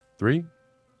Three,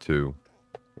 two,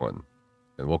 one.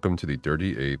 And welcome to the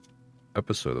 38th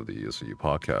episode of the ESOU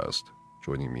podcast.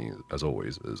 Joining me, as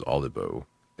always, is Olivo.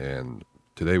 And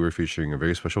today we're featuring a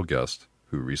very special guest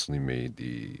who recently made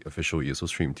the official ESO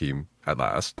stream team at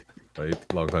last. Right?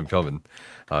 Long time coming.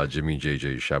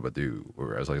 JimmyJJShabadu,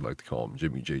 or as I like to call him,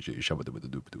 JimmyJJShabadu with the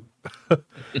doop.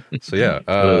 So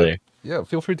yeah,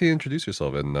 feel free to introduce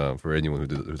yourself and for anyone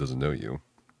who doesn't know you.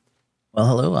 Well,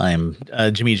 hello, I'm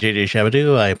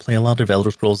JimmyJJShabadu. I play a lot of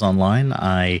Elder Scrolls Online.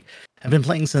 I have been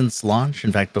playing since launch,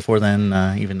 in fact, before then,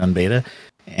 even on beta,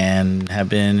 and have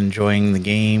been enjoying the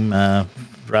game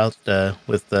throughout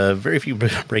with very few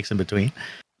breaks in between.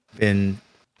 Been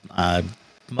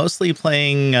mostly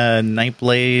playing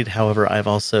Nightblade. However, I've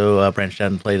also branched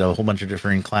out and played a whole bunch of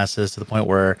different classes to the point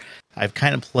where I've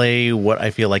kind of play what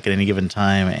I feel like at any given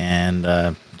time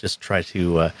and just try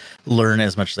to learn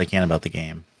as much as I can about the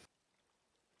game.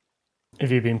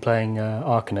 Have you been playing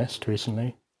Arcanist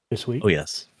recently, this week? Oh,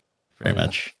 yes. Very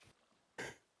much.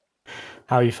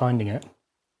 How are you finding it?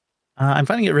 I'm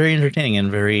finding it very entertaining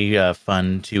and very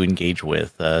fun to engage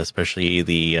with, especially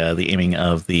the aiming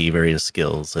of the various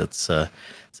skills. It's a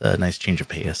nice change of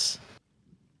pace.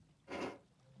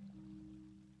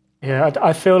 Yeah,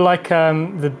 I feel like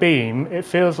the beam, it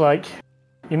feels like,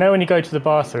 you know when you go to the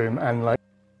bathroom and like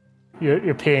you're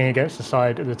peeing against the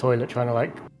side of the toilet trying to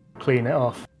like clean it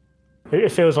off. It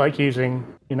feels like using,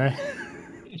 I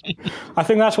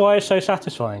think that's why it's so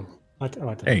satisfying. I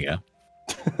don't there you go.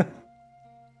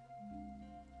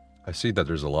 I see that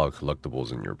there's a lot of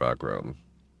collectibles in your background.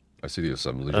 I see the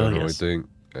assembly journal, yes.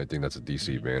 I think that's a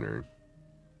DC banner.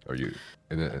 Are you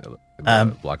in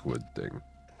the Blackwood thing,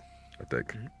 I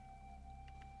think.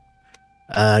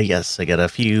 Yes, I got a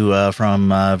few from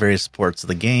various parts of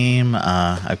the game.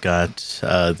 I've got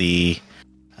the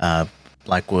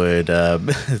Blackwood,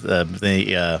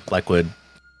 the Blackwood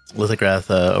lithograph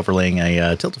overlaying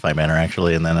a Tiltify banner,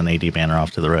 actually, and then an AD banner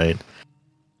off to the right.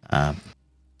 So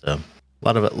a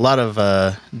lot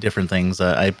of different things.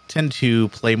 I tend to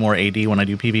play more AD when I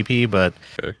do PvP, but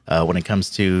when it comes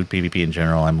to PvP in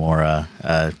general, I'm more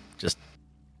just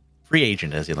free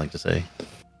agent, as you'd like to say.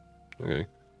 Okay.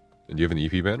 And do you have an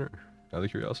EP banner, out of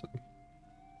curiosity?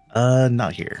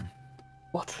 Not here.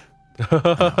 What?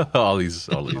 all these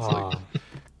like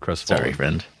crestfallen. Sorry,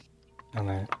 friend. I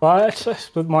know. Well, it's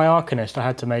just, with my Arcanist, I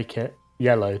had to make it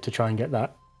yellow to try and get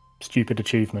that stupid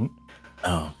achievement.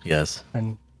 Oh, yes.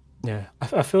 And yeah,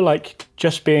 I feel like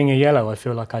just being a yellow, I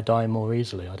feel like I die more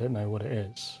easily. I don't know what it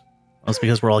is. Well, it's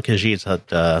because we're all Khajiits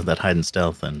that hide in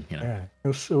stealth, and yeah,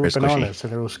 it's all bananas, so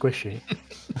they're all squishy.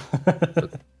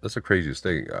 That's the craziest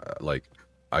thing. Like,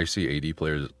 I see AD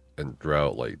players, and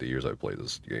throughout like the years I played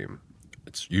this game,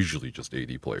 it's usually just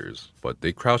AD players, but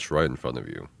they crouch right in front of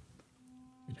you.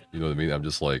 You know what I mean? I'm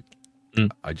just like,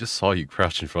 I just saw you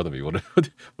crouch in front of me. What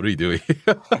are you doing?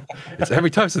 It's every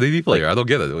time it's an AD player. I don't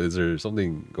get it. Is there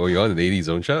something going on in AD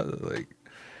zone chat? Like,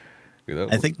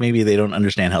 I think maybe they don't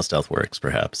understand how stealth works,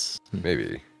 perhaps.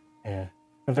 Maybe. Yeah.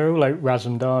 And they're all like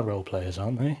Razumdar role players,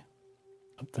 aren't they?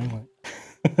 Something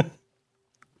like.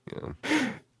 Yeah.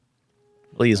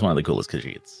 Well, he's one of the coolest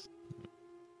Khajiits.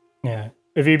 Yeah.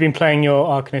 Have you been playing your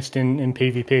Arcanist in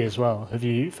PvP as well? Have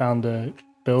you found a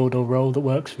build or role that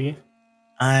works for you?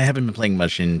 I haven't been playing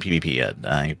much in PvP yet.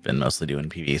 I've been mostly doing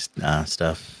PvE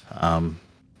stuff.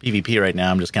 PvP right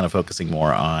now, I'm just kind of focusing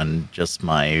more on just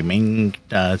my main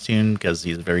tune because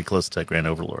he's very close to Grand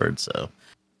Overlord, so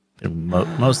been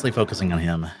mostly focusing on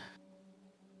him.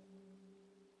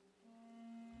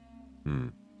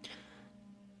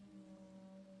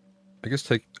 I guess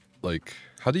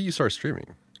how did you start streaming?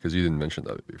 Because you didn't mention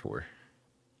that before.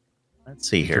 Let's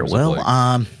see here.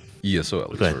 Well, ESO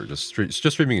at least, or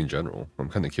just streaming in general. I'm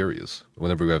kind of curious.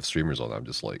 Whenever we have streamers on, I'm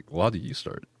just like, well, how did you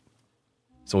start?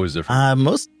 It's always different.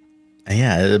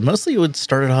 Mostly it would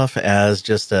start it off as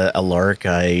just a lark.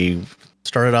 I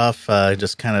started off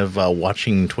just kind of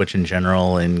watching Twitch in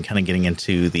general and kind of getting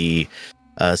into the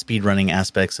speedrunning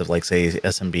aspects of, like, say,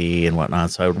 SMB and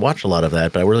whatnot. So I would watch a lot of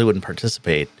that, but I really wouldn't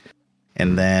participate.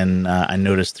 And then I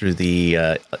noticed through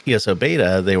the ESO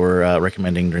beta, they were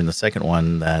recommending during the second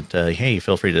one that, hey,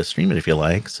 feel free to stream it if you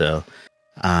like. So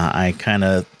I kind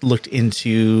of looked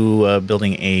into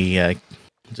building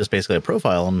just basically a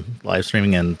profile and live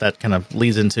streaming, and that kind of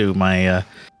leads into my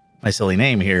silly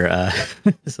name here.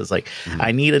 This is like,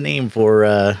 I need a name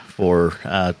for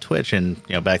Twitch, and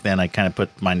back then I kind of put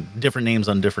my different names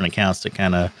on different accounts to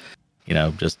kind of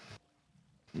just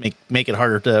make it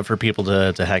harder for people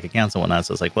to hack accounts and whatnot.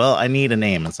 So it's like, well, I need a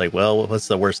name. It's like, well, what's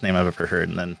the worst name I've ever heard?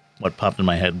 And then what popped in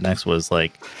my head next was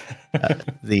like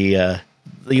the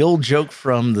the old joke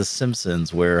from The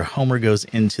Simpsons where Homer goes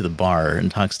into the bar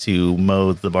and talks to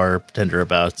Moe, the bartender,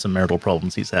 about some marital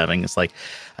problems he's having. It's like,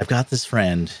 I've got this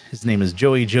friend. His name is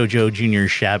Joey Jojo Jr.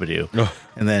 Shabadu. Oh.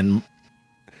 And then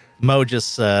Moe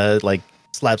just like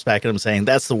slaps back at him saying,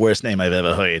 that's the worst name I've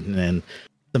ever heard. And then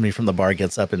somebody from the bar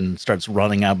gets up and starts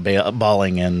running out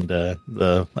bawling, and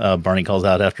the Barney calls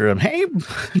out after him, hey,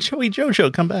 Joey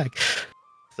Jojo, come back.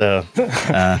 So...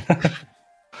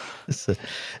 So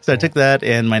I took that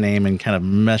and my name and kind of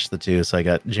meshed the two. So I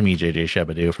got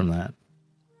JimmyJJShabadu from that.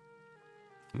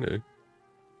 Okay.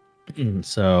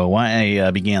 So why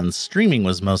I began streaming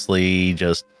was mostly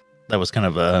just, that was kind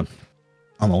of a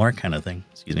on the lark kind of thing.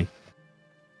 Excuse me,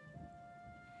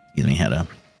 had a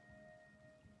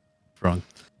wrong.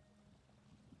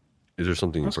 Is there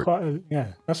something? That's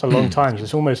that's a long time.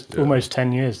 It's almost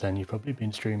 10 years. Then you've probably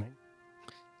been streaming.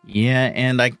 Yeah,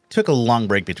 and I took a long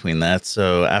break between that.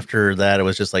 So after that, it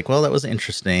was just like, well, that was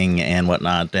interesting and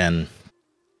whatnot. And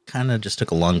kind of just took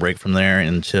a long break from there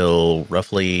until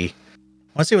roughly, I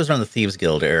want to say it was around the Thieves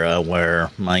Guild era,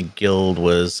 where my guild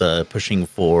was pushing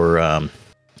for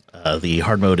the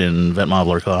hard mode in Vet Mob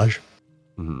Lurkage.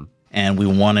 Mm-hmm. And we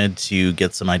wanted to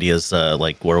get some ideas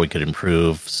like where we could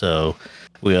improve. So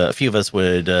a few of us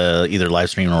would either live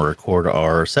stream or record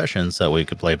our sessions so we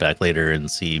could play back later and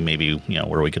see maybe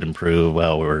where we could improve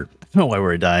while we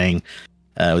were dying.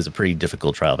 It was a pretty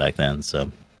difficult trial back then.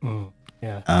 So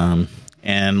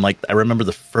and like I remember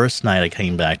the first night I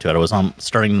came back to it, I was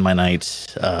starting my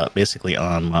night basically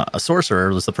on a sorcerer.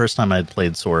 It was the first time I'd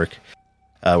played Sorc.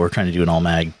 We're trying to do an all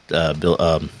mag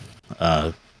build.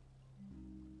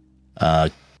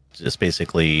 Just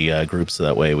basically groups so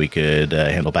that way we could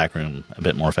handle backroom a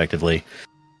bit more effectively.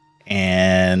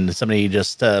 And somebody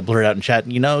just blurted out in chat,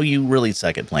 you really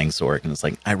suck at playing Sorc. And it's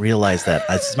like, I realized that.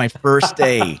 This is my first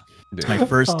day. It's my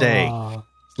first day.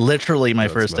 Literally my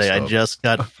first day. I just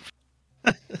got...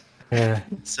 Yeah.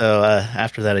 So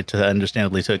after that, I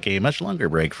understandably took a much longer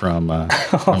break from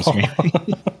streaming.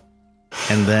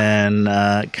 And then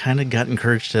kind of got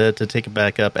encouraged to take it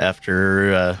back up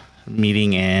after...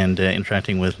 meeting and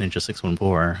interacting with Ninja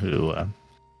 614, who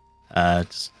I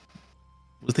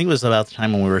think it was about the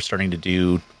time when we were starting to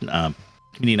do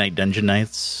community night dungeon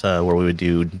nights, where we would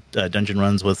do dungeon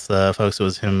runs with folks. It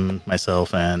was him,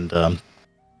 myself, and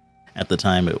at the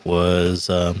time it was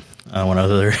one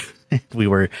other. We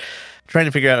were trying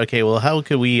to figure out, okay, well, how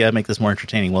could we make this more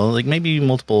entertaining? Well, like maybe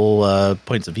multiple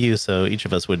points of view, so each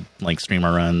of us would like stream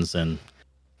our runs, and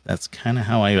that's kind of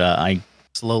how I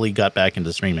slowly got back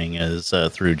into streaming, is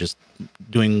through just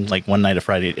doing like one night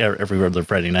every other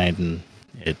Friday night, and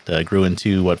it grew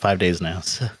into 5 days now.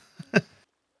 So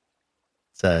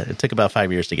it took about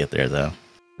 5 years to get there, though.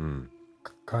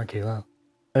 Crikey, wow!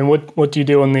 And what do you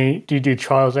do do you do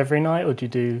trials every night, or do you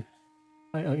do?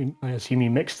 I assume you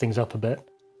mix things up a bit.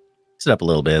 Mix it up a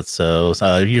little bit. So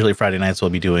usually Friday nights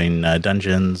we'll be doing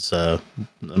dungeons.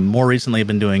 More recently, I've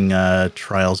been doing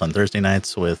trials on Thursday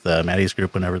nights with Maddie's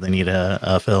group whenever they need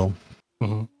a fill.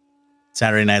 Mm-hmm.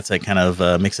 Saturday nights I kind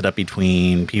of mix it up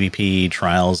between PvP,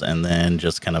 trials, and then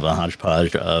just kind of a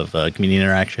hodgepodge of community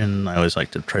interaction. I always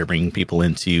like to try to bring people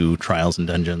into trials and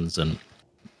dungeons and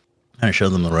kind of show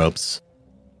them the ropes.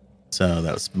 So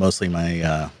that was mostly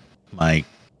my my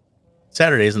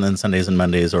Saturdays, and then Sundays and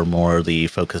Mondays are more the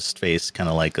focused face, kind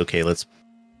of like, okay, let's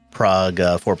prog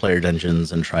 4-player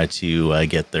dungeons and try to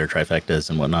get their trifectas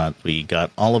and whatnot. We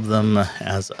got all of them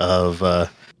as of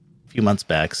a few months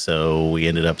back, so we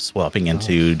ended up swapping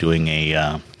into doing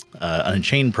an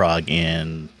Unchained prog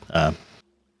in what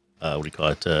do you call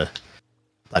it,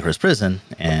 Black Rose Prison,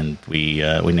 and we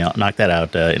knocked that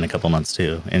out in a couple months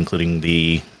too, including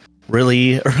the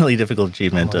really difficult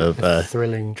achievement of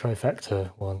thrilling trifecta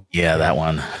one. Yeah, that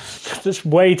one. It's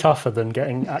way tougher than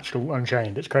getting actual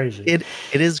Unchained. It's crazy. It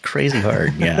is crazy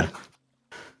hard. Yeah.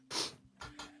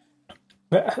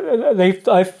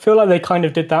 I feel like they kind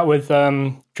of did that with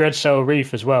Dreadcell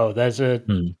Reef as well. There's a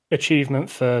achievement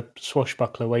for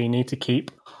Swashbuckler where you need to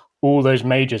keep all those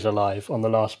mages alive on the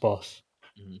last boss.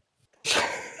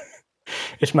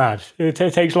 It's mad. It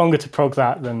takes longer to prog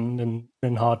that than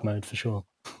hard mode for sure.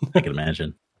 I can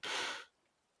imagine.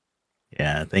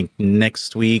 Yeah, I think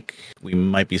next week we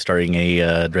might be starting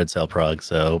a Dreadcell prog,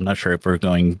 so I'm not sure if we're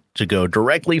going to go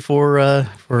directly for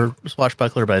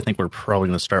Swashbuckler, but I think we're probably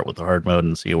going to start with the hard mode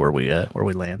and see where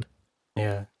we land.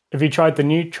 Yeah. Have you tried the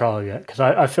new trial yet? Because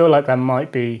I feel like that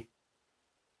might be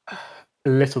a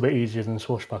little bit easier than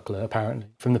Swashbuckler, apparently,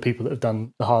 from the people that have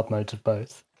done the hard modes of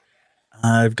both.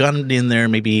 I've gone in there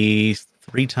maybe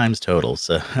 3 times total,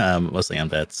 so mostly on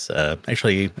vets.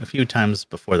 Actually, a few times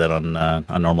before that on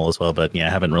normal as well, but yeah, I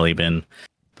haven't really been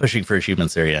pushing for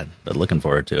achievements there yet, but looking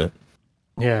forward to it.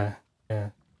 Yeah. Oh,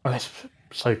 it's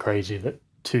so crazy that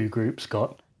 2 groups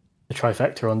got the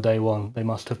trifecta on day 1. They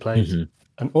must have played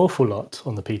an awful lot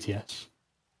on the PTS.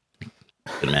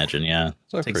 I can imagine, yeah. It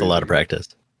takes crazy. a lot of practice.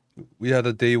 We had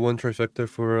a day 1 trifecta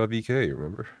for VK,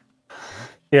 remember?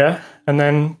 Yeah, and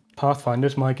then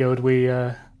Pathfinders, my guild, we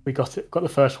got the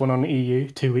first one on EU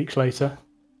 2 weeks later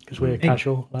because we're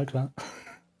casual like that.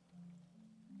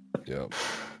 Yeah,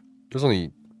 there's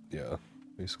only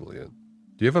basically it.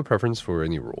 Do you have a preference for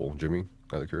any role, Jimmy?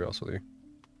 Out of curiosity.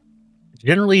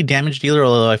 Generally, damage dealer.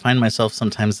 Although I find myself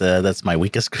sometimes that's my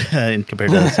weakest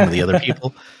compared to some of the other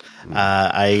people.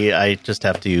 I just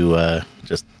have to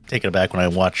just take it back when I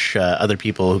watch other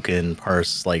people who can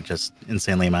parse like just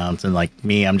insanely amounts, and like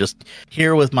me, I'm just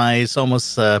here with my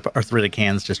almost arthritic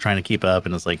hands, just trying to keep up.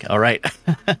 And it's like, all right,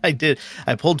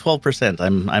 I pulled 12%.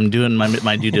 I'm doing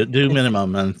my due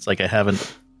minimum, and it's like I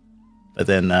haven't. But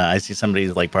then I see somebody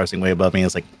like parsing way above me. And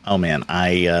it's like, oh man,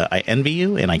 I envy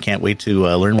you, and I can't wait to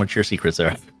learn what your secrets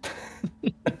are.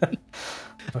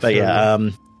 But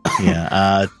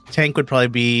yeah, tank would probably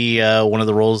be one of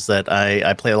the roles that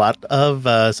I play a lot of.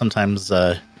 Sometimes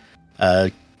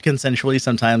consensually,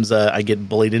 sometimes I get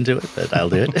bullied into it, but I'll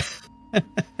do it.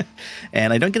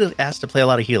 And I don't get asked to play a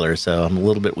lot of healer, so I'm a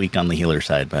little bit weak on the healer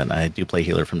side, but I do play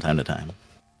healer from time to time.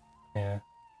 Yeah.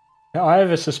 Now, I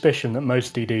have a suspicion that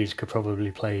most DDs could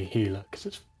probably play healer because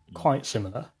it's quite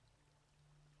similar.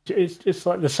 It's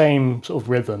like the same sort of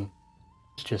rhythm.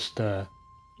 It's just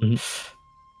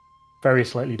very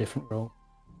slightly different role.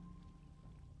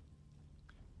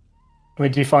 I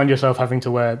mean, do you find yourself having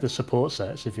to wear the support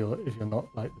sets if you're not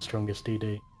like the strongest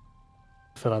DD?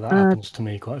 I feel like that happens to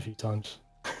me quite a few times.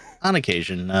 On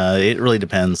occasion, it really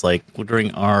depends. Like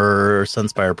during our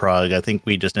Sunspire prog, I think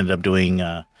we just ended up doing.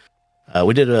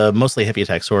 We did a mostly heavy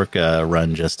attack Sork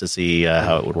run just to see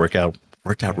how it would work out.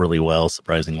 Worked out really well,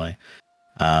 surprisingly.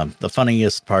 The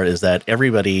funniest part is that all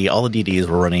the DDs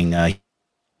were running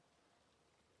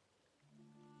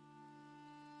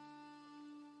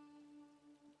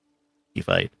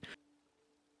fight.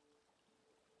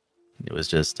 It was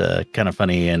just kind of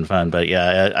funny and fun, but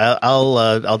yeah,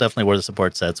 I'll definitely wear the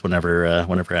support sets whenever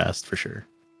asked, for sure.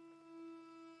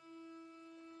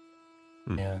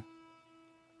 Yeah.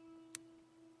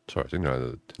 Sorry, I think I had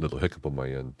a little hiccup on my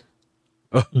end.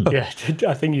 Yeah,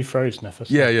 I think you froze, Nefus.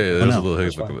 Yeah. There's a little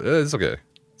That's hiccup. fine. It's okay.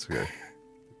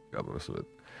 Got most of it.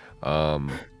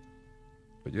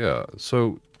 But yeah.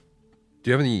 So,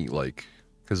 do you have any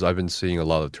because I've been seeing a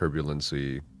lot of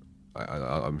turbulency.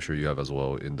 I'm sure you have as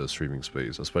well in the streaming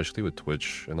space, especially with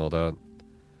Twitch and all that.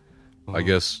 I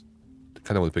guess,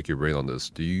 kind of want to pick your brain on this.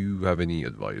 Do you have any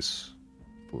advice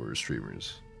for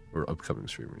streamers or upcoming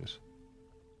streamers?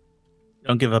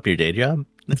 Don't give up your day job.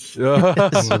 Yeah.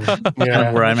 Kind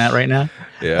of where I'm at right now.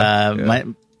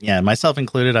 Myself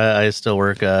included. I still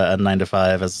work a 9 to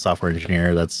 5 as a software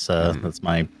engineer. That's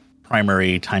my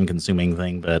primary time-consuming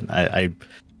thing. But I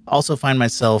also find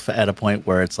myself at a point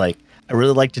where it's like I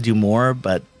really like to do more,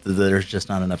 but there's just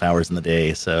not enough hours in the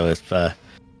day. So if I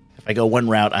go one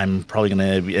route, I'm probably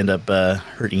going to end up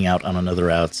hurting out on another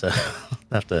route. So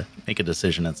I'll have to make a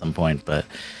decision at some point. But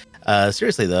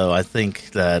seriously, though, I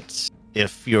think that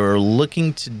if you're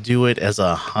looking to do it as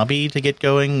a hobby to get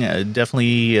going,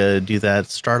 definitely do that.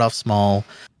 Start off small,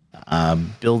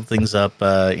 build things up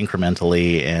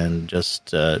incrementally, and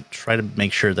just try to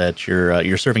make sure that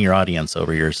you're serving your audience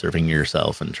over you're serving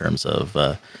yourself in terms of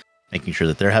making sure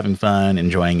that they're having fun,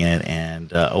 enjoying it,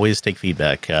 and always take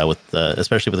feedback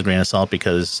especially with a grain of salt,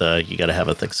 because you got to have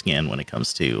a thick skin when it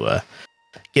comes to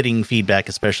getting feedback,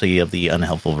 especially of the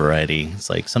unhelpful variety. It's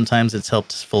like sometimes it's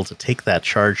helpful to take that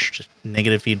charged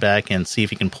negative feedback and see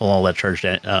if you can pull all that charged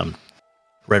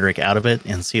rhetoric out of it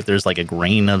and see if there's like a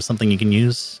grain of something you can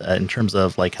use in terms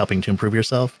of like helping to improve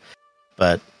yourself.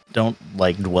 But don't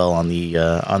like dwell on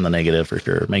the negative for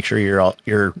sure. Make sure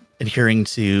you're adhering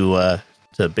to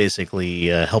basically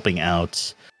helping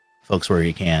out folks where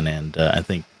you can, and I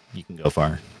think you can go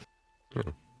far. I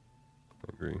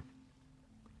agree.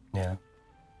 Yeah.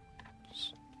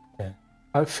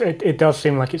 It does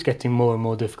seem like it's getting more and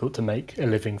more difficult to make a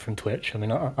living from Twitch. I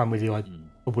mean, I'm with you. I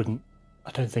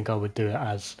don't think I would do it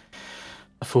as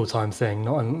a full-time thing,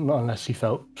 not unless you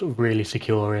felt sort of really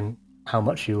secure in how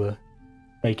much you were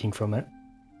making from it.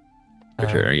 For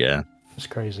sure, yeah. It's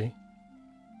crazy.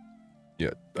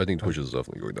 Yeah, I think Twitch is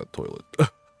definitely going down the toilet.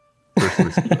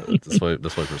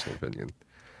 That's my personal opinion.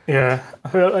 Yeah, I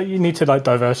feel like you need to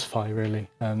diversify, really.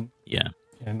 Yeah.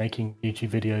 Making YouTube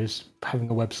videos, having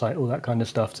a website, all that kind of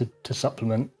stuff to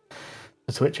supplement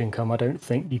the Twitch income. I don't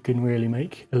think you can really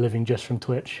make a living just from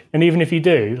Twitch. And even if you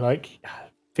do,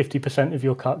 50% of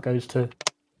your cut goes to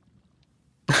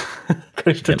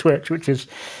goes to Twitch, which is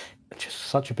just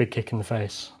such a big kick in the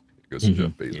face. It goes to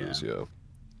Jeff Bezos, yeah.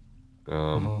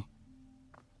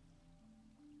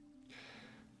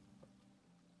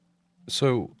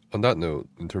 So on that note,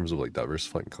 in terms of like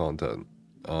diversifying content,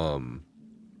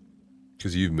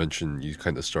 because you mentioned you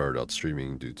kind of started out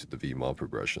streaming due to the VMod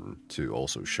progression to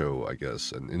also show, I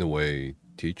guess, and in a way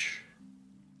teach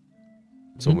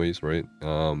in some ways, right?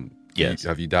 Yes.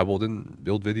 Have you dabbled in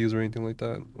build videos or anything like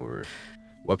that, or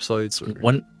websites?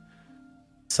 Or...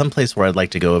 Some place where I'd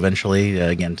like to go eventually.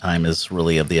 Again, time is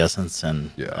really of the essence, and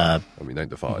I mean 9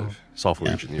 to 5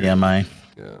 software engineer.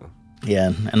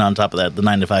 Yeah, and on top of that, the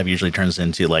 9 to 5 usually turns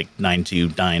into like 9 to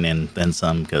 9 and then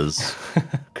some, because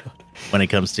when it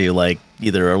comes to like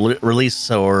either a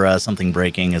release or something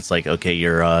breaking, it's like, okay,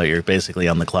 you're basically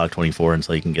on the clock 24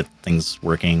 until you can get things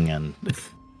working, and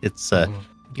it's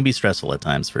it can be stressful at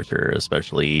times for sure,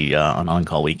 especially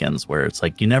on-call weekends where it's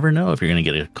like you never know if you're going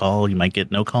to get a call. You might get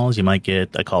no calls. You might get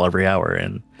a call every hour,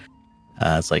 and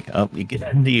it's like, how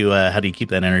do you keep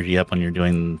that energy up when you're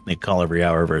doing a call every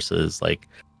hour versus like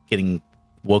getting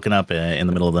woken up in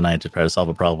the middle of the night to try to solve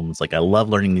a problem? It's like, I love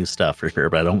learning new stuff for sure,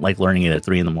 but I don't like learning it at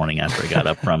 3 a.m. after I got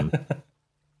up from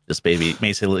just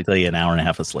basically an hour and a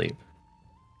half of sleep.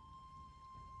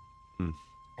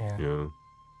 Yeah.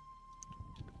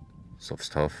 Stuff's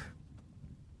tough.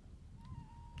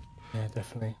 Yeah,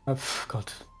 definitely.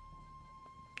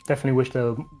 Definitely wish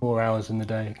there were more hours in the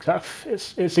day.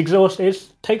 It's exhausting. It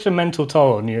takes a mental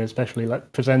toll on you, especially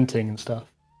like presenting and stuff.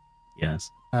 Yes.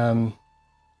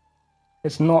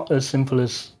 It's not as simple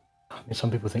as, I mean, some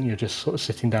people think you're just sort of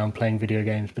sitting down playing video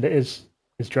games, but it's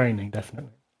draining, definitely.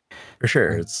 For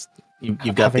sure. It's you've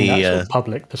got having the that sort of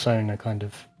public persona kind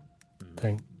of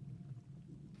thing.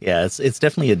 Yeah, it's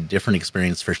definitely a different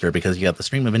experience for sure, because you got the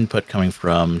stream of input coming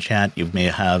from chat. You may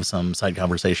have some side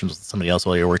conversations with somebody else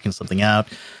while you're working something out.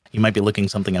 You might be looking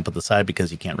something up at the side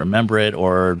because you can't remember it,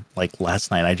 or like last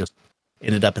night, I just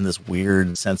ended up in this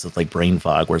weird sense of like brain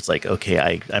fog where it's like,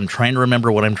 okay, I'm trying to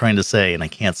remember what I'm trying to say and I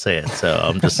can't say it. So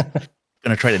I'm just going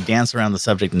to try to dance around the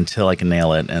subject until I can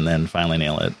nail it, and then finally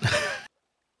nail it.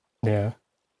 Yeah.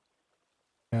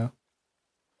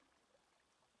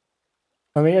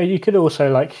 I mean, you could also,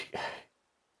 like,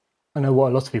 I know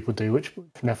what a lot of people do, which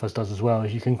Nefas does as well,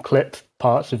 is you can clip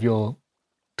parts of your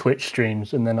Twitch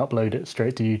streams and then upload it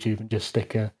straight to YouTube and just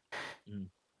stick a,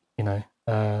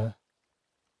 I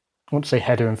want to say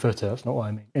header and footer, that's not what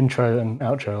I mean, intro and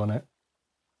outro on it.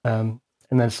 And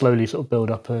then slowly sort of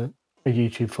build up a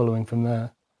YouTube following from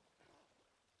there.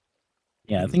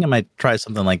 Yeah, I think I might try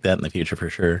something like that in the future for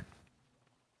sure.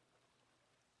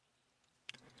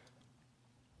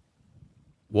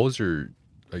 What was your,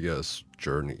 I guess,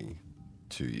 journey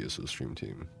to ESO Stream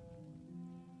Team?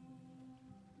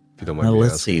 If you don't mind me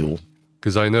asking. Let's see.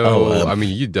 Because I know, I mean,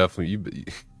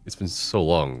 it's been so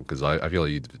long, because I feel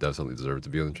like you definitely deserve to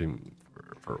be on the team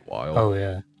for a while. Oh,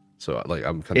 yeah. So, like,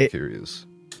 I'm kind of curious.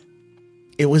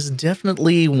 It was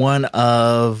definitely one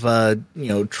of,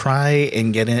 try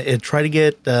to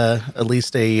get at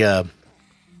least a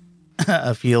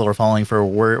feel or following for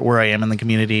where I am in the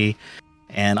community.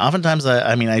 And oftentimes,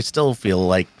 I still feel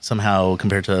like somehow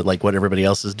compared to like what everybody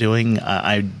else is doing,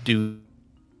 I do.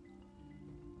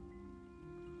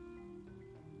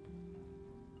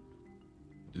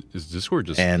 Is Discord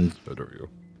just? And oh, there we go.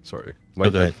 Sorry, go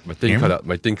ahead. My thing cut out.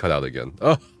 My thing cut out again.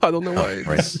 Oh, I don't know why.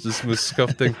 Right. This was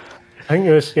scuffed thing. I think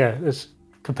it's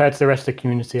compared to the rest of the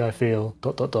community, I feel ...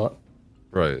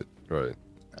 Right.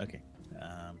 Okay.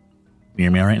 You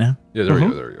hear me all right now? Yeah, there we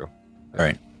go. All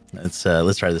right. Let's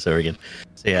try this over again.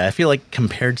 So yeah, I feel like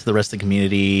compared to the rest of the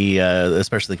community,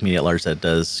 especially the community at large that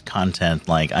does content,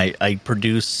 like I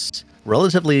produce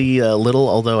relatively little,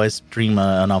 although I stream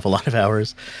an awful lot of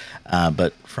hours.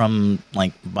 But from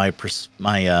like my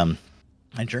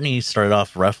journey started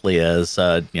off roughly as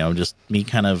just me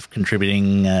kind of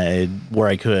contributing where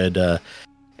I could,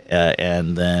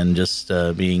 and then just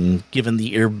being given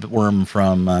the earworm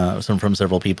from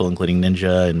several people, including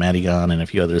Ninja and Madigan and a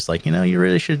few others. Like, you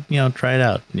really should try it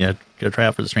out. Go try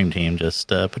out for the stream team. Just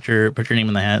put your name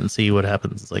in the hat and see what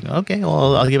happens. It's like, okay,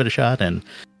 well, I'll give it a shot. And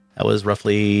that was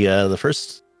roughly the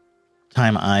first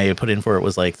time I put in for it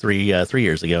was like 3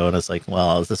 years ago, and it's like,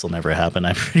 well, this will never happen,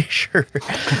 I'm pretty sure.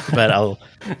 But I'll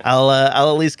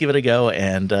at least give it a go,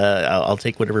 and I'll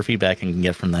take whatever feedback I can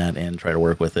get from that and try to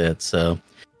work with it. So,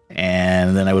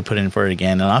 and then I would put in for it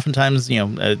again, and oftentimes,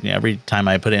 every time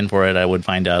I put in for it, I would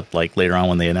find out like later on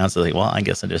when they announced it, like, well, I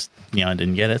guess I just I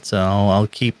didn't get it, so I'll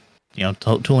keep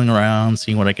tooling around,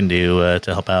 seeing what I can do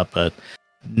to help out. But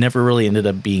never really ended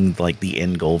up being like the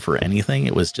end goal for anything.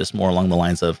 It was just more along the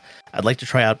lines of I'd like to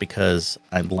try out because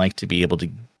I'd like to be able to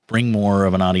bring more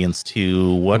of an audience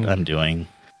to what I'm doing,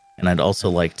 and I'd also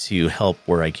like to help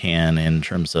where I can in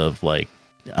terms of like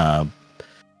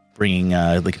bringing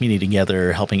the community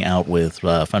together, helping out with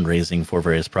fundraising for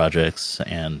various projects,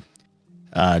 and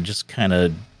just kind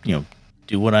of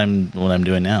do what I'm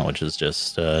doing now, which is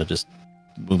just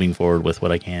moving forward with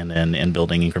what I can and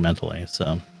building incrementally.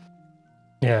 So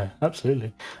yeah,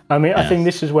 absolutely. I mean, I think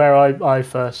this is where I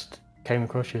first came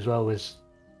across you as well, was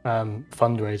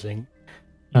fundraising.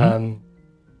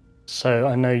 So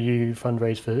I know you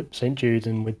fundraise for St. Jude's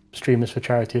and with Streamers for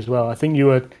Charity as well. I think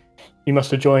you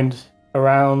must have joined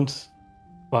around,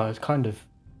 well, it's kind of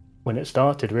when it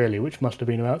started really, which must have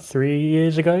been about 4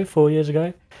 years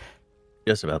ago.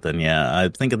 Just about then, yeah. I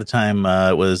think at the time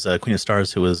it was Queen of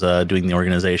Stars who was doing the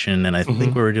organization, and I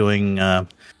think we were doing. I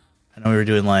know we were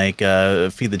doing like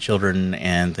feed the children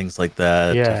and things like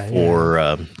that for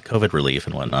COVID relief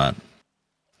and whatnot.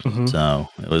 So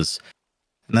it was,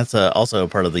 and that's also a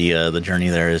part of the journey.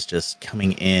 There is just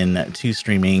coming in to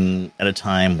streaming at a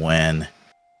time when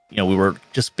we were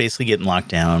just basically getting locked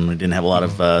down. We didn't have a lot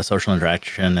of social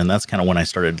interaction, and that's kind of when I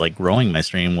started like growing my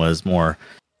stream. Was more.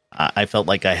 I felt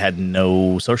like I had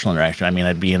no social interaction. I mean,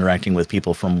 I'd be interacting with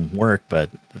people from work, but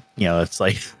it's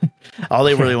like all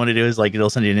they really want to do is like they'll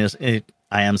send you an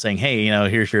IM saying, "Hey,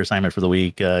 here's your assignment for the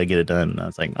week. Get it done." And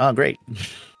it's like, oh, great,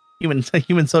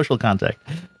 human social contact.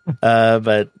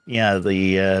 But yeah,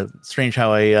 the strange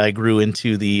how I grew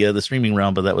into the streaming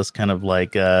realm, but that was kind of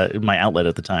like my outlet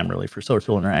at the time, really, for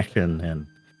social interaction,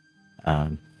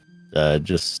 and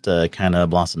just kind of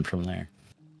blossomed from there.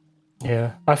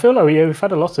 Yeah, I feel like we've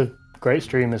had a lot of great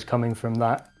streamers coming from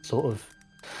that sort of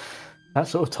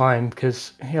time,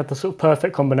 because he had the sort of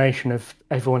perfect combination of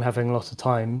everyone having a lot of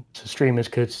time, so streamers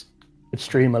could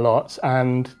stream a lot,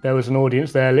 and there was an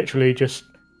audience there literally just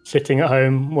sitting at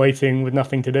home waiting with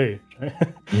nothing to do.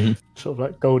 Sort of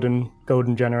like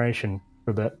golden generation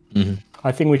for a bit.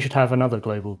 I think we should have another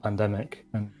global pandemic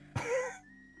and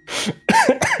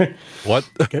what?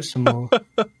 Get some more.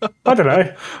 I don't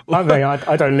know. I mean,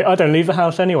 I don't leave the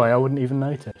house anyway. I wouldn't even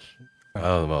notice.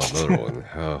 Oh, well, another one.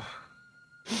 Oh.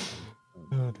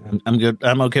 I'm good.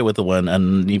 I'm okay with the one,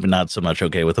 and even not so much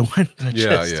okay with the one.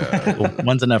 Yeah.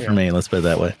 One's enough for me. Let's put it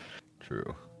that way.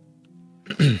 True.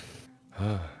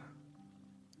 But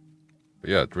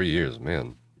yeah, 3 years,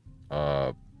 man.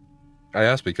 I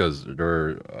asked because there are,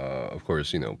 of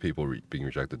course, people being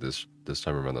rejected this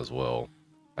time around as well.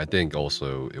 I think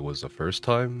also it was the first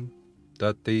time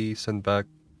that they sent back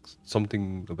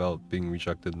something about being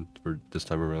rejected for this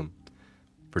time around.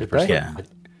 For the first time. Yeah.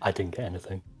 I didn't get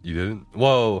anything. You didn't?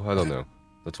 Whoa, I don't know.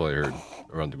 That's what I heard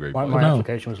around the grapevine. My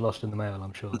application was lost in the mail,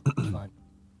 I'm sure. It's fine.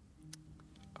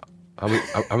 How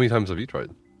many times have you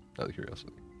tried? Out of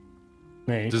curiosity.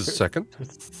 Me? This is second?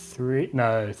 Third.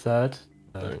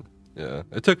 Yeah,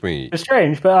 it took me. It's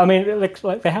strange, but I mean,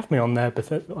 like they have me on their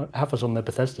have us on their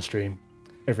Bethesda stream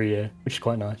every year, which is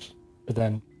quite nice. But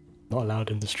then, not allowed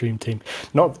in the stream team.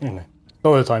 Not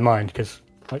all the time, mind, because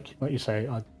like you say,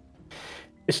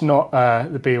 it's not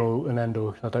the be all and end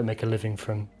all. I don't make a living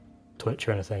from Twitch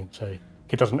or anything, so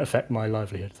it doesn't affect my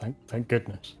livelihood. Thank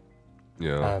goodness.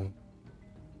 Yeah.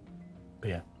 But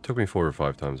yeah, it took me 4 or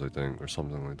 5 times, I think, or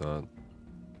something like that.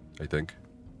 I think,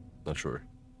 not sure.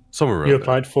 Somewhere around. You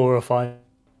applied 4 or 5.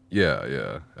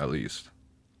 Yeah, at least.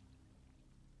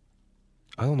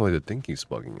 I don't know why the thing keeps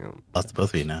bugging out. Lost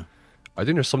both of you now. I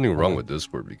think there's something wrong with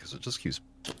Discord because it just keeps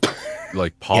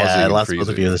like pausing. Yeah, I and lost freezing.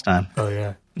 both of you this time. Oh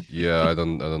yeah. Yeah, I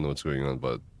don't know what's going on,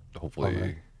 but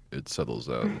hopefully it settles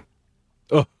down.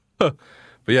 Oh, but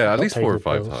yeah, at least 4 or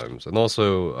 5 times. And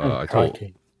also,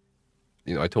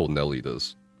 I told Nelly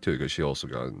this too because she also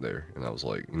got in there, and I was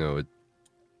like,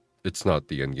 it's not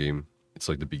the end game. It's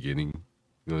like the beginning.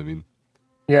 You know what I mean?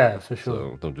 Yeah, for sure.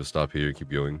 So don't just stop here.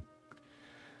 Keep going.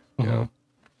 Mm-hmm.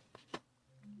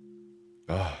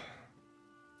 Yeah.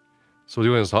 So what do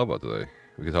you want to talk about today?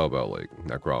 We could talk about like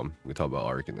Necrom. We could talk about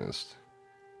Arcanist.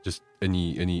 Just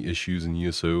any issues in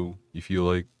ESO you feel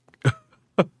like?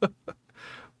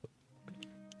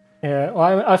 Yeah,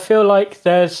 I feel like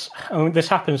this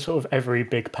happens sort of every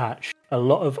big patch. A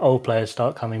lot of old players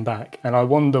start coming back, and I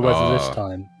wonder whether this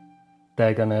time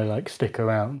they're gonna like stick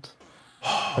around.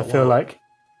 I feel like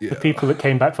the people that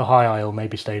came back for High Isle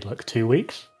maybe stayed like 2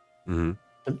 weeks. Mm-hmm.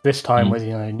 But this time with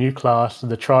new class,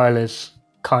 the trial is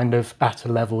kind of at a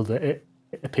level that it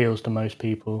appeals to most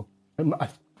people.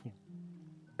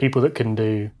 People that can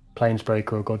do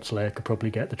Planesbreaker or Godslayer could probably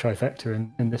get the trifecta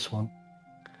in this one.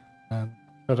 I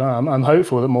don't know, I'm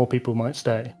hopeful that more people might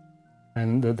stay.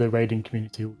 and the raiding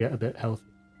community will get a bit healthy.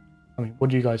 I mean, what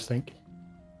do you guys think?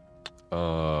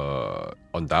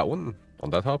 On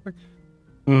that topic,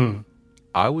 Mm.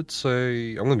 I would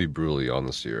say I'm gonna be brutally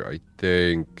honest here. I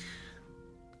think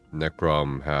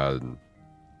Necrom had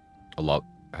a lot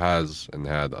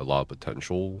of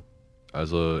potential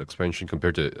as a expansion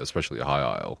compared to especially High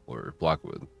Isle or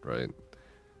Blackwood, right?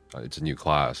 It's a new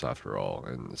class after all,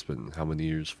 and it's been how many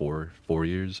years? 4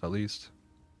 years at least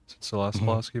since the last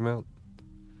class came out.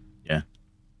 Yeah.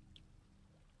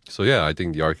 So yeah, I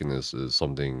think the Arcanist is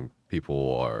something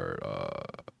people are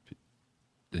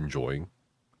enjoying,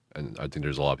 and I think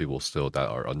there's a lot of people still that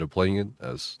are underplaying it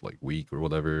as like weak or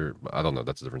whatever. I don't know.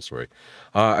 That's a different story.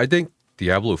 I think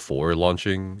Diablo 4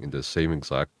 launching in the same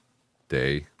exact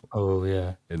day Oh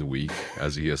yeah. and week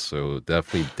as ESO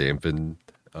definitely dampened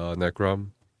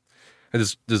Necrom. And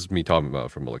this is me talking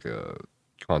about from like a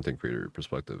content creator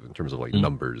perspective in terms of like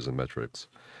numbers and metrics.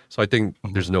 So I think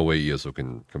there's no way ESO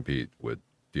can compete with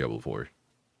Diablo 4.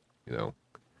 You know,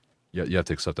 you have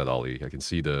to accept that, Ollie. I can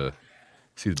see the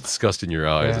disgust in your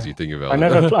eyes as you think about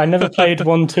it. I never played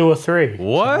 1, 2, or 3.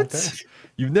 What? So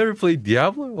You've never played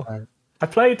Diablo? I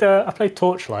played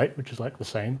Torchlight, which is like the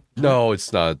same. No,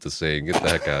 it's not the same. Get the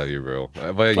heck out of here, bro.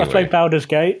 But anyway. I played Baldur's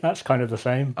Gate. That's kind of the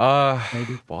same.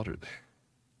 Maybe. Bothered.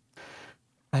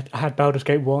 I had Baldur's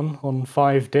Gate 1 on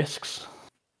 5 discs.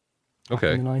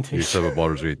 Okay. In the 90s. You said about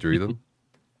Baldur's Gate 3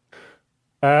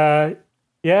 then?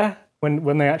 Yeah.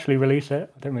 When they actually release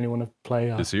it, I don't really want to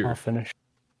play this year. Half finished.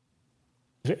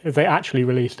 If they actually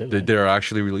released it? They're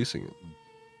actually releasing it.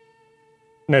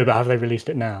 No, but have they released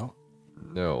it now?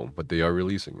 No, but they are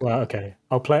releasing it. Well, okay.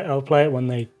 I'll play it when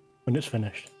it's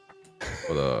finished.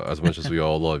 But as much as we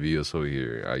all love ESO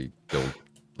here, I don't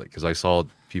like, because I saw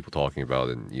people talking about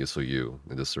it in ESOU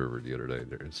in the server the other day.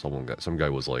 Some guy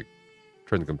was like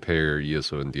trying to compare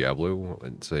ESO and Diablo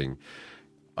and saying,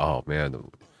 "Oh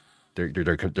man,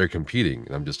 they're competing."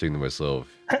 And I'm just thinking to myself,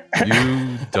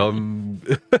 "You dumb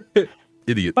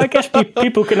idiot." I guess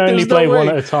people can only play one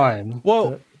at a time.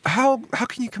 Well, how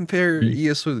can you compare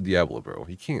ESO to Diablo, bro?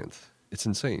 You can't. It's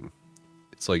insane.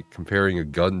 It's like comparing a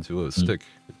gun to a stick.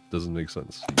 It doesn't make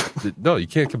sense. No, you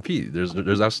can't compete.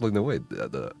 There's absolutely no way.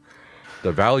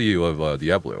 The value of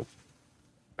Diablo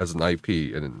as an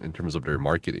IP and in terms of their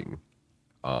marketing,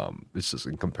 it's just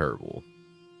incomparable.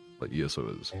 Like ESO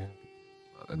is. Yeah.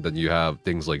 And then you have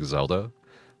things like Zelda.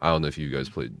 I don't know if you guys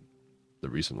played the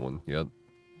recent one yet.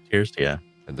 Cheers, yeah.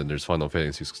 And then there's Final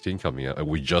Fantasy 16 coming out. And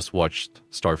we just watched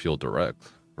Starfield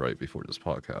Direct right before this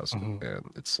podcast.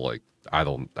 And it's like, I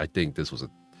think this was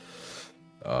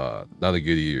not a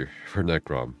good year for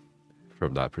Necrom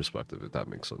from that perspective, if that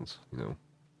makes sense, you know.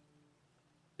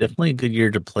 Definitely a good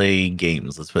year to play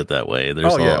games. Let's put it that way.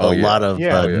 There's a lot of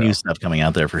new stuff coming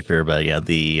out there for sure. But yeah,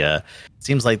 it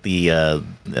seems like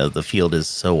the field is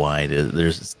so wide.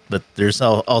 There's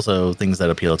also things that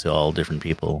appeal to all different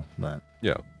people. But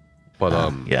yeah,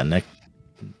 but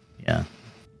yeah.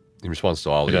 In response to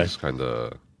Ollie's kind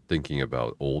of thinking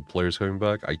about old players coming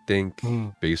back, I think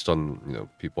based on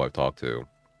people I've talked to,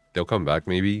 they'll come back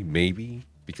maybe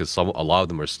because a lot of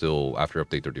them are still after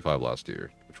update 35 last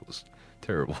year, which was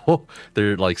terrible.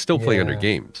 They're like still playing other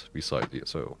games besides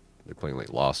ESO. They're playing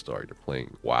like Lost Ark, they're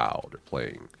playing WoW, they're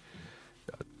playing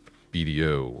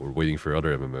BDO, or waiting for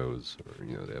other MMOs,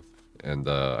 or they have, and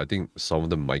I think some of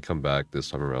them might come back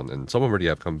this time around, and some already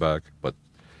have come back. But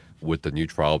with the new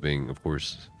trial being, of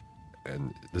course,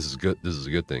 and this is good. This is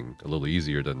a good thing. A little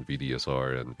easier than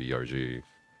VDSR and VRG.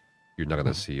 You're not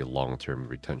gonna see a long-term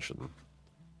retention.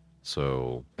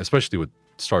 So especially with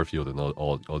Starfield and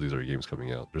all these other games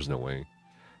coming out, there's no way.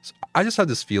 So I just had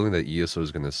this feeling that ESO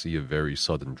is going to see a very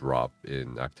sudden drop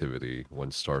in activity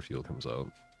when Starfield comes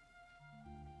out.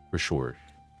 For sure.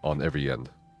 On every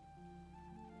end.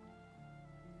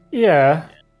 Yeah.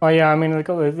 Oh yeah, I mean, they've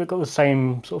got the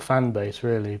same sort of fan base,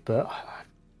 really, but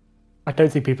I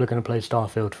don't think people are going to play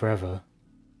Starfield forever.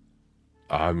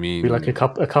 I mean, it'll be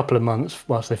like a couple of months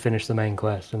whilst they finish the main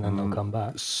quest, and then they'll come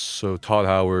back. So Todd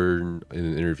Howard, in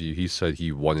an interview, he said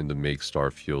he wanted to make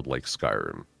Starfield like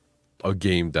Skyrim, a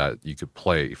game that you could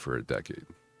play for a decade.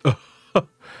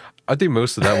 I think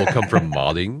most of that will come from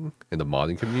modding in the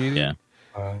modding community.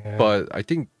 Yeah. But I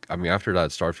think, after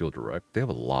that Starfield Direct, they have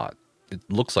a lot. It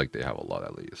looks like they have a lot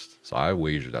at least. So I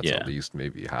wager that's at least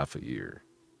maybe half a year.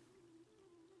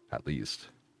 At least.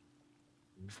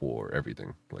 For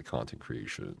everything, like content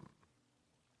creation,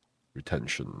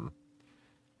 retention.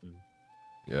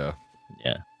 Yeah.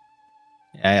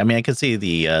 I mean, I could see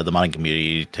the modding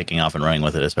community taking off and running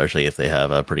with it, especially if they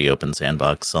have a pretty open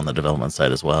sandbox on the development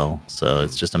side as well. So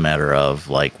it's just a matter of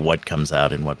like what comes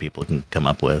out and what people can come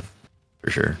up with, for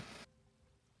sure.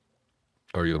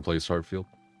 Are you gonna play Starfield?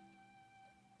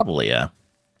 Probably, yeah.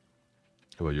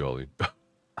 How about you, Ollie?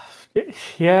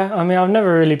 Yeah, I mean, I've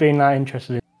never really been that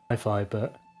interested in sci-fi,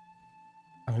 but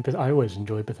I mean, I always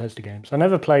enjoy Bethesda games. I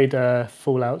never played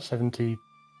Fallout 70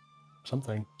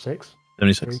 something 6.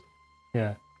 76.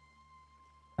 Yeah.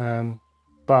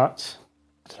 But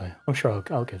I don't know, I'm sure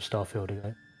I'll give Starfield a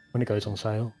go when it goes on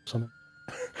sale or something.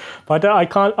 But I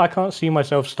can't see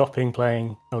myself stopping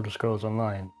playing Elder Scrolls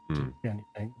Online. To be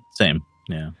anything. Same,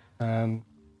 yeah.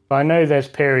 But I know there's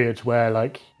periods where,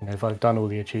 like, you know, if I've done all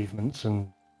the achievements and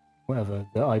whatever,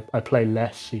 that I play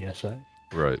less ESO.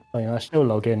 Right. Like, I still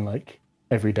log in like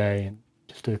every day and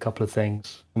just do a couple of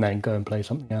things and then go and play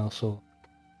something else or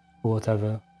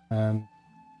whatever. I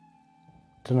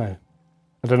don't know.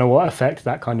 I don't know what effect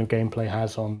that kind of gameplay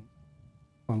has on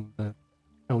the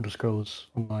Elder Scrolls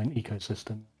Online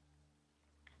ecosystem.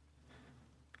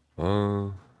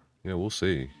 Yeah, we'll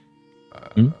see.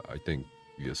 I think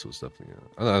ESO is definitely.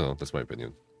 I don't know. That's my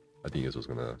opinion. I think ESO is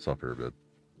gonna suffer a bit.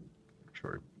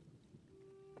 Sure.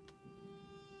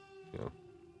 Yeah.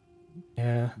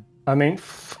 Yeah, I mean,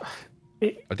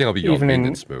 I think I'll be on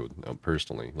maintenance mode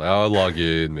personally. Like, I'll log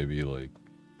in maybe like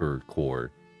for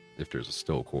core, if there's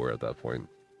still core at that point,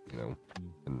 you know.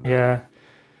 And, yeah,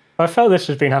 I felt this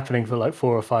has been happening for like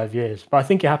 4 or 5 years, but I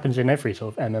think it happens in every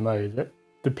sort of MMO that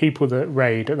the people that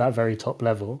raid at that very top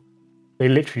level, they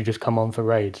literally just come on for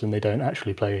raids and they don't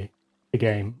actually play the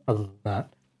game other than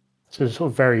that. So there's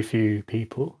sort of very few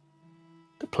people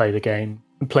that play the game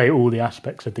and play all the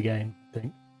aspects of the game, I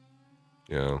think.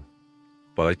 Yeah,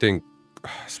 but I think,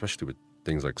 especially with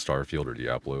things like Starfield or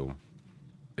Diablo,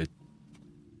 it's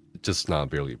just not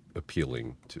barely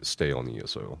appealing to stay on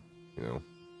ESO, you know,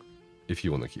 if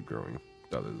you want to keep growing,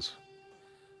 that is.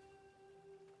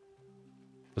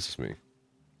 This is me.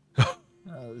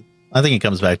 I think it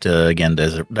comes back to, again,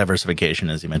 diversification,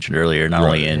 as you mentioned earlier, not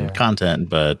only in content,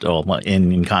 but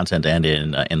in content and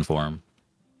in form.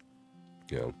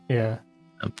 Yeah. Yeah.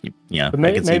 Yeah. But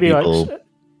I can see maybe people. like,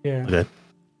 yeah. Okay.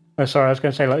 Oh, sorry, I was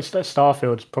going to say like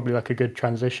Starfield's probably like a good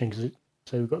transition because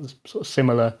so we've got this sort of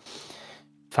similar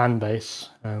fan base,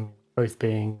 both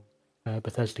being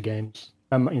Bethesda games.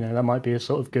 You know, that might be a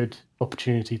sort of good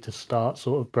opportunity to start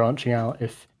sort of branching out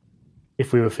if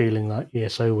we were feeling like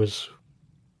ESO was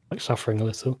like suffering a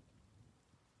little.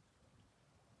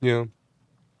 Yeah.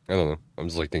 I don't know. I'm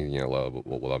just like thinking out loud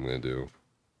about what I'm going to do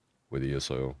with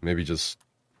ESO. Maybe just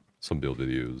some build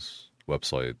videos,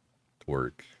 website,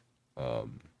 work.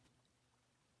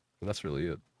 And that's really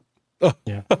it. Oh,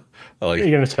 yeah. I like You're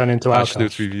going to turn into Patch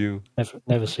Notes Outcast. review.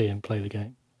 Never see him play the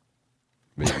game.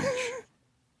 Maybe.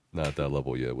 Not at that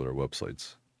level yet with our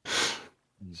websites.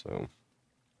 So,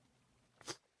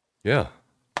 yeah.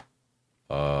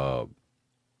 God,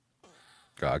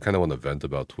 I kind of want to vent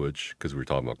about Twitch because we were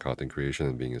talking about content creation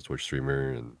and being a Twitch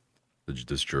streamer and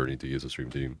this journey to use a stream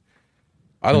team.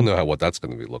 I don't know what that's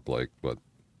going to look like, but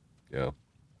yeah.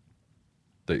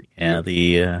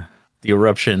 The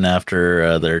eruption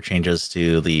after their changes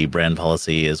to the brand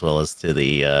policy as well as to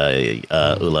the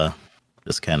ULA,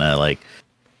 just kind of like,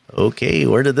 okay,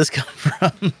 where did this come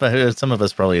from? But some of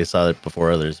us probably saw it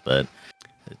before others, but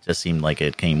it just seemed like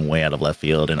it came way out of left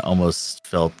field and almost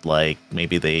felt like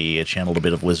maybe they channeled a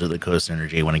bit of Wizard of the Coast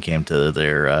energy when it came to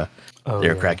their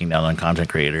cracking down on content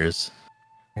creators.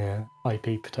 Yeah,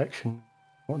 IP protection.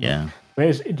 Yeah.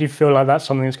 Do you feel like that's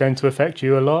something that's going to affect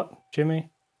you a lot, Jimmy?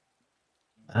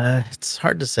 It's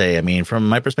hard to say. I mean, from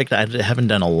my perspective, I haven't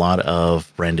done a lot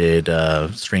of branded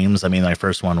streams. I mean, my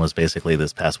first one was basically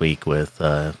this past week with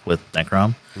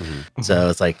Necrom. Mm-hmm. So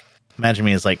it's like, imagine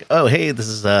me as like, oh, hey, this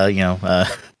is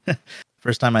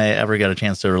first time I ever got a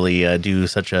chance to really do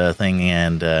such a thing,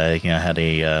 and had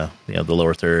a the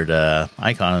lower third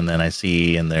icon, and then I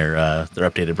see in their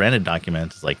updated branded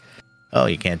document, it's like, oh,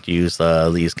 you can't use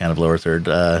these kind of lower third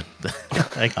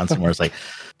icons anymore. It's like,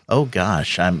 oh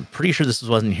gosh, I'm pretty sure this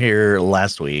wasn't here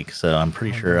last week, so I'm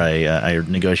pretty sure I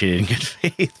negotiated in good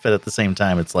faith. But at the same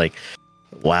time, it's like,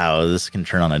 wow, this can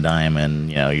turn on a dime,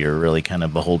 and you're really kind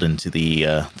of beholden to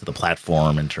the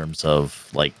platform in terms of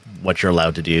like what you're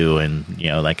allowed to do, and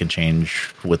that can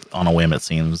change on a whim, it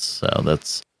seems. So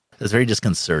that's very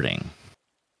disconcerting.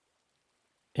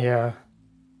 Yeah.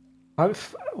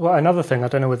 Well, another thing, I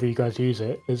don't know whether you guys use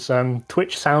it, is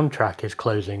Twitch Soundtrack is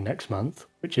closing next month,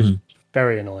 which is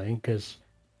very annoying because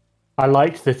I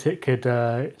liked that it could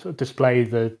sort of display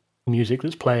the music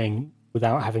that's playing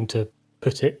without having to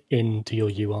put it into your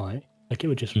UI. Like it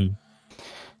would just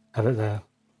have it there.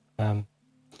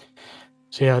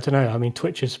 So yeah, I don't know. I mean,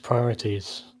 Twitch's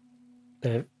priorities,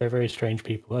 they're very strange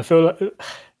people. I feel like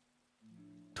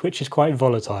Twitch is quite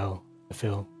volatile, I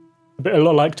feel. a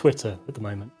lot like Twitter at the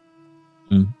moment.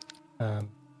 Mm.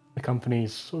 The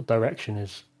company's sort of direction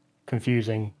is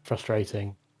confusing,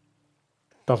 frustrating,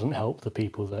 doesn't help the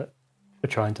people that are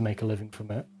trying to make a living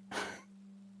from it.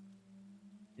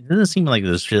 It doesn't seem like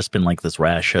there's just been like this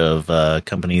rash of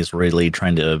companies really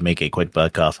trying to make a quick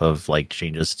buck off of like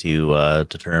changes to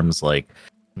terms. Like,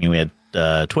 I mean, we had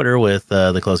Twitter with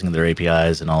the closing of their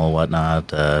APIs and all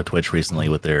whatnot. Twitch recently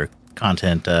with their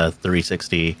content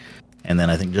 360, and then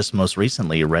I think just most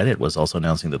recently Reddit was also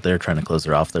announcing that they're trying to close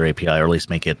their API, or at least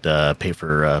make it pay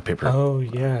per. Oh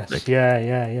yes,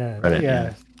 yeah.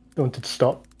 Reddit, They wanted to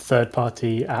stop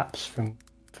third-party apps from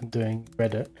doing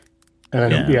Reddit. And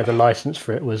then, the license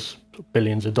for it was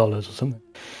billions of dollars or something.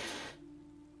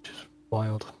 Which is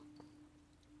wild.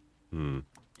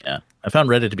 Yeah. I found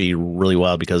Reddit to be really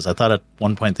wild because I thought at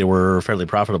one point they were fairly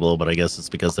profitable, but I guess it's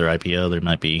because their IPO, they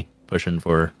might be pushing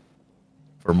for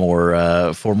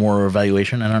more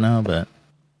valuation. I don't know, but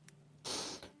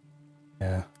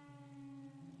yeah.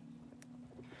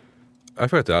 I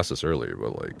forgot to ask this earlier,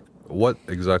 but like, what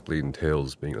exactly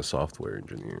entails being a software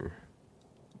engineer?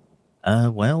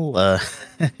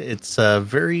 It's a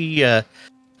very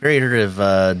iterative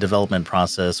development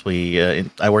process.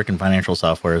 I work in financial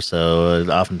software, so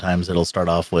oftentimes it'll start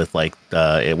off with like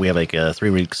we have like a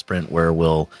 3-week sprint where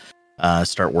we'll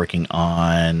start working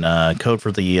on code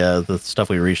for the stuff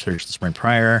we researched the sprint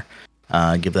prior,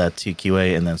 give that to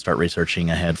QA, and then start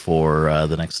researching ahead for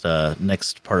the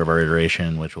next part of our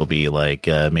iteration, which will be like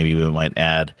maybe we might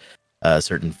add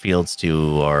certain fields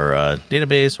to our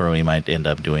database, or we might end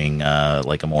up doing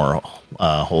like a more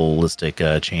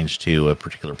holistic change to a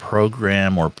particular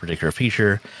program or particular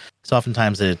feature. So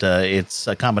oftentimes it's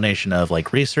a combination of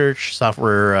like research,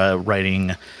 software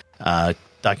writing,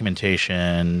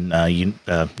 documentation, unit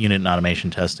and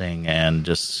automation testing, and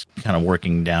just kind of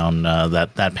working down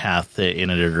that path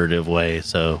in an iterative way.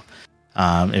 So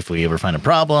if we ever find a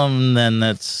problem, then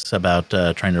that's about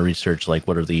trying to research like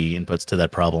what are the inputs to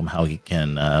that problem, how we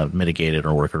can mitigate it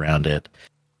or work around it.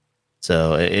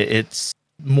 So it's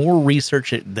more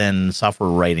research than software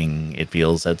writing, it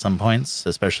feels at some points,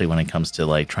 especially when it comes to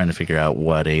like trying to figure out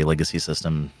what a legacy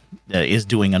system is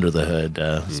doing under the hood,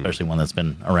 especially one that's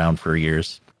been around for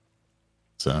years.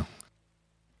 So,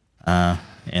 and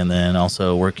then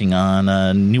also working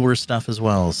on newer stuff as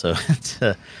well. So it's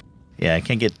yeah, I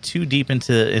can't get too deep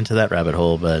into that rabbit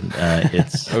hole, but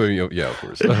it's. I mean, yeah, of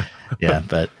course. Yeah,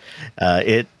 but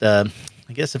I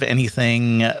guess if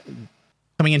anything,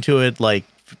 coming into it like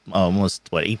almost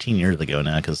 18 years ago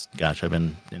now, because gosh, I've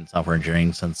been in software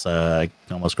engineering since I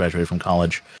almost graduated from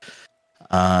college.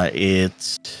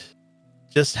 It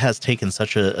just has taken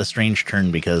such a strange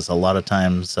turn, because a lot of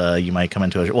times you might come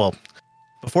into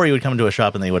before you would come into a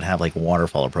shop and they would have like a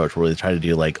waterfall approach where they try to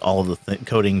do like all of the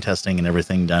coding, testing, and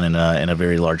everything done in a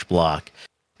very large block,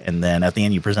 and then at the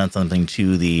end you present something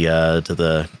to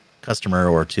the customer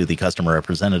or to the customer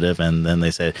representative, and then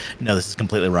they say, no, this is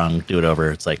completely wrong, do it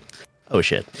over. It's like, oh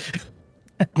shit.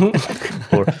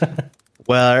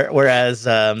 Whereas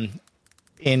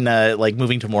in like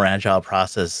moving to a more agile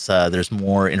process, there's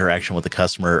more interaction with the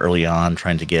customer early on,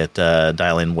 trying to get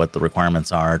dial in what the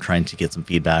requirements are, trying to get some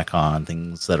feedback on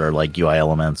things that are like UI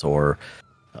elements or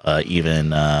even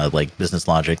like business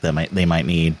logic that they might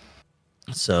need.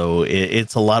 So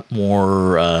it's a lot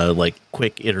more like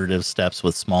quick iterative steps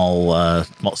with small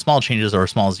changes, or as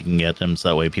small as you can get them, so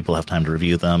that way people have time to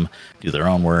review them, do their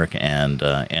own work, and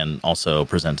also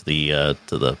present to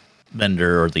the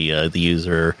vendor or the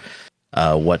user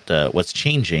what's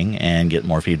changing, and get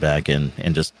more feedback, and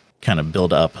just kind of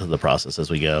build up the process as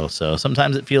we go. So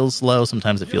sometimes it feels slow,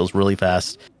 sometimes it feels really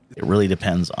fast. It really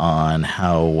depends on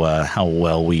how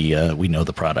well we know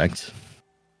the product,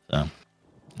 so,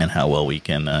 and how well we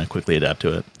can quickly adapt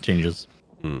to it changes.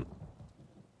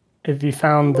 Have you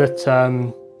found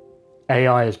that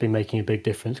AI has been making a big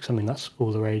difference? Because I mean, that's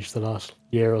all the rage the last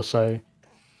year or so.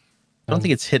 I don't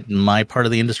think it's hit my part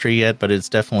of the industry yet, but it's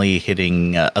definitely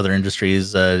hitting other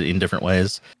industries in different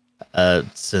ways.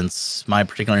 Since my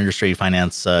particular industry,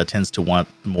 finance, tends to want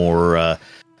more,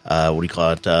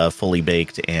 fully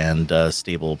baked and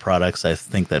stable products. I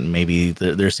think that maybe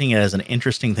they're seeing it as an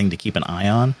interesting thing to keep an eye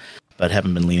on, but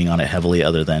haven't been leaning on it heavily,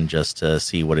 other than just to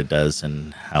see what it does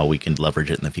and how we can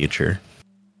leverage it in the future.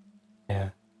 Yeah.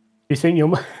 Do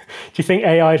you think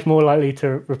AI is more likely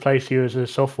to replace you as a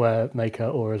software maker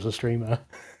or as a streamer?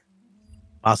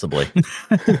 Possibly.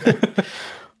 I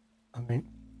mean,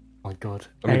 oh my God.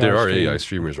 I mean, there are AI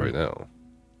streamers right now.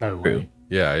 No way.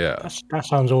 Yeah. That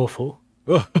sounds awful.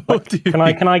 What do you Can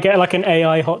I get like an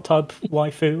AI hot tub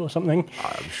waifu or something?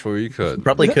 I'm sure you could.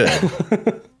 Probably could.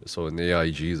 So an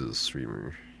AI Jesus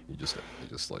streamer. You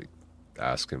just like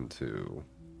ask him to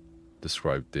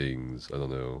describe things. I don't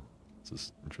know. It's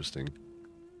just interesting.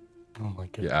 Oh my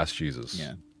goodness. Yeah, ask Jesus.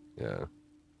 Yeah. Yeah.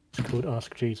 It's called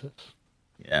Ask Jesus.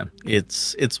 Yeah,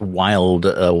 it's wild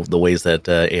the ways that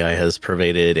AI has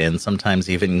pervaded and sometimes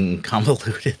even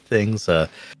convoluted things.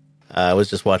 I was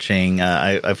just watching.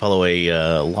 I follow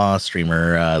a law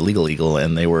streamer, Legal Eagle,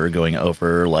 and they were going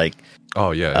over like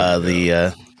Oh yeah.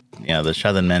 the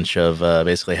Shadhan Mensch of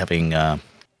basically having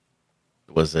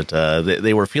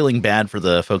they were feeling bad for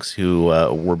the folks who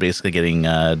were basically getting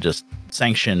just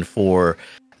sanctioned for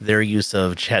their use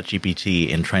of ChatGPT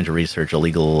in trying to research a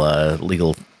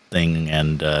legal thing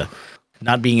and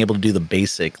not being able to do the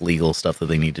basic legal stuff that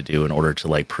they need to do in order to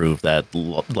like prove that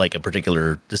like a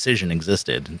particular decision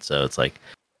existed. And so it's like,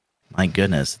 my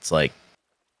goodness, it's like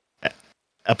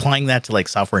applying that to like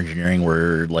software engineering,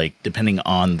 where like depending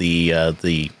on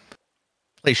the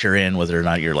place you're in, whether or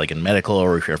not you're like in medical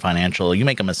or if you're financial, you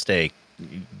make a mistake,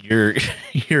 you're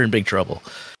you're in big trouble.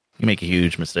 You make a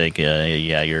huge mistake,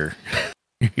 you're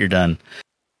you're done.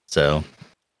 So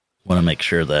want to make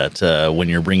sure that when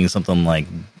you're bringing something like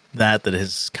that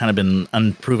has kind of been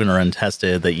unproven or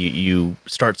untested, that you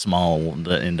start small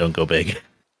and don't go big.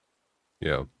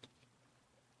 Yeah.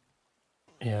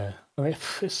 Yeah, I mean,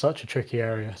 it's such a tricky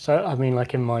area. So, I mean,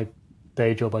 like in my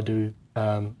day job, I do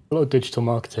a lot of digital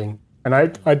marketing, and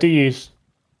I do use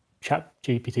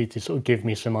ChatGPT to sort of give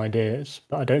me some ideas,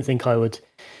 but I don't think I would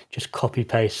just copy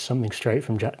paste something straight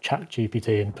from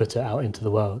ChatGPT and put it out into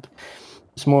the world.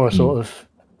 It's more a sort of,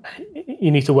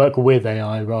 you need to work with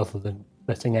AI rather than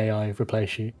letting AI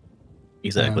replace you.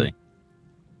 Exactly.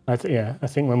 I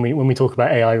think when we talk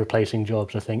about AI replacing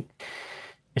jobs, I think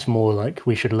it's more like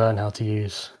we should learn how to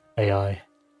use AI.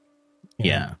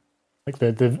 Yeah. Like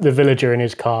the villager in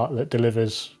his cart that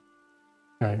delivers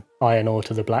iron ore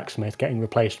to the blacksmith getting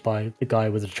replaced by the guy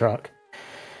with the truck.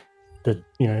 The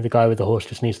guy with the horse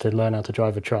just needs to learn how to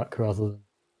drive a truck rather than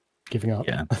giving up.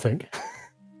 Yeah. I think.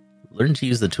 Learn to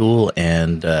use the tool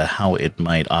and how it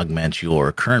might augment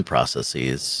your current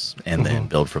processes, and then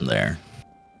build from there.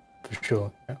 For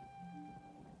sure. Yeah.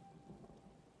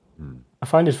 Hmm. I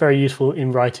find it's very useful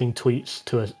in writing tweets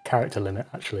to a character limit,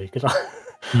 actually, because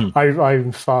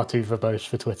I'm far too verbose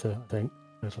for Twitter, I think.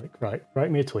 It's like, right,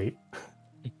 write me a tweet.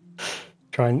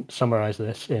 Try and summarize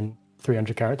this in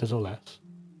 300 characters or less.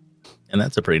 And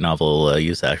that's a pretty novel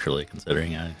use, actually,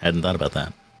 considering I hadn't thought about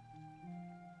that.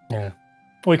 Yeah.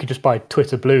 Or you could just buy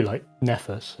Twitter Blue like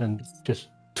Nefus and just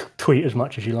tweet as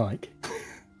much as you like.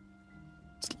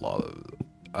 It's a lot of.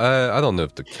 I don't know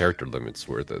if the character limit's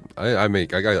worth it. I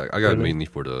got Really? mainly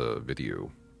for the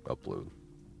video upload.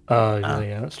 Oh,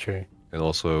 yeah, that's true. And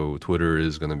also, Twitter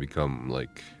is going to become,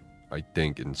 like, I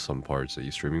think in some parts, a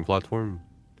streaming platform.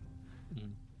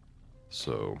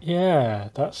 So, Yeah,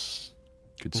 that's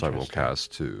could interesting. simulcast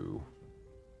to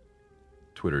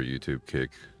Twitter, YouTube,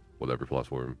 Kick, whatever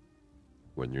platform,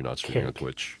 when you're not streaming on Kick.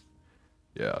 Twitch.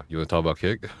 Yeah, you want to talk about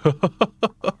Kick?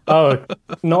 Oh,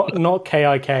 not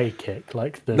KIK kick,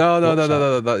 like the No.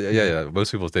 WhatsApp. Yeah.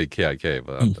 Most people say KIK,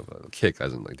 but I'm talking about kick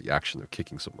as in like the action of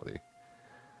kicking somebody.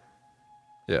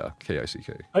 Yeah,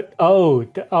 KICK.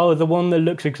 The one that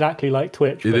looks exactly like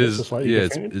Twitch, It but is. it's a slightly Yeah,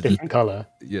 different color.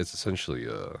 Yeah, it's essentially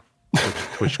a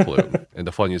Twitch clone. And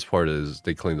the funniest part is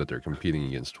they claim that they're competing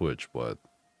against Twitch, but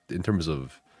in terms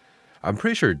of, I'm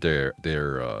pretty sure they're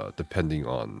depending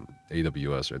on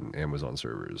AWS and Amazon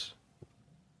servers.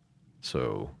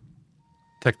 So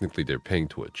technically, they're paying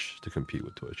Twitch to compete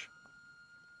with Twitch.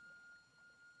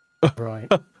 Right.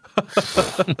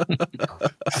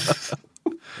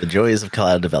 The joys of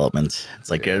cloud development. It's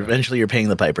like eventually you're paying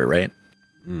the piper, right?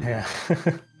 Yeah.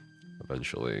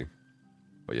 Eventually,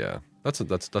 but yeah, that's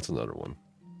another one.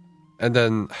 And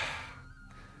then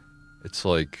it's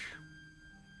like,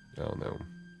 I don't know.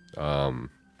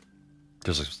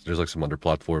 There's like some other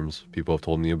platforms people have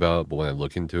told me about, but when I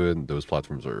look into it, those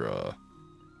platforms are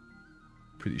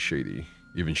pretty shady,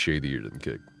 even shadier than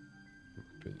Kick. In my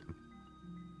opinion.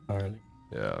 Oh, really?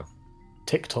 Yeah,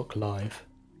 TikTok Live.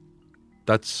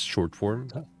 that's short form,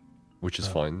 which is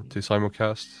fine to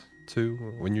simulcast to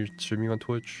when you're streaming on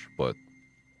Twitch, but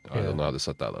I don't know how to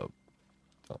set that up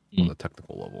on a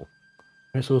technical level.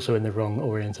 It's also in the wrong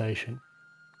orientation.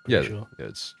 Yeah, Sure. yeah,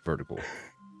 it's vertical.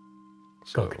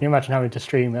 God, can you imagine having to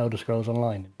stream Elder Scrolls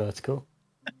Online in vertical?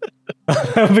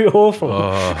 That would be awful.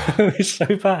 It would be so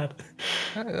bad.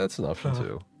 That's an option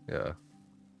too. Yeah.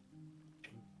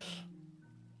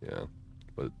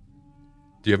 But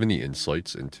do you have any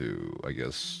insights into, I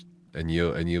guess, any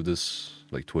of this,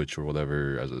 like Twitch or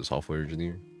whatever, as a software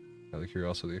engineer? Out of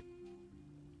curiosity.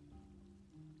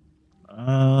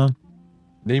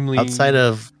 Namely, outside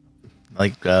of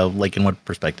Like in what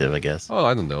perspective, I guess? Oh,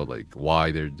 I don't know, like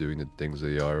why they're doing the things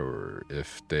they are, or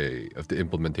if the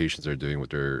implementations they're doing with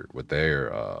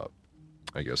their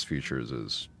I guess features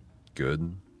is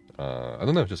good. I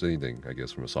don't know, just anything, I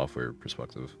guess, from a software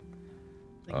perspective.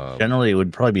 Generally, it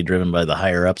would probably be driven by the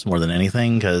higher ups more than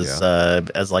anything, because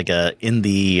as like in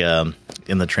the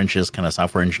trenches kind of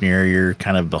software engineer, you're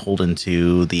kind of beholden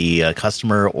to the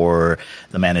customer or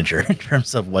the manager in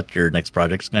terms of what your next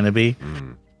project's going to be.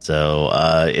 So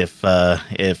if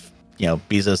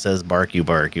Bezos says bark, you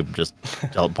bark. You just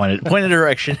point a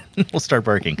direction, we'll start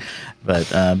barking.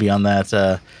 But beyond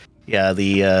that,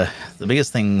 the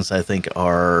biggest things I think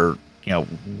are,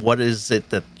 what is it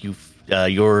that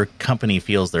your company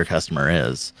feels their customer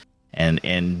is,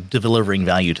 and delivering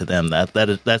value to them.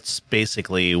 That's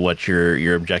basically what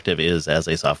your objective is as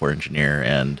a software engineer,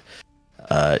 and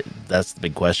that's the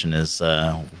big question: is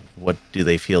what do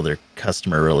they feel their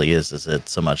customer really is? Is it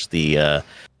so much the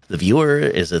viewer?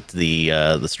 Is it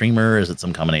the streamer? Is it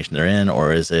some combination therein,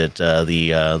 or is it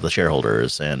the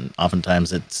shareholders? And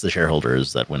oftentimes it's the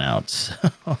shareholders that win out.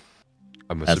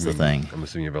 That's the thing. I'm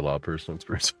assuming you have a lot of personal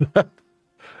experience with that.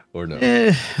 Or no?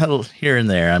 Here and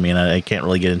there. I mean, I can't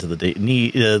really get into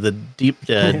the deep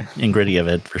and gritty of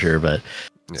it for sure, but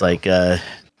it's like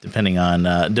depending on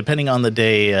the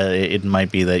day, it might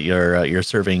be that you're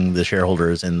serving the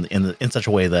shareholders in such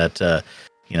a way that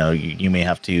you may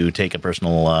have to take a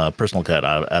personal cut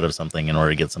out of something in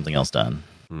order to get something else done.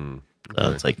 Okay.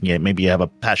 So it's like, maybe you have a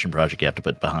passion project you have to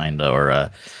put behind,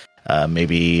 or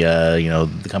maybe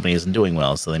the company isn't doing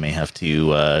well, so they may have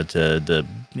to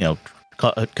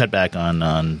cut back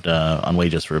on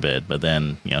wages for a bit, but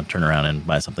then turn around and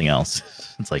buy something else.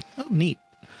 It's like, oh, neat.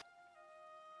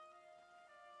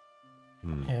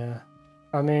 Yeah,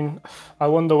 I mean, I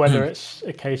wonder whether it's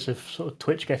a case of sort of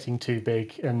Twitch getting too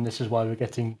big, and this is why we're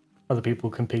getting other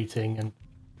people competing, and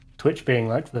Twitch being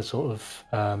like the sort of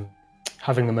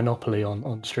having the monopoly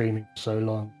on streaming for so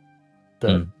long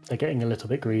that they're getting a little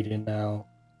bit greedy, and now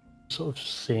sort of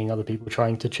seeing other people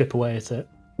trying to chip away at it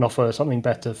and offer something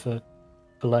better for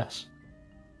less.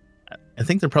 I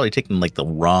think they're probably taking like the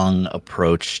wrong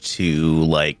approach to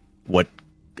like what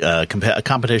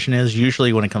competition is.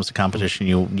 Usually when it comes to competition,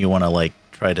 you want to like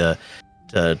try to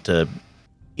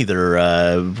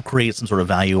either create some sort of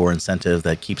value or incentive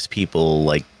that keeps people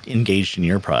like engaged in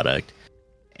your product,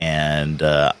 and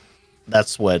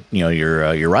that's what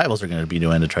your rivals are going to be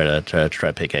doing to try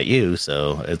to pick at you.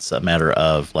 So it's a matter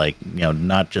of like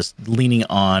not just leaning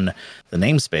on the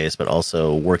namespace, but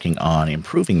also working on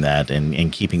improving that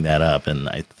and keeping that up. And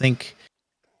I think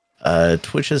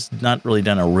Twitch has not really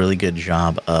done a really good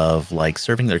job of like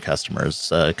serving their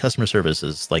customers. Customer service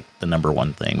is like the number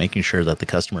one thing. Making sure that the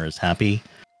customer is happy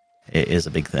is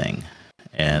a big thing.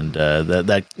 And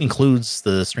that includes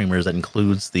the streamers, that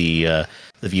includes the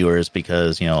viewers,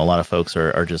 because a lot of folks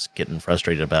are just getting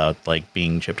frustrated about like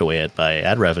being chipped away at by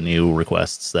ad revenue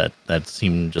requests that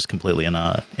seem just completely and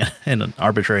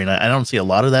arbitrary. And I don't see a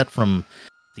lot of that from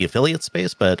the affiliate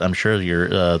space, but I'm sure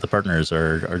the partners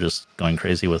are just going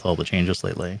crazy with all the changes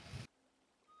lately.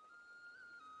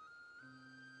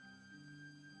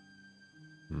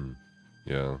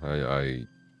 Yeah, I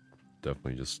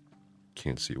definitely just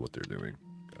can't see what they're doing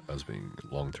as being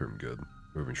long-term good,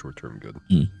 or even short-term good.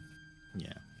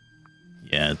 Yeah,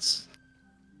 it's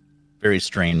very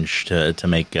strange to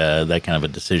make that kind of a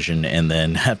decision and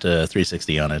then have to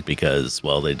 360 on it, because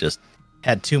they just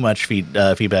had too much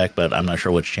feedback, but I'm not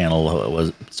sure which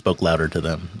channel spoke louder to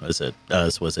them. Was it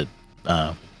us? Was it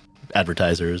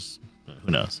advertisers?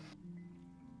 Who knows?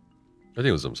 I think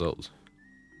it was themselves.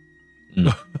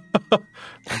 Okay.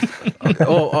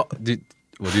 Do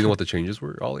you know what the changes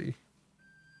were, Ollie?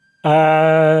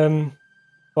 Well,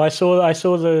 I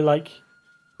saw the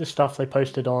stuff they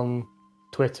posted on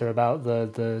Twitter about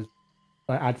the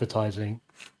advertising,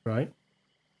 right?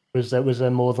 Was there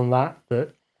more than that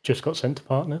just got sent to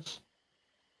partners?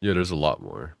 Yeah, there's a lot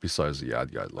more besides the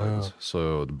ad guidelines.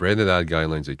 So the branded ad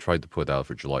guidelines they tried to put out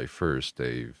for July 1st,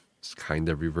 they've kind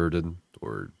of reverted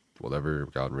or whatever,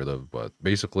 gotten rid of. But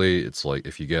basically, it's like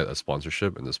if you get a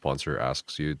sponsorship and the sponsor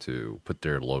asks you to put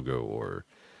their logo or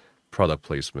product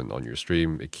placement on your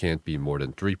stream, it can't be more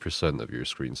than 3% of your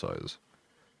screen size.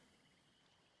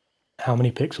 How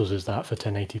many pixels is that for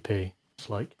 1080p? It's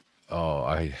like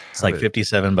it's like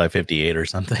 57 by 58 or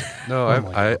something. No,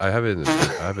 I have it.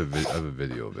 I have a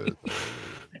video of it.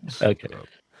 Okay.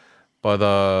 But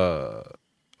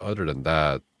other than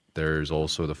that, there's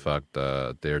also the fact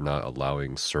that they're not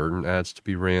allowing certain ads to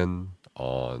be ran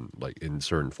on like in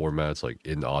certain formats, like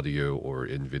in audio or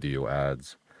in video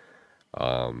ads.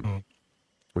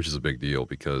 which is a big deal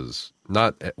because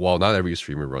while not every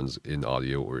streamer runs in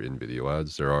audio or in video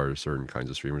ads, there are certain kinds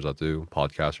of streamers that do.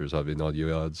 Podcasters have in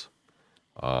audio ads.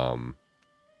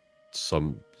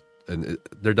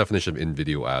 Their definition of in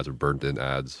video ads or burnt in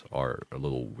ads are a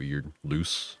little weird,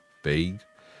 loose, vague,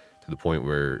 to the point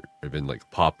where even like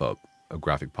a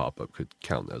graphic pop-up could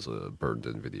count as a burned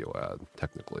in video ad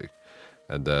technically.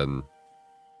 And then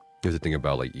you have to think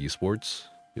about like esports.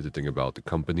 You have to think about the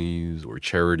companies or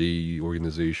charity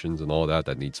organizations and all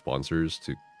that need sponsors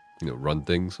to, run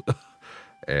things.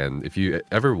 And if you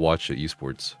ever watch an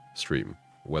esports stream,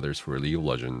 whether it's for League of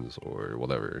Legends or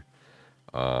whatever,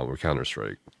 or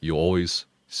Counter-Strike, you always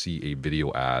see a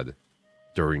video ad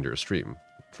during their stream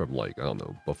from like, I don't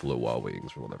know, Buffalo Wild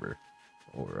Wings or whatever,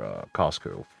 or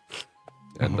Costco.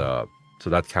 And so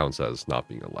that counts as not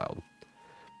being allowed.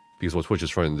 Because what Twitch is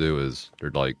trying to do is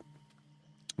they're like,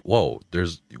 whoa,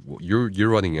 you're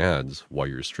running ads while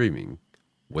you're streaming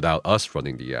without us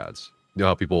running the ads. You know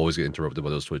how people always get interrupted by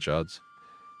those Twitch ads?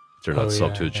 If they're not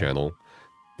sub to the channel.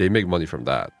 They make money from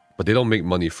that. But they don't make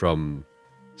money from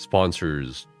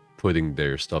sponsors putting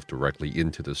their stuff directly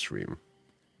into the stream.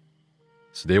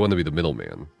 So they want to be the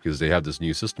middleman because they have this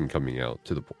new system coming out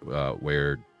to the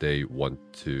where they want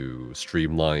to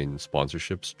streamline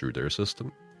sponsorships through their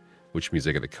system, which means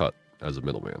they get a cut as a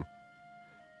middleman.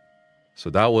 So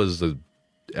that was the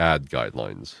ad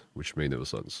guidelines, which made no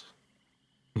sense.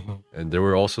 And there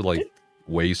were also like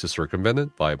ways to circumvent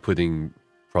it by putting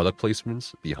product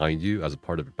placements behind you as a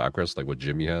part of your background, like what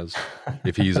Jimmy has.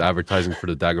 If he's advertising for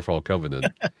the Daggerfall Covenant,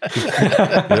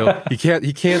 he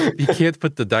can't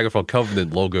put the Daggerfall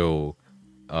Covenant logo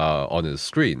on his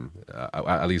screen,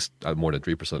 at least at more than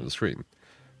 3% of the screen.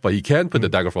 But he can put the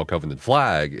Daggerfall Covenant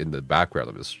flag in the background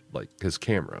of his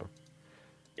camera.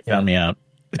 You found me out.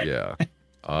 Yeah.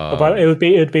 But it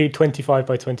would be 25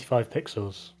 by 25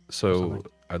 pixels. So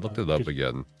I looked it up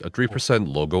again. A 3%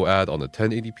 logo ad on a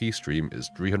 1080p stream is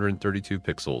 332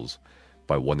 pixels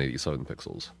by 187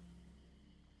 pixels.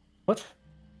 What?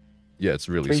 Yeah, it's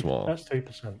really small. That's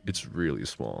 3%. It's really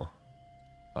small.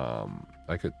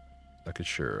 I could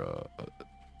share.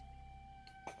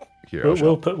 Here,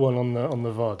 we'll put one on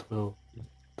the VOD.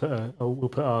 We'll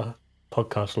put our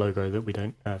podcast logo that we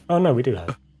don't have. Oh no, we do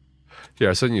have. Yeah,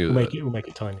 I sent you. We'll make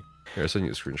it tiny. Here, I sent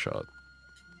you a screenshot.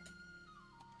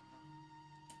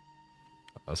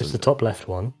 It's the top left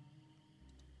one.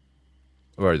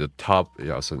 All right, the top.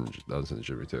 Yeah, I'll send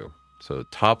Jimmy too. So the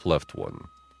top left one.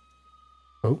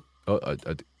 Oh.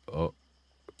 What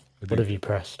What have you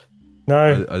pressed?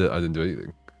 No. I didn't do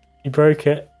anything. You broke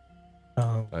it.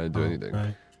 Oh. I didn't do anything.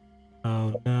 No.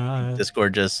 Oh no.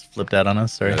 Discord just flipped out on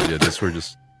us. Sorry. Yeah, Discord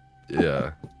just.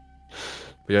 Yeah.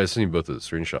 But yeah, I sent you both a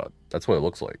screenshot. That's what it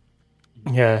looks like.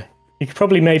 Yeah. You could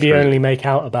probably only make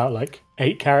out about like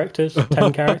 8 characters,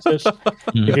 10 characters,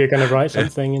 if you're going to write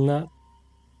something in that.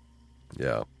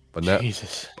 Yeah. But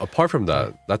Jesus. Apart from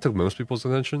that took most people's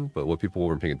attention, but what people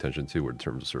weren't paying attention to were the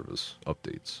terms of service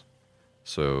updates.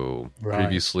 So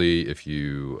previously, if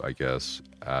you, I guess,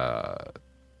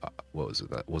 what was it?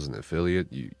 That wasn't an affiliate.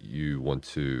 You want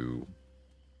to,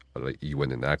 like, you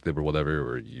went inactive or whatever,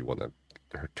 or you want to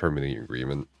terminate your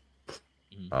agreement.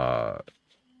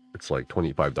 It's like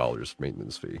 $25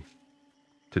 maintenance fee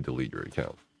to delete your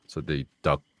account. So they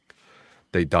dock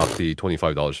the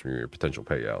 $25 from your potential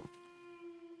payout.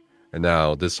 And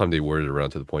now this time they worded it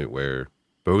around to the point where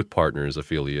both partners,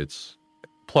 affiliates,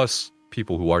 plus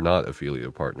people who are not affiliate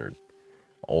or partnered,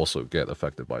 also get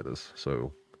affected by this.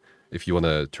 So if you want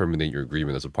to terminate your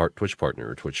agreement as a Twitch partner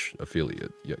or Twitch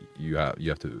affiliate, you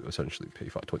have to essentially pay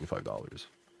 $25.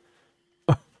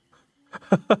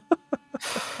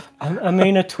 I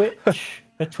mean, a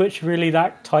Twitch really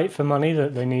that tight for money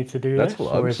that they need to do That's this?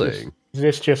 what I'm saying. Is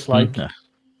this just like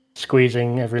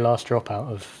squeezing every last drop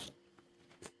out of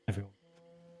everyone?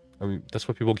 I mean, that's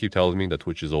what people keep telling me, that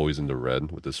Twitch is always in the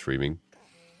red with the streaming.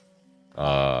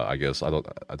 I guess I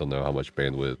don't know how much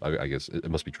bandwidth. I guess it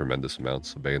must be tremendous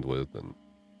amounts of bandwidth and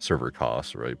server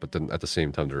costs, right? But then at the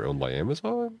same time, they're owned by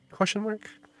Amazon? ?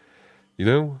 You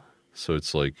know, so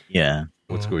it's like,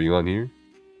 what's going on here?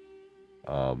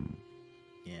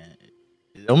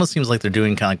 It almost seems like they're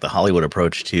doing kind of like the Hollywood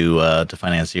approach to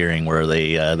financiering, where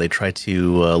they try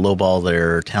to lowball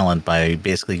their talent by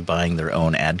basically buying their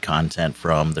own ad content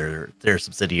from their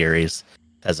subsidiaries,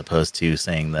 as opposed to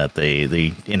saying that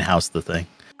they in-house the thing.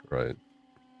 Right.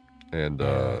 And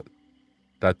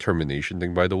that termination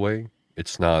thing, by the way,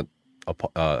 it's not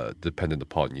dependent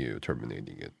upon you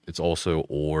terminating it. It's also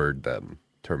or them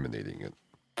terminating it.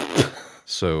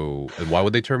 So, and why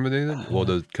would they terminate it? Well,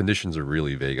 the conditions are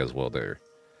really vague as well there.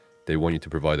 They want you to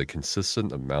provide a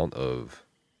consistent amount of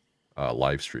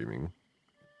live streaming.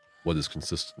 What does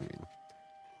consistent mean?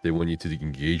 They want you to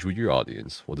engage with your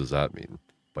audience. What does that mean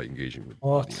by engaging with the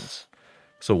audience?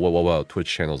 So what about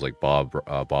Twitch channels like Bob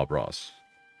Ross?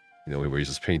 You know, where he's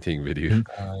just painting video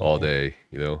all day.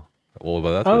 You know, what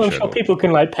about that Twitch I'm channel? sure people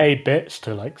can like pay bits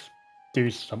to like do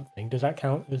something. Does that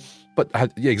count as? But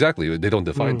yeah, exactly. They don't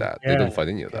define that. Yeah, They don't define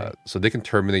any of that. So they can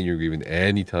terminate your agreement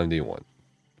anytime they want,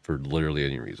 for literally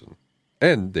any reason,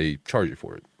 and they charge you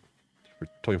for it for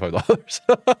 $25.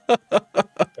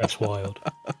 That's wild.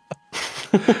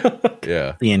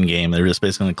 Yeah, The end game, they're just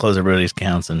basically going to close everybody's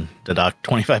accounts and deduct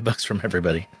 $25 from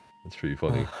everybody. that's pretty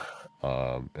funny.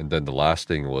 And then the last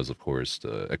thing was, of course,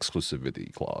 the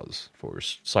exclusivity clause for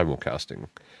simulcasting.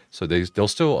 So they'll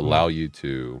still allow you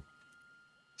to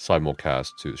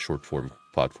simulcast to short form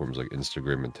platforms like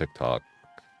Instagram and TikTok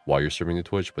while you're streaming to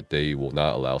Twitch, but they will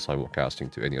not allow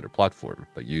simulcasting to any other platform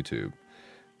like YouTube,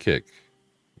 Kick.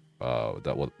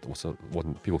 What's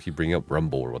what people keep bringing up,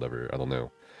 Rumble or whatever. I don't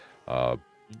know.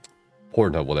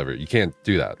 Pornhub, whatever. You can't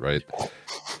do that, right?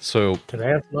 So Do they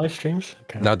have live streams?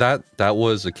 Okay. now that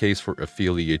was a case for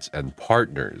affiliates and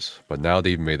partners, but now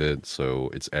they've made it so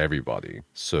it's everybody.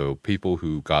 So people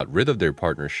who got rid of their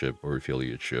partnership or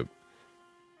affiliateship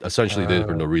essentially did it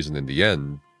for no reason in the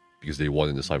end, because they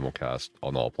wanted to simulcast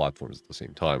on all platforms at the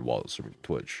same time while streaming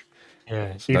Twitch.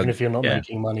 Yeah, so even if you're not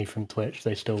making money from Twitch,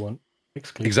 they still want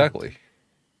exclusive.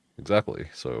 Exactly.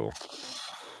 So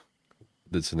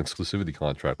it's an exclusivity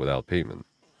contract without payment.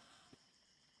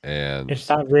 And Is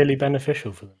that really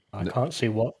beneficial for them? I can't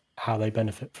see how they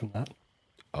benefit from that.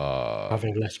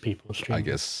 Having less people streaming. I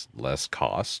guess less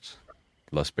cost,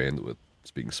 less bandwidth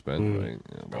is being spent, right?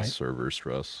 Less server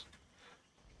stress.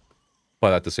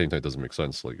 But at the same time, it doesn't make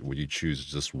sense. Like, would you choose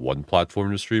just one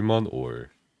platform to stream on or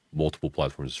multiple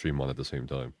platforms to stream on at the same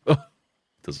time?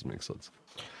 Doesn't make sense.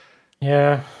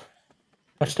 Yeah.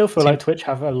 I still feel like Twitch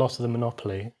have a lot of the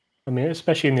monopoly. I mean,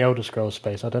 especially in the Elder Scrolls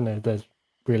space. I don't know if there's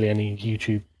really any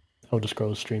YouTube Elder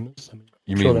Scrolls streamers. I mean,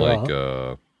 you mean like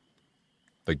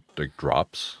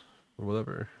drops or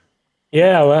whatever?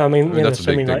 Yeah, well, I mean that's a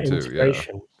big thing like too.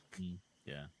 integration.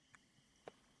 Yeah.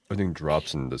 I think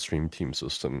drops in the stream team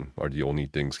system are the only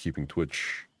things keeping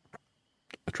Twitch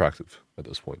attractive at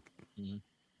this point.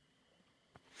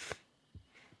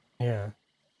 Yeah.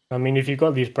 I mean, if you've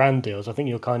got these brand deals, I think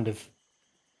you're kind of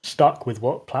stuck with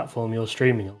what platform you're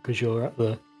streaming on, because you're at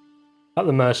the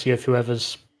mercy of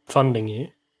whoever's funding you.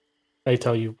 They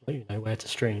tell you, where to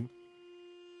stream.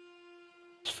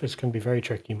 It's going to be very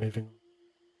tricky moving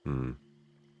on.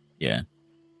 Yeah.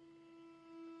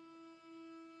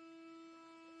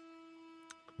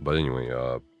 But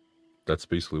anyway, that's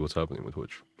basically what's happening with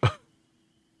Twitch.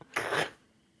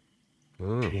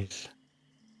 Jeez.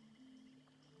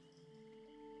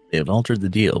 They have altered the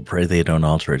deal. Pray they don't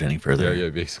alter it any further. Yeah,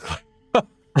 basically.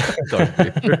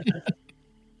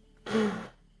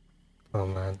 Oh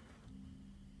man.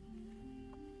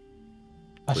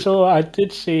 I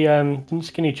did see didn't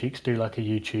Skinny Cheeks do like a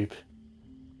YouTube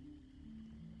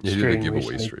Yeah, he did a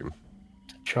giveaway stream.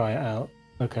 to try it out?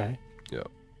 Okay. Yeah.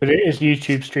 But is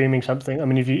YouTube streaming something? I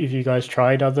mean, if you guys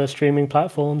tried other streaming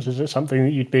platforms, is it something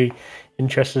that you'd be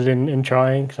interested in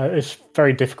trying? 'Cause it's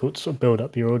very difficult to sort of build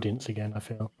up your audience again, I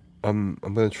feel. I'm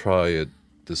gonna try it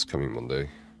this coming Monday.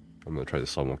 I'm gonna try to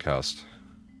simulcast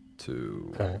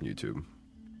to YouTube,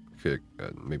 Kick,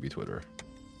 and maybe Twitter.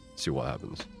 See what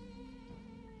happens.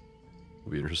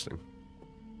 It'll be interesting.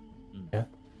 Yeah.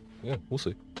 Yeah, we'll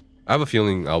see. I have a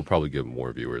feeling I'll probably get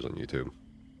more viewers on YouTube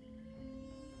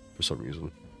for some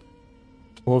reason.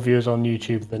 More viewers on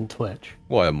YouTube than Twitch.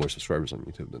 Well, I have more subscribers on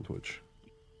YouTube than Twitch.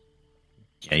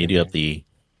 Yeah, you do have the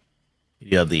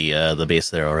base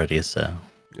there already, so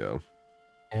Yeah.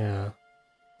 Yeah.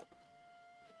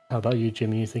 How about you,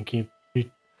 Jimmy? You think you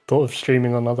thought of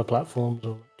streaming on other platforms?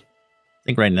 Or I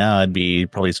think right now I'd be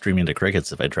probably streaming to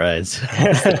crickets if I tried. So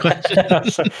that's the question.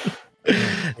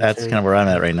 That's kind of where I'm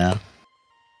at right now.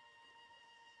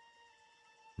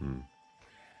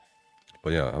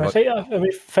 But yeah, I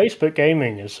mean, Facebook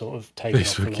gaming is sort of taken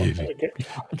Facebook off a lot. gaming.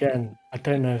 Again, I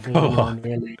don't know if anyone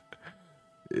really.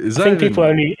 is I that think even... people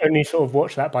only sort of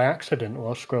watch that by accident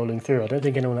while scrolling through. I don't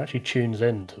think anyone actually tunes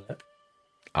into it.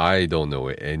 I don't know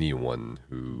anyone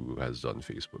who has done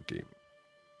Facebook gaming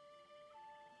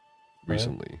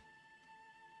recently.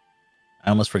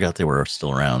 I almost forgot they were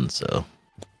still around. So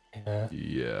Yeah.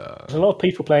 Yeah. There's a lot of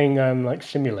people playing like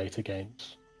simulator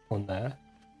games on there,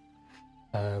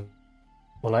 or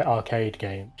like arcade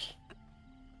games.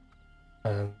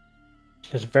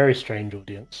 It's a very strange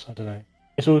audience. I don't know.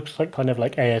 It's all like kind of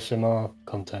like ASMR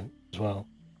content as well.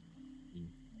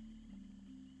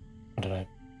 I don't know.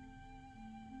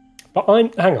 But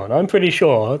hang on, I'm pretty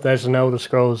sure there's an Elder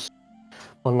Scrolls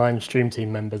Online stream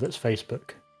team member that's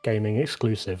Facebook gaming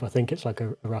exclusive. I think it's like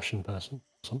a Russian person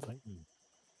or something.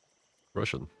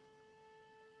 Russian.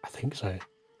 I think so.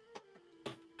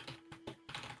 I'm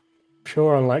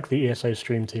sure on like the ESO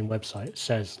stream team website it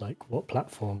says like what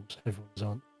platforms everyone's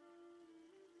on.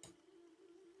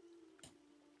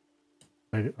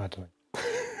 Maybe I don't know.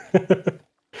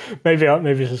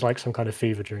 maybe this is like some kind of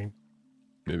fever dream.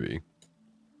 Maybe.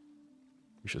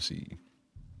 We shall see.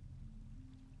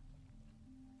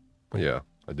 But yeah,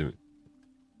 I didn't.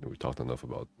 We talked enough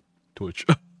about Twitch.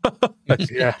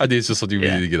 Yeah. I think it's just something we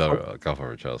need to get off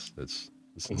our chest. It's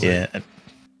yeah,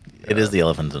 it is the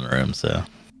elephant in the room. So.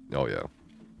 Oh yeah.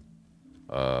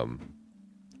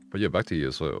 But yeah, back to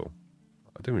ESO.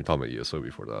 I think we were talking about ESO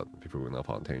before that. Before we went off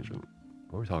on a tangent.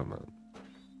 What were we talking about?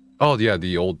 Oh yeah,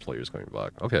 the old players coming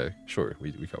back. Okay, sure,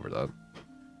 we covered that.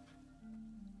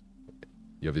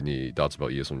 You have any thoughts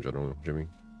about ESO in general, Jimmy?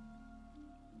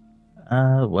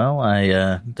 Well,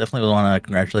 I definitely want to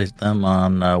congratulate them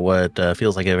on what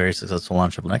feels like a very successful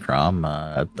launch of Necrom.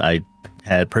 I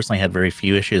had personally had very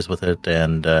few issues with it,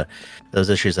 and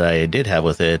those issues that I did have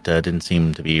with it didn't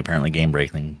seem to be apparently game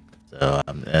breaking. So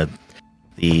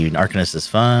the Arcanist is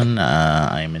fun.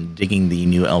 I'm digging the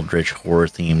new Eldritch horror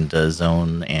themed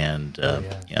zone, and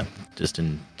just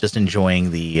enjoying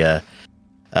the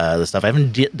stuff. I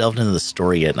haven't delved into the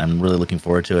story yet, and I'm really looking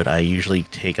forward to it. I usually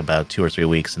take about 2 or 3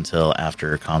 weeks until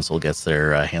after console gets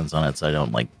their hands on it, so I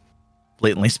don't like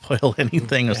blatantly spoil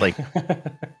anything. It's like,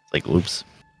 oops.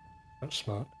 That's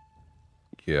smart.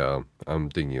 Yeah, I'm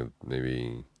thinking of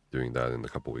maybe doing that in a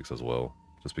couple weeks as well,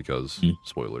 just because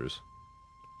spoilers.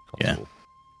 Console.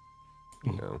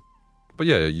 Yeah. But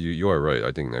yeah, you are right.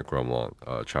 I think Necrom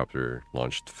chapter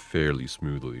launched fairly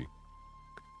smoothly.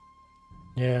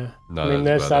 Yeah, Not I mean, as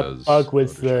there's bad that as bug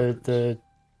with other the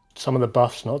some of the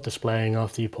buffs not displaying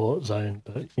after you port zone,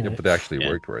 but you know, but they actually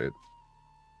worked, right?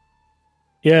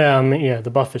 Yeah, I mean, yeah,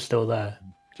 the buff is still there,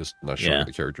 Just not showing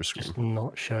the character screen. just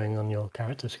not showing on your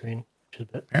character screen.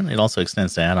 Apparently, it also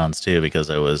extends to add-ons too, because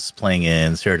I was playing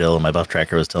in Cyrodiil and my buff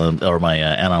tracker was telling, or my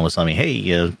add-on was telling me,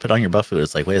 "Hey, put on your buff food."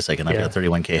 It's like, wait a second, I've got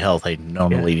 31k health. I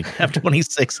normally have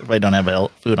 26 if I don't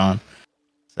have food on.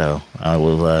 So I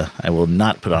will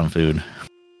not put on food.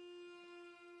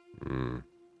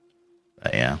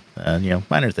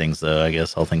 Minor things though, I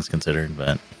guess, all things considered.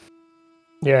 But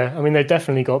yeah, I mean, they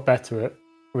definitely got better at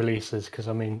releases, because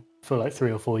I mean, for like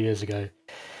 3 or 4 years ago,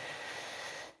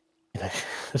 you know,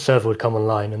 the server would come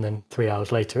online and then 3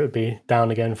 hours later it would be down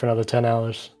again for another 10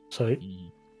 hours. So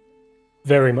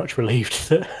very much relieved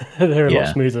that they're a lot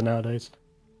smoother nowadays.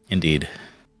 Indeed.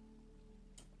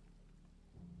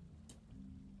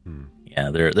 Yeah,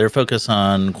 their focus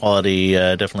on quality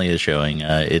definitely is showing.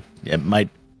 It might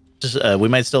just we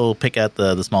might still pick at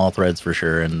the small threads for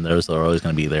sure, and those are always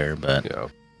going to be there. But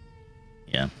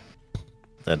yeah,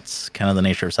 that's kind of the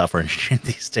nature of software engineering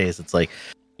these days. It's like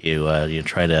you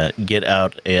try to get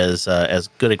out as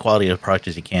good a quality of product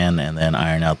as you can, and then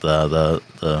iron out the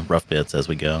rough bits as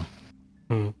we go.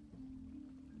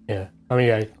 Yeah, I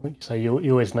mean, so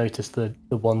you always notice the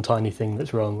one tiny thing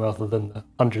that's wrong rather than the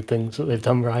 100 things that they've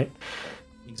done right.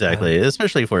 Exactly,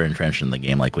 especially if we're entrenched in the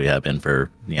game like we have been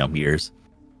for years.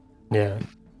 Yeah.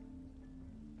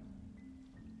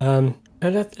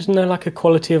 Isn't there like a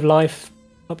quality of life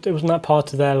update? Wasn't that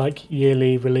part of their like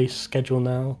yearly release schedule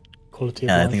now? Quality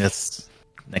of life. I think that's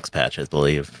next patch, I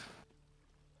believe.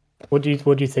 What do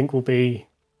you think will be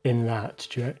in that?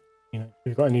 Do have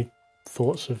you got any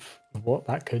thoughts of what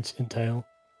that could entail?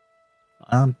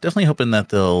 I'm definitely hoping that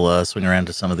they'll swing around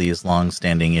to some of these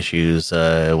long-standing issues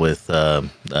with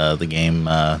the game.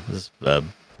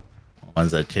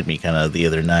 Ones that hit me kind of the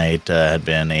other night had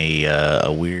been a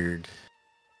weird.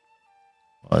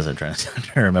 What was I trying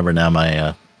to remember now?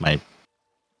 My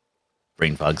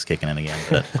brain fog's kicking in again.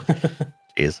 But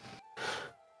jeez,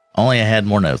 only I had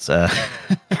more notes. Jeez,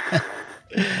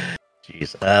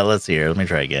 let's see here. Let me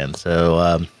try again.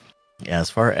 So.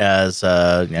 As far as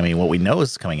what we know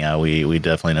is coming out, we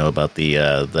definitely know about the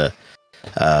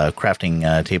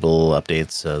crafting table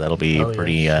updates. So that'll be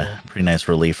pretty nice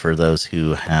relief for those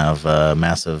who have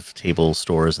massive table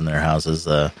stores in their houses.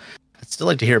 I'd still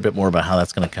like to hear a bit more about how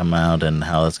that's going to come out and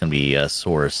how that's going to be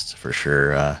sourced for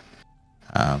sure.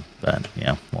 But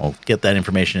we'll get that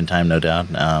information in time, no doubt.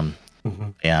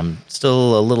 Yeah, I'm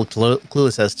still a little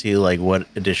clueless as to like what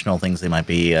additional things they might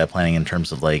be planning in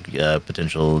terms of like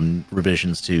potential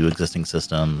revisions to existing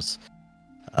systems.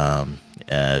 I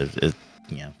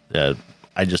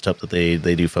just hope that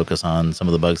they do focus on some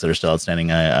of the bugs that are still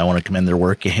outstanding. I want to commend their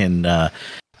work in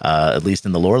at least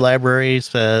in the lore library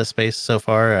space so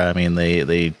far. I mean,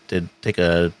 they did take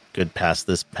a good pass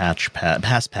this patch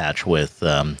with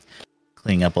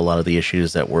cleaning up a lot of the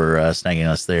issues that were snagging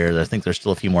us there. I think there's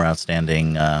still a few more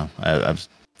outstanding. I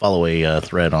follow a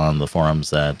thread on the forums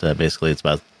that basically it's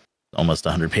about almost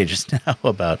 100 pages now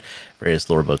about various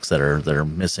lore books that are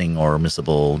missing or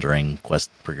missable during quest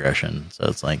progression. So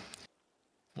it's like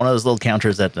one of those little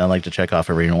counters that I like to check off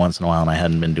every once in a while, and I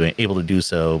hadn't been able to do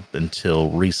so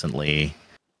until recently.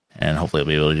 And hopefully I'll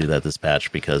be able to do that this patch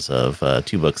because of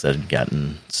 2 books that had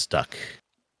gotten stuck.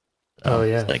 Oh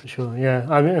yeah, for sure. Yeah,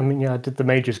 I mean, I did the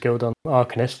Mages Guild on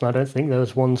Arcanist, and I don't think there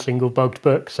was one single bugged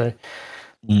book. So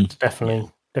it's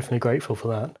definitely grateful for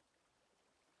that.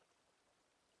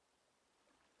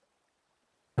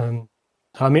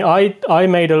 I mean, I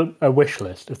made a wish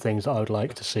list of things that I would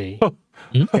like to see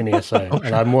in ESO,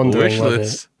 and I'm wondering whether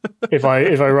if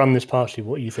I run this past you,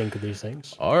 what you think of these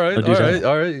things. All right.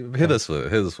 Hit us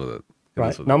with it.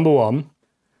 Right, number 1,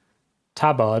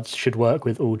 tabards should work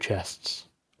with all chests.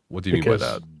 What do you mean by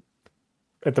that?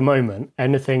 At the moment,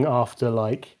 anything after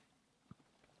like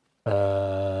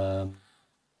Murkmire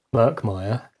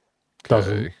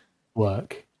doesn't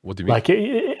work. What do you mean? Like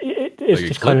it's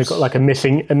just kind of got like a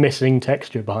missing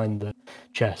texture behind the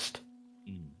chest,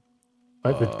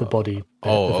 like the body.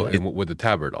 With the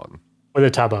tabard on. With a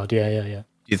tabard, yeah. Do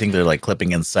you think they're like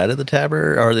clipping inside of the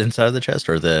tabard or inside of the chest,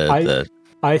 or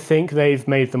I think they've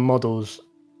made the models.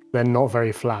 They're not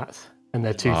very flat, and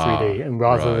they're too 3D. And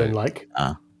rather than like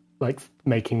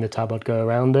making the tabard go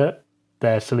around it,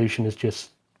 their solution is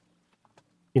just,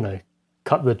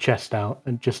 cut the chest out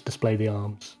and just display the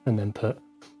arms, and then put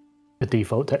the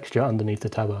default texture underneath the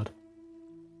tabard.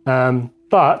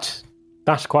 But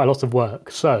that's quite a lot of work.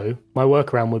 So my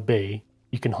workaround would be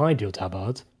you can hide your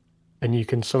tabard and you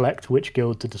can select which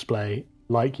guild to display,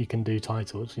 like you can do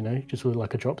titles, just with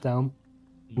like a drop down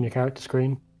in your character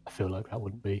screen. I feel like that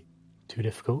wouldn't be too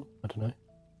difficult. I don't know.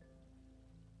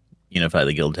 Unify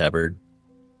the guild tabard.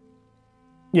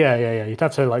 Yeah. You'd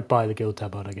have to like buy the guild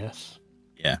tabard, I guess.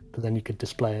 Yeah. But then you could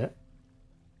display it.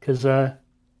 Because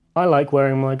I like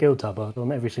wearing my guild tabard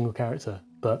on every single character,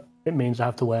 but it means I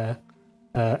have to wear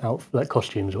like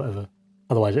costumes or whatever.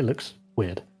 Otherwise, it looks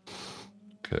weird.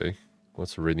 Okay,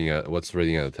 what's rating out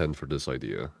of 10 for this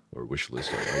idea or wish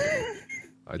list?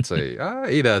 I'd say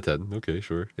 8 out of 10. Okay,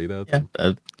 sure, 8 out of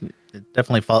 10. It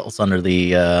definitely falls under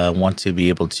the want to be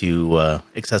able to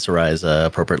accessorize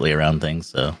appropriately around things.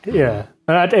 So yeah,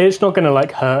 and it's not going to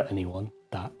like hurt anyone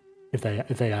that if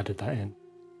they added that in.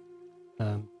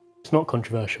 It's not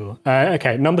controversial.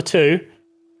 Okay, number 2,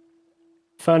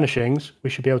 furnishings. We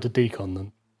should be able to decon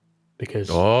them because.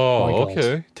 Oh,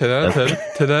 okay. 10 out of 10.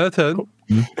 10 out of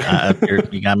 10.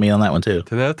 You got me on that one too.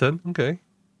 10 out of 10. Okay.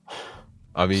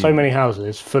 I mean, so many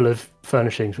houses full of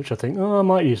furnishings, which I think, I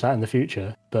might use that in the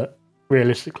future. But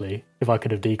realistically, if I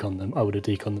could have deconned them, I would have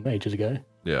deconned them ages ago.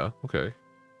 Yeah. Okay.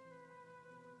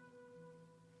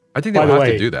 I think they'll have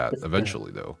to do that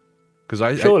eventually, though. Because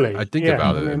I think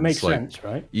about it. It makes sense,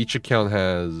 right? Each account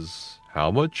has how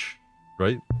much,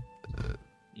 right?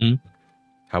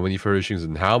 How many furnishings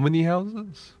and how many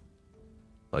houses?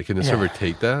 Like, can the server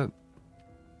take that?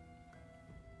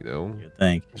 Good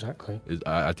thing. Exactly.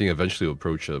 I think eventually it'll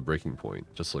approach a breaking point,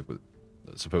 just like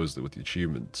supposedly with the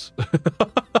achievements.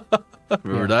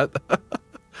 Remember that?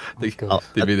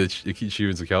 They made the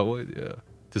achievements account wide,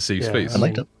 to save space.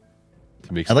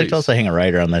 I'd like to also hang a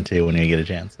rider on that too when you get a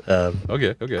chance.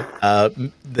 Okay.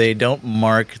 They don't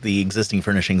mark the existing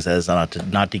furnishings as not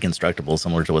deconstructible,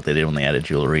 similar to what they did when they added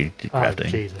jewelry crafting.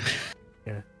 Jesus.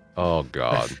 Yeah. Oh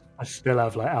God. I still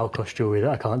have like Alcos jewelry that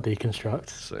I can't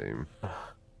deconstruct. Same.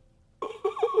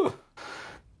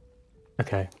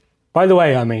 Okay. By the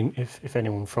way, I mean, if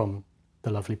anyone from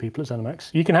the lovely people at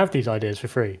ZeniMax, you can have these ideas for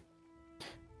free.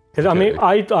 Because I mean,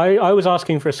 I was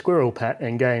asking for a squirrel pet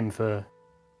in game for.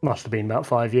 Must have been about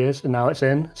 5 years, and now it's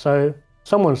in. So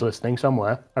someone's listening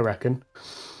somewhere, I reckon.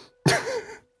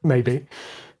 Maybe.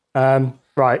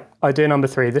 Right, idea number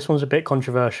 3. This one's a bit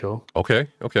controversial. Okay.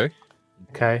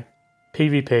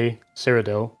 PvP,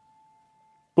 Cyrodiil.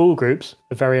 Ball groups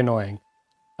are very annoying.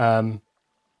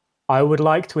 I would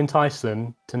like to entice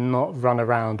them to not run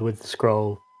around with the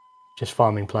scroll just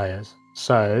farming players.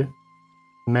 So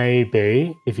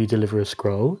maybe if you deliver a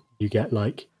scroll, you get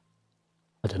like,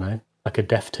 I don't know, like a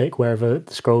death tick wherever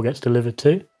the scroll gets delivered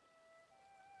to.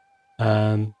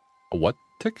 A what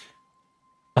tick?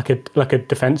 Like a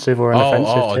defensive or an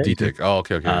offensive tick. A D-tick. Oh,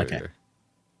 okay.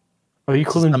 Oh, you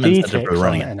call them D-ticks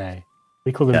on NA.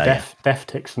 We call them death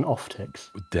ticks and off ticks.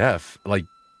 Death? Like,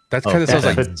 that kind of sounds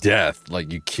like death.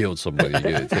 Like you killed somebody. You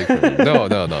get a tick from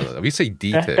them. No. We say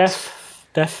D-ticks.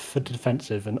 Def for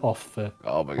defensive and off for.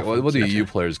 Oh my god! What do you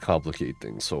players complicate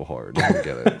things so hard? I don't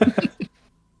get it.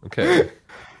 Okay.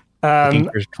 Looking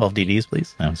for 12 DDs,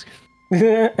 please. No,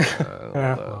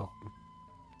 Well,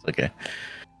 it's okay.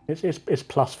 It's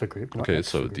plus for group. Not Okay, X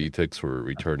so for group. D-Ticks for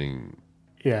returning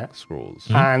scrolls.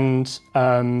 And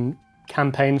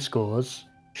campaign scores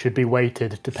should be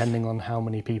weighted depending on how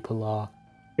many people are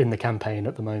in the campaign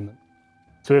at the moment.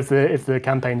 So if the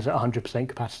campaign's at 100%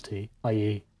 capacity,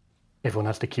 i.e. everyone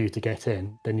has to queue to get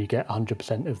in, then you get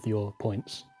 100% of your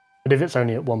points. But if it's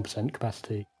only at 1%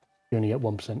 capacity, you only get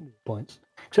 1% of your points.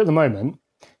 So at the moment,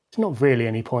 there's not really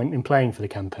any point in playing for the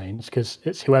campaigns because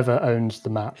it's whoever owns the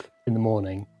map in the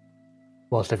morning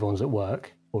whilst everyone's at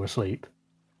work or asleep.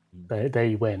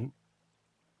 They win.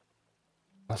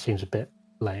 That seems a bit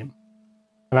lame.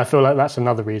 And I feel like that's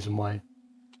another reason why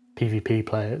PvP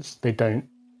players, they don't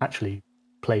actually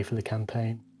play for the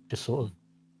campaign, just sort of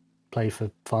play for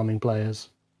farming players,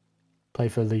 play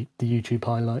for the YouTube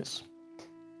highlights.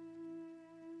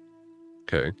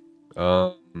 Okay.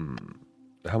 How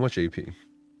much AP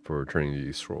for returning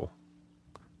the scroll?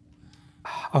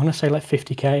 I want to say like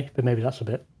 50k, but maybe that's a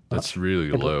bit That's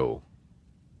really low.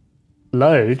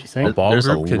 low, do you think? A ball There's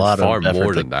a group can lot of farm effort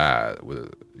more to- than that.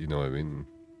 With, you know what I mean?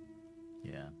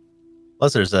 Yeah.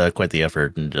 Plus, there's quite the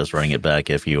effort in just running it back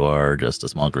if you are just a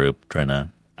small group trying to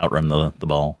outrun the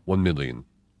ball. 1 million.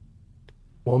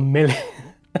 1 million.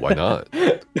 Why not?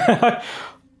 I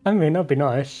mean, that'd be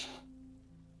nice.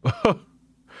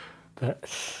 But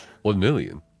 1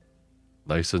 million.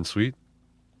 Nice and sweet.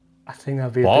 I think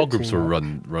that'd be Ball a bit groups too will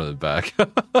much. run it back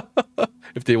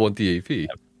if they want the AP.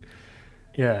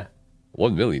 Yeah.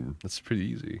 1 million. That's pretty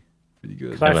easy. Pretty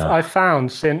good. 'Cause I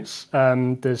found since the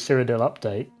Cyrodiil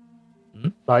update,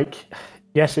 like,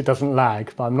 yes, it doesn't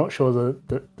lag, but I'm not sure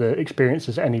the experience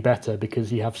is any better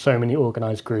because you have so many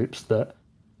organized groups that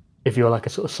if you're like a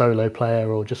sort of solo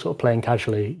player or just sort of playing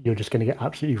casually, you're just going to get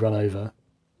absolutely run over.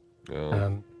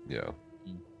 Yeah.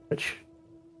 Which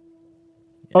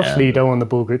obviously you don't want the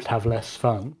ball groups to have less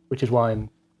fun, which is why I'm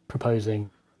proposing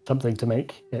something to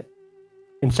make it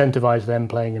incentivize them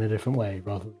playing in a different way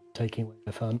rather than taking away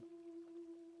their fun.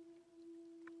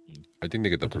 I think they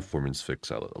get the performance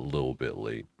fix out a little bit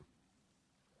late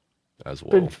as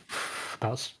well. But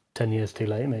about 10 years too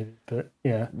late, maybe. But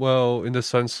yeah. Well, in the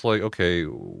sense, like, okay,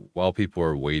 while people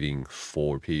are waiting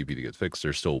for PvP to get fixed,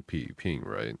 they're still PvPing,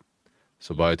 right?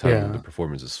 So by the time the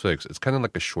performance is fixed, it's kind of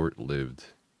like a short-lived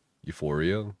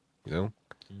euphoria, you know?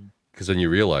 Because then you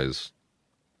realize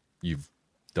you've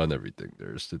done everything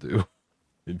there is to do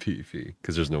in PvP,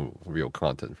 because there's no real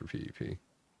content for PvP,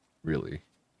 really.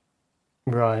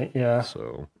 Right, yeah.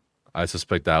 So I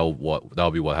suspect that'll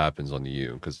be what happens on the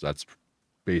EU, because that's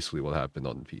basically what happened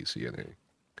on PCNA.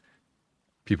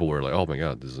 People were like, "Oh my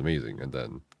god, this is amazing," and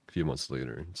then a few months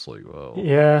later, it's like, "Well,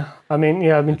 Yeah, I mean,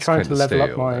 I've been trying to kinda level up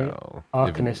stale my now,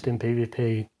 Arcanist in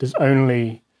PvP. There's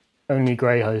only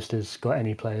Greyhost has got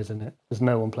any players in it. There's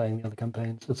no one playing the other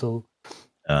campaigns at all.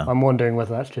 I'm wondering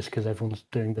whether that's just because everyone's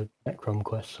doing the Necrom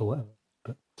quests or whatever.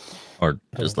 But Or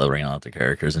just leveling out the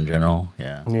characters in general.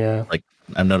 Yeah. yeah, Like,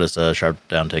 I've noticed a sharp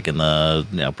downtick in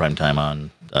the prime time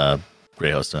on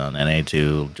Greyhost on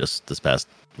NA2 just this past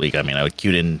week. I mean, I would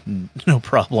queued in no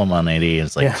problem on AD. And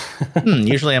it's like,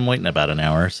 usually I'm waiting about an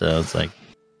hour. So it's like,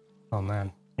 oh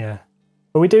man, yeah.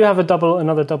 But we do have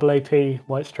another double AP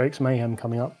White Strokes Mayhem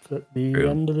coming up at the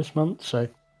end of this month. So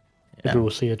maybe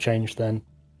we'll see a change then.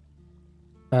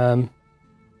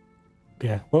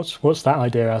 Yeah, what's that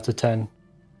idea out of 10?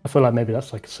 I feel like maybe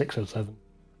that's like a 6 or 7.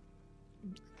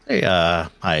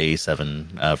 high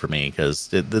 7 for me, because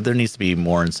there needs to be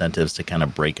more incentives to kind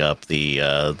of break up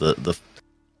the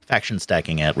faction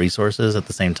stacking at resources. At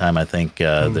the same time, I think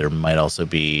there might also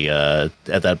be at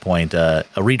that point a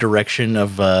redirection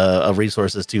of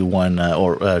resources to one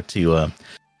to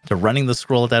running the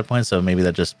scroll at that point. So maybe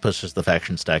that just pushes the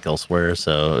faction stack elsewhere.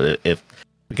 So if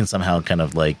we can somehow kind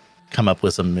of like come up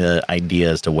with some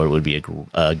idea as to what would be a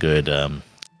good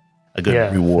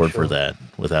reward for that,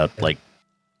 without like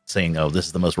saying, "Oh, this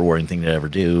is the most rewarding thing to ever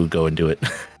do. Go and do it."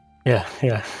 Yeah.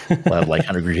 We'll have like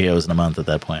 100 GTOs in a month at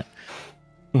that point.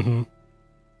 Mm-hmm.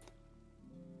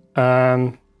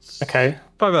 Okay.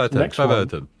 5 out of 10. Next 5 out one. of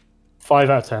 10. 5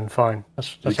 out of 10. Fine.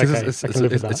 That's Because okay. I can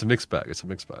live with that. it's a mixed bag. It's a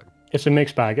mixed bag. It's a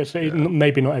mixed bag.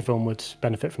 Maybe not everyone would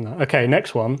benefit from that. Okay,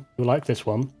 next one. You'll like this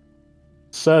one.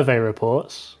 Survey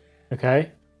reports.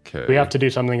 Okay. We have to do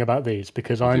something about these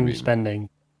because What do you I'm mean? spending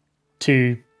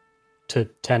 2 to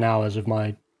 10 hours of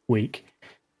my week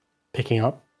picking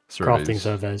up crafting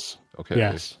surveys. Okay.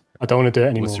 Yes. I don't want to do it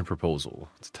anymore. What's your proposal?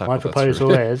 My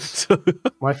proposal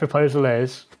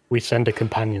is we send a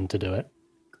companion to do it.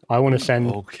 I want to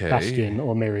send Okay. Bastion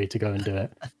or Miri to go and do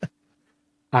it.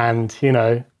 And, you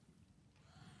know,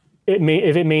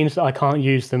 if it means that I can't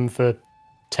use them for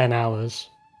 10 hours,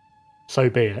 so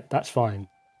be it. That's fine.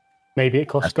 Maybe it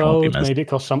costs gold, maybe it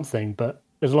costs something, but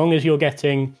as long as you're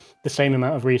getting the same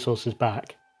amount of resources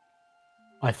back,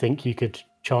 I think you could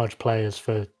charge players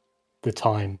for the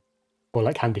time or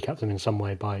like handicap them in some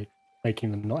way by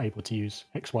making them not able to use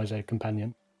XYZ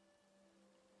companion.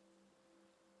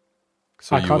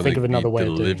 So I can't think of another way of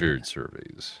doing it. Delivered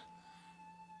surveys.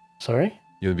 Sorry?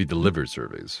 You want to be delivered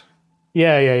surveys.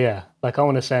 Yeah. Like I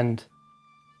want to send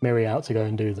Miri out to go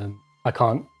and do them. I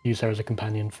can't use her as a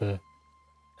companion for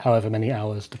however many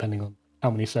hours, depending on how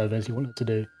many surveys you want her to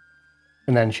do.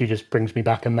 And then she just brings me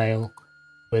back a mail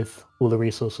with all the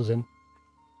resources in.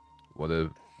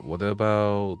 What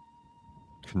about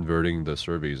converting the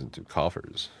surveys into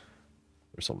coffers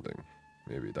or something?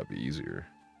 Maybe that'd be easier.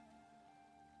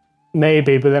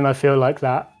 Maybe, but then I feel like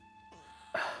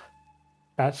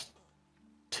that's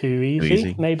too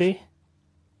easy. Maybe.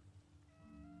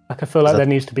 Like I feel like there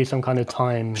needs to be some kind of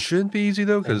time. Shouldn't be easy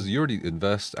though, because you already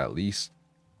invest at least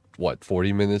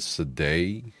 40 minutes a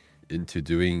day into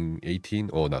doing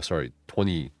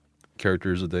 20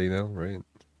 characters a day now, right?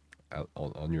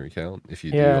 On your account, if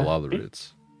you do a lot of the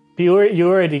writs. But you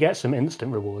already get some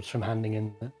instant rewards from handing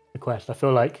in the quest. I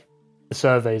feel like the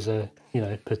surveys are,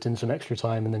 put in some extra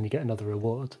time and then you get another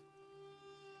reward.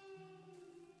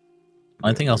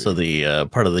 I think also the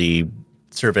part of the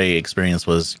survey experience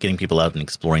was getting people out and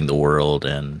exploring the world,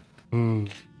 and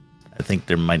I think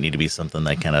there might need to be something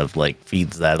that kind of like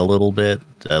feeds that a little bit,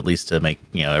 at least to make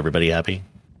everybody happy.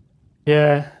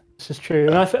 Yeah, this is true.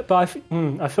 And I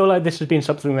feel like this has been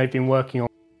something they've been working on.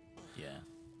 Yeah,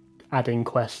 adding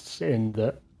quests in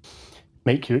that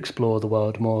make you explore the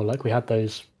world more. Like we had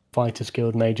those Fighters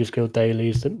Guild, Mages Guild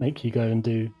dailies that make you go and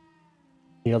do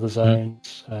the other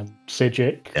zones.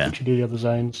 Sigic, which you do the other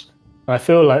zones. And I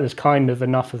feel like there's kind of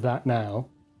enough of that now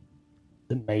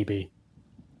that maybe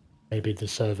the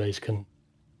surveys can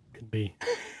be a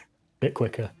bit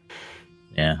quicker.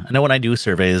 Yeah, I know when I do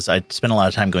surveys, I spend a lot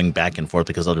of time going back and forth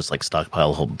because I'll just like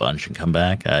stockpile a whole bunch and come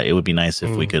back. It would be nice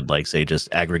if we could like say just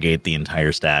aggregate the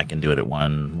entire stack and do it at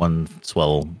one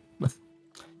swell.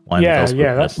 That's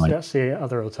the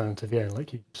other alternative. Yeah,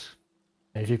 like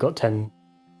if you've got 10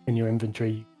 in your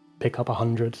inventory, you pick up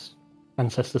 100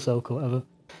 Ancestor Silk or whatever.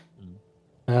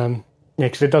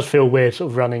 Because it does feel weird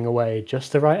sort of running away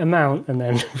just the right amount and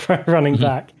then running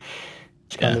back.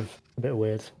 It's kind of a bit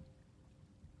weird.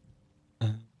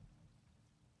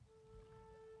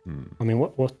 I mean,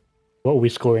 what are we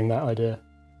scoring that idea?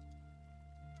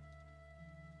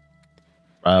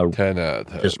 10 out of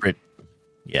 10. Just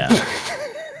yeah.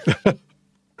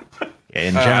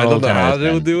 In general, I don't know how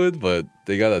they would do it, but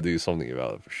they gotta do something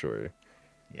about it for sure.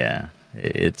 Yeah,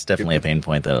 it's definitely a pain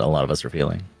point that a lot of us are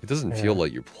feeling. It doesn't feel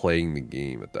like you're playing the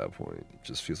game at that point. It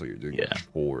just feels like you're doing a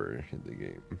chore in the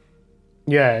game.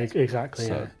 Yeah, exactly.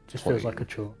 It just feels like a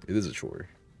chore. It is a chore.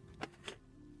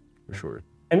 For sure.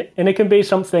 And it can be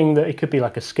something that it could be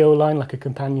like a skill line, like a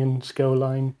companion skill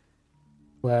line,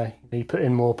 where you put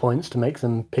in more points to make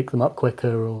them pick them up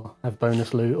quicker or have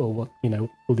bonus loot or what,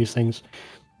 all these things.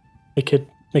 They could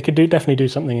definitely do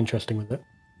something interesting with it.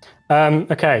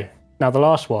 Okay, now the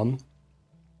last one.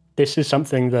 This is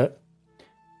something that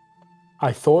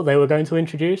I thought they were going to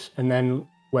introduce, and then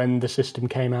when the system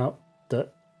came out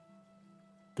that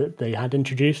they had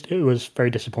introduced, it was very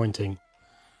disappointing.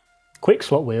 Quick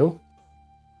slot wheel.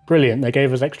 Brilliant. They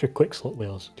gave us extra quick slot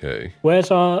wheels. Okay.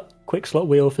 Where's our quick slot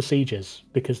wheel for sieges?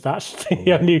 Because that's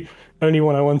the only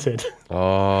one I wanted.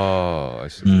 Oh, I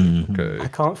see. Okay. I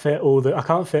can't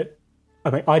fit. I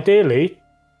mean, ideally,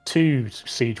 2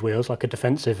 siege wheels, like a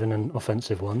defensive and an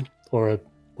offensive one, or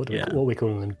what we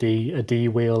call them? A D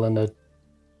wheel and a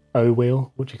O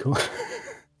wheel. What do you call it?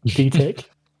 D tick.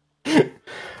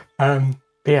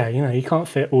 Yeah, you can't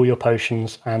fit all your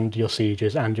potions and your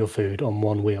sieges and your food on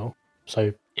one wheel.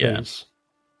 So please,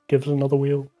 give us another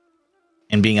wheel.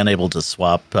 And being unable to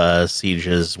swap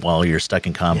sieges while you're stuck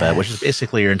in combat, which is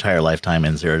basically your entire lifetime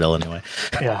in Cyrodiil anyway.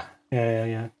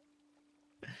 Yeah.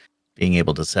 Being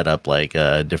able to set up like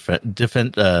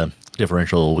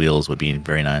differential wheels would be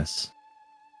very nice.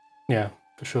 Yeah,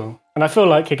 for sure. And I feel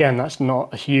like, again, that's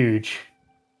not a huge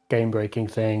game-breaking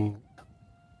thing.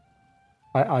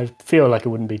 I feel like it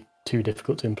wouldn't be too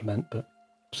difficult to implement, but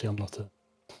obviously I'm not a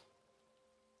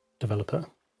developer.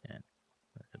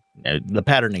 Yeah. The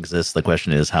pattern exists. The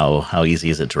question is how easy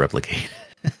is it to replicate?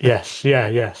 Yes.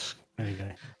 There you go.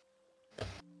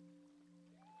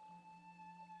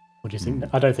 What do you think?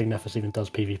 I don't think Nephis even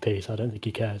does PvP, so I don't think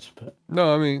he cares. But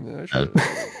No, I mean,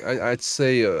 I'd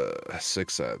say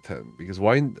 6 out of 10 because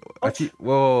why? I think.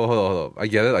 Whoa, hold on. I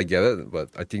get it, but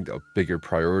I think a bigger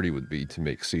priority would be to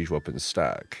make siege weapons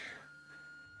stack.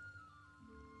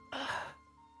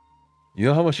 You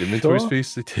know how much inventory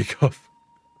space they take off?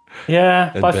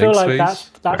 Yeah, but I feel like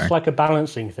space? that's like a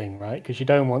balancing thing, right? Because you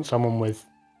don't want someone with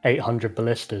 800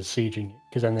 ballistas sieging you,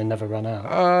 because then they never run out.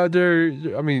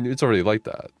 I mean, it's already like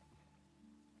that.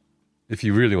 If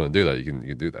you really want to do that, you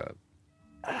can do that.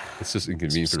 It's just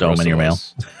inconvenient for the rest of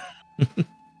us.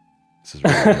 This is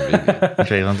really inconvenient.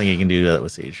 Actually, I don't think you can do that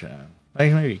with Siege.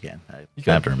 Maybe you can. I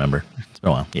have to remember. It's been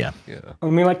a while. Yeah. I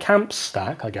mean, like camps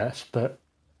stack, I guess, but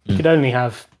you could only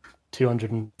have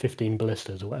 215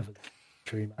 ballistas or whatever the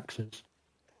true max is.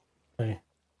 So,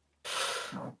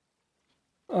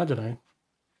 I don't know.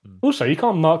 Also, you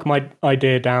can't mark my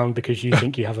idea down because you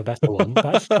think you have a better one.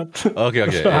 That's okay.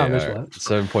 That's not how this works.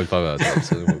 7.5 out of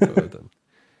 10. 7.5 out of 10.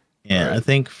 Yeah, right. I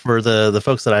think for the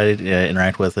folks that I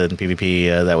interact with in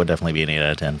PvP, that would definitely be an 8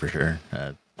 out of 10 for sure.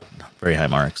 Very high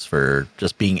marks for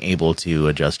just being able to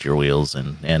adjust your wheels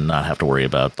and not have to worry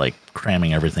about like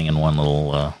cramming everything in one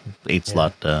little 8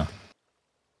 slot.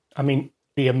 I mean,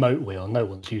 the emote wheel. No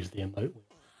one's used the emote wheel.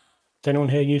 Does anyone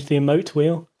here use the emote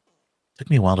wheel? Took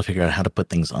me a while to figure out how to put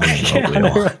things on the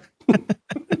emote wheel.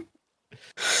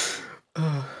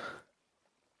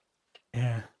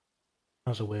 Yeah, that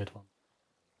was a weird one.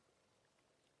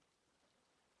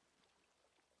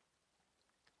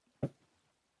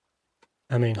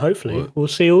 I mean, hopefully we'll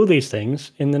see all these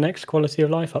things in the next quality of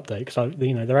life update because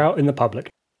they're out in the public.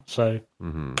 So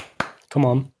come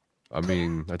on. I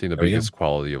mean, I think the biggest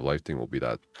quality of life thing will be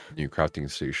that new crafting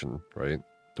station, right?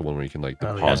 The one where you can like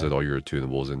deposit all your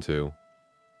tunables into.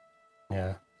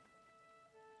 Yeah.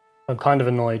 I'm kind of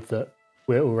annoyed that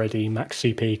we're already max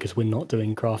CP because we're not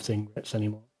doing crafting writs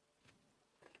anymore.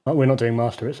 We're not doing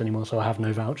master writs anymore, so I have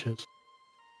no vouchers.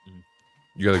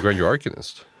 You gotta grind your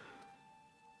Arcanist.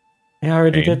 Yeah, I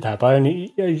already did that, but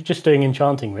just doing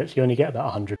enchanting writs, you only get about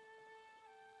 100.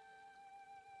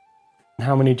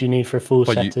 How many do you need for a full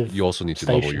set of you also need to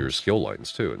stations? level your skill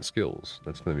lines too, and skills.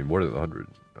 That's going to be more than 100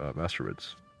 master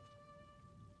writs.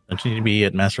 Don't you need to be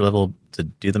at master level to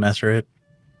do the master hit?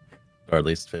 Or at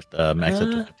least max up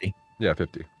to 50? Yeah,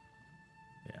 50.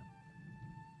 Yeah.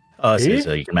 Oh,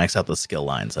 so you can max out the skill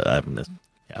lines. Yeah.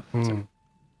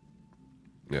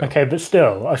 Yeah. Okay, but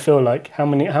still, I feel like how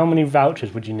many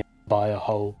vouchers would you need to buy a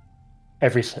whole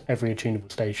every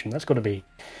attunable station? That's got to be.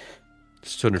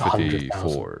 It's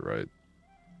 254, right?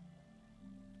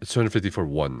 It's 250 for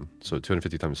one, so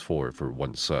 250 times 4 for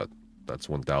one set. That's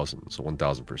 1,000. So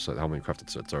 1,000 per set. How many crafted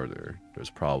sets are there?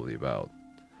 There's probably about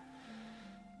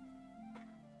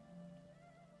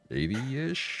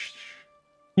 80-ish.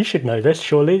 You should know this,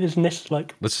 surely. Isn't this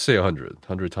like? Let's just say 100.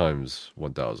 100 times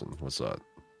 1,000. What's that?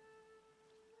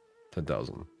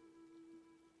 10,000.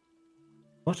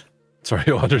 What?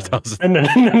 Sorry, 100,000.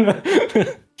 No.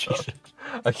 Jesus.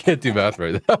 I can't do math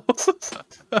right now.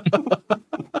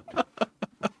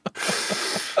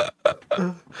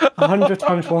 100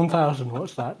 times 1,000.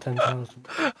 What's that? 10,000.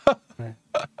 No.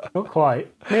 Not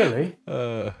quite. Nearly.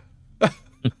 But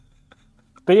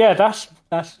yeah, that's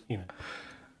that's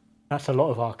a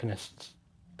lot of Arcanists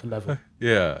to level.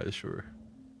 Yeah, sure.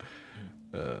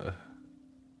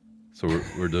 So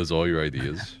were those all your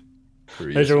ideas?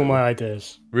 Those are all my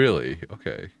ideas. Really?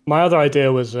 Okay. My other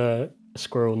idea was a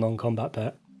squirrel non-combat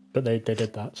pet, but they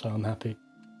did that, so I'm happy.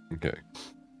 Okay.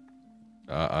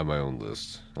 I have my own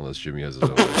list, unless Jimmy has his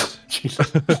own list.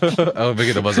 Jesus. I'll make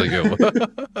it up as I go.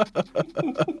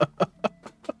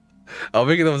 I'll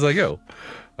make it up as I go.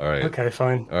 All right. Okay,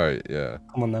 fine. All right, yeah.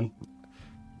 Come on then.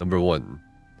 Number 1,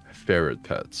 ferret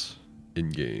pets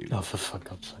in-game. Oh, for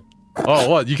God's sake. Oh,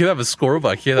 what? You can have a squirrel, but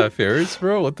I can't have ferrets,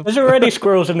 bro? What the There's already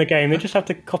squirrels in the game. They just have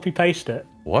to copy-paste it.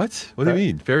 What? What do you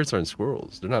mean? Ferrets aren't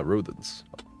squirrels. They're not rodents.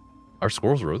 Are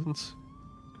squirrels rodents?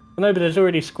 No, but there's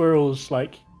already squirrels,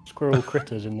 like squirrel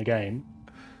critters in the game.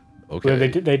 Okay. Well, they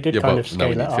did kind of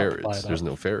scale it up. Ferrets. There's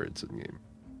no ferrets in the game.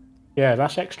 Yeah,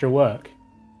 that's extra work.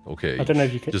 Okay. I don't know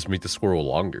if you could just make the squirrel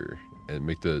longer and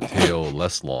make the tail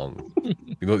less long. You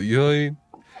know what I mean?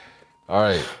 All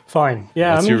right. Fine.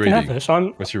 Yeah, What's I mean, you your can have rating?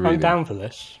 this. What's your rating? I'm down for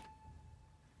this.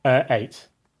 8.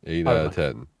 8 out of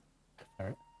 10.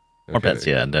 Ferret. More pets,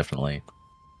 yeah, definitely.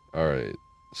 All right.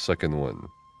 Second one.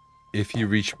 If you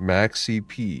reach max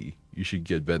CP, you should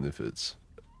get benefits.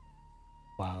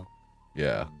 Wow.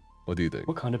 Yeah. What do you think?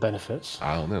 What kind of benefits?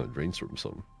 I don't know. Brainstorm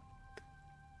some.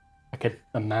 Like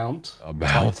a mount? A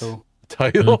mount?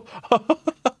 Title?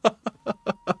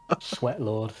 Sweat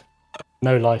Lord.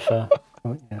 No lifer.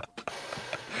 Oh, yeah.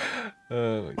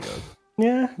 Oh my god.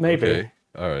 Yeah, maybe. Okay.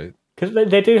 All right. Because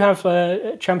they do have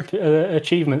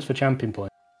achievements for champion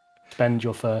points. Spend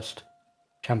your first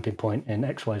champion point in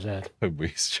XYZ.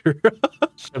 Waste your.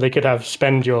 So they could have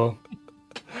spend your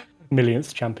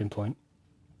millionth champion point.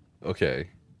 Okay.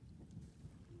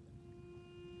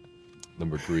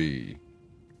 Number 3.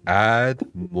 Add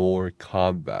more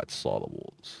combat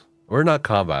slottables. Or not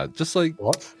combat, just like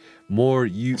What? more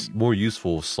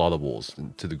useful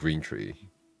slottables to the green tree.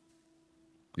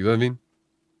 You know what I mean?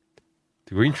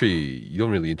 The green tree, you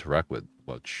don't really interact with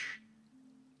much.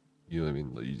 You know what I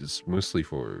mean? Like, it's mostly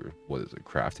for, what is it,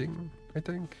 crafting, I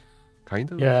think?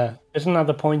 Kind of? Yeah, isn't that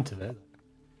the point of it?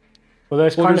 Well,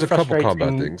 there's Well, kind there's of a couple frustrating...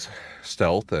 combat things.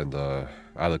 Stealth and out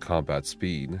of combat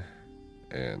speed.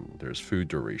 And there's food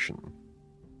duration.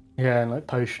 Yeah, and like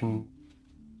potion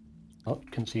not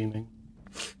consuming.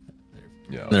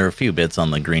 Yeah. There are a few bits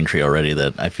on the green tree already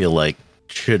that I feel like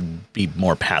should be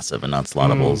more passive and not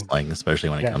slottables, like especially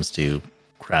when it comes to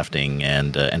crafting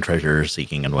and treasure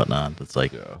seeking and whatnot. It's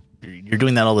like you're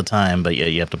doing that all the time, but yeah,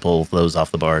 you have to pull those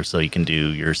off the bar so you can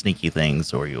do your sneaky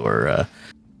things or your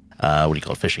what do you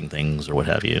call it, fishing things or what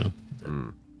have you.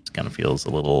 It kind of feels a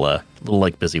little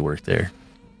like busy work there.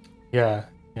 Yeah,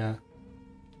 yeah.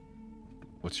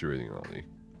 What's your rating, Ollie?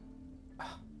 I'm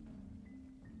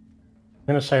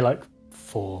gonna say like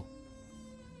 4.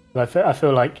 But I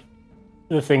feel like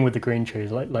the thing with the green trees,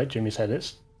 like Jimmy said,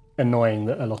 it's annoying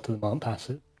that a lot of them aren't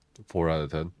passive. 4 out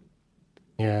of 10.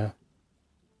 Yeah.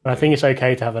 But I think it's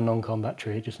okay to have a non-combat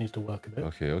tree. It just needs to work a bit.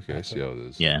 Okay. I see how it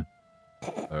is. Yeah.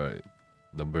 All right.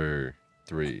 Number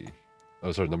 3.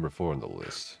 Oh, sorry, number 4 on the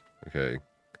list. Okay.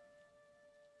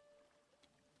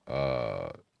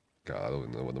 God, I don't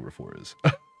even know what number 4 is.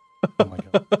 Oh my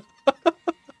god.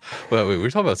 Wait, we're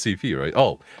talking about CP, right?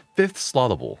 Oh, 5th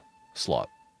slottable slot.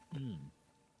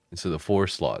 Instead of 4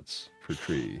 slots per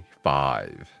tree,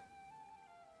 5.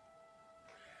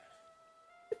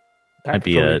 That Might could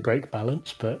be probably a- break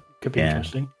balance, but could be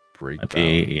interesting. Break Might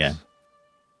balance. be, yeah.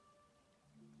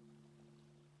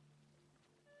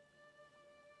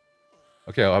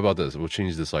 Okay, how about this? We'll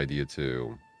change this idea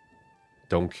to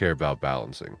don't care about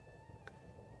balancing.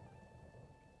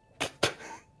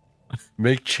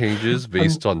 Make changes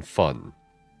based on fun.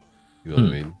 You know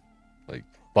what I mean? Like,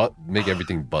 but make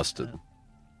everything busted.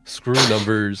 Screw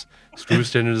numbers, screw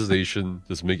standardization,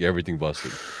 just make everything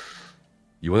busted.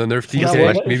 You want to nerf that DK?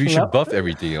 what- Maybe you isn't should that- buff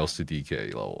everything else to DK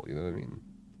level. You know what I mean?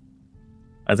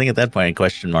 I think at that point,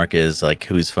 question mark is like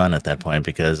who's fun at that point,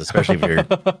 because especially if you're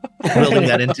building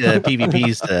that into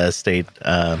PvP's state,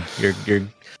 your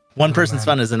one person's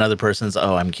fun is another person's.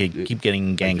 Oh, I'm keep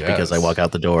getting ganked because I walk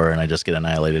out the door and I just get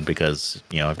annihilated because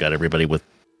I've got everybody with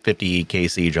 50k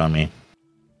siege on me.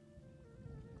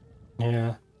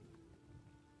 Yeah.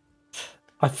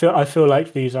 I feel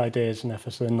like these ideas in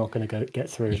FSO are not going to get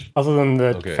through. Other than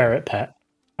the ferret pet,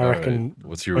 I reckon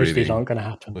What's your most rating? of these aren't going to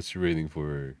happen. What's your rating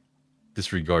for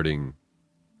disregarding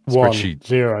 1, spreadsheet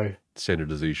 0.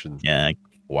 standardization? Yeah.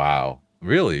 Wow.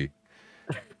 Really?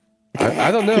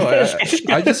 I don't know.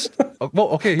 I just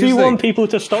okay. Do you here's the want thing. people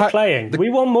to stop playing? We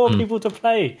want more people to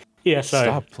play. ESO.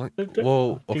 Stop playing?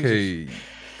 Well, okay. Jesus.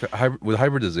 With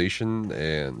hybridization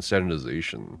and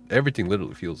standardization, everything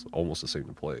literally feels almost the same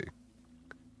to play,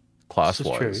 class This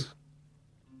is true. wise.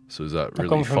 So is that I've really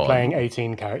gone from fun? playing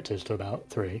 18 characters to about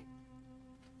 3.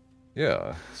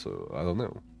 Yeah. So I don't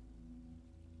know.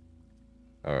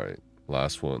 All right,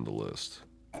 last one on the list.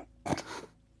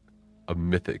 A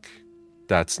mythic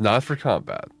that's not for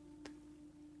combat.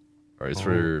 All right, it's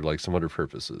for like some other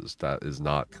purposes. That is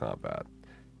not combat.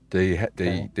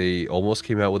 They almost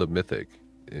came out with a mythic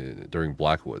during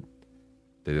Blackwood.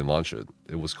 They didn't launch it.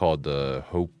 It was called the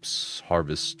Hope's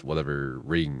Harvest whatever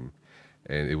ring,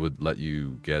 and it would let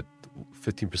you get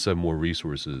 15% more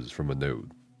resources from a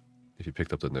node if you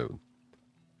picked up the node.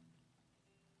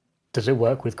 Does it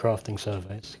work with crafting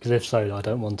surveys? Because if so, I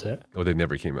don't want it. Oh, they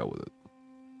never came out with it.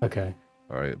 Okay.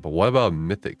 All right, but what about a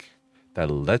mythic that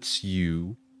lets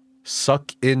you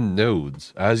suck in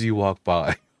nodes as you walk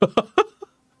by?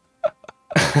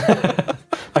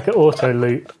 Like an auto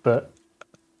loop, but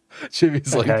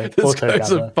Jimmy's Okay, like, this auto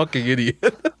guy's a gather. fucking idiot.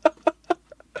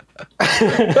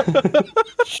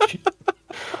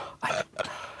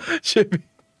 Jimmy.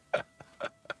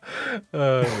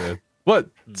 Oh man. What?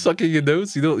 Sucking in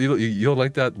nodes? You don't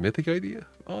like that mythic idea,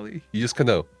 Ollie? You just kind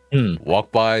of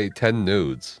walk by 10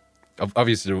 nodes.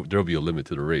 Obviously, there'll be a limit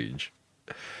to the range,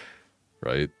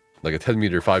 right? Like a 10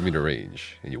 meter, 5 meter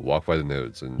range, and you walk by the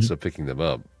nodes, and instead of picking them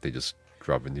up, they just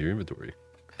drop into your inventory.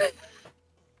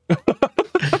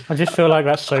 I just feel like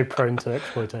that's so prone to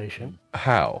exploitation.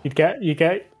 How? You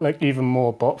get like even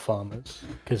more bot farmers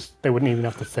because they wouldn't even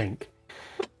have to think.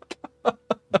 But,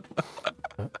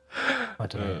 I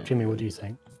don't know, Jimmy. What do you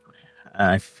think?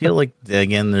 I feel like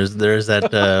again, there's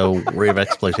that worry of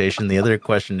exploitation. The other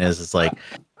question is like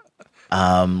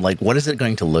what is it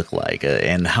going to look like,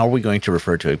 and how are we going to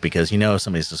refer to it? Because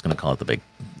somebody's just going to call it the big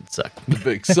suck. The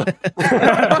big suck.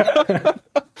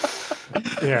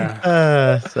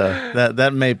 Yeah. So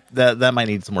that might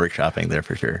need some workshopping there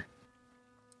for sure.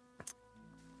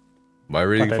 My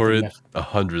rating for it,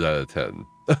 100 out of 10.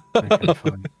 Okay,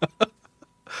 fine.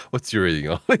 What's your rating,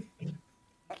 Ollie?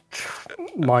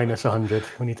 Minus 100.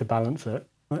 We need to balance it.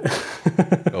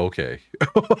 Okay.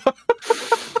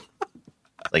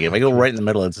 Like if I go right in the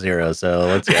middle, it's 0. So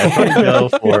let's see. I'd probably go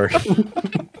for.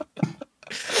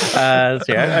 Let's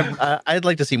see. I'd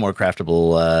like to see more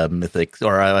craftable mythics,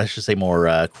 or I should say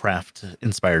more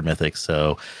craft-inspired mythics.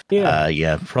 So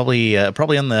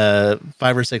probably on the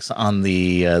 5 or 6 on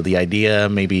the idea.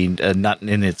 Maybe not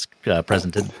in its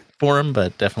presented form,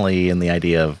 but definitely in the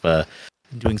idea of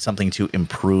doing something to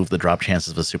improve the drop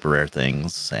chances of super rare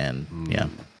things. And Yeah.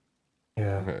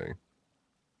 Okay.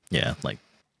 Yeah, like.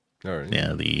 All right.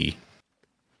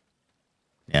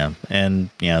 And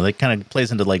that kind of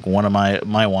plays into like one of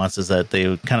my wants is that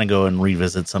they kind of go and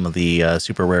revisit some of the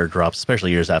super rare drops,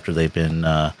 especially years after they've been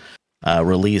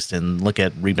released, and look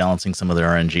at rebalancing some of their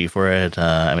RNG for it.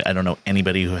 I don't know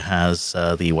anybody who has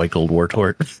the white gold war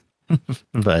tort,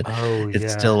 but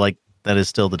it's still like that is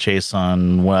still the chase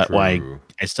on why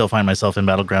I still find myself in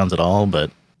Battlegrounds at all. But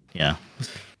yeah,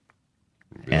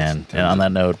 and on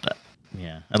that note.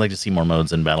 Yeah, I'd like to see more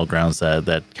modes in Battlegrounds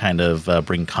that kind of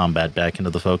bring combat back into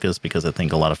the focus, because I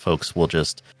think a lot of folks will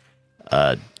just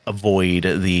avoid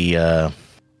the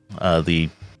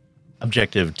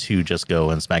objective to just go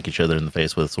and smack each other in the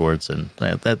face with swords, and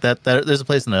that there's a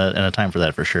place and a time for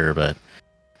that for sure. But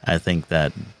I think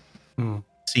that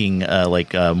seeing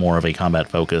more of a combat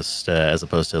focused as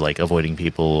opposed to like avoiding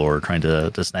people or trying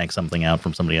to snag something out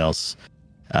from somebody else.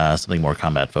 Something more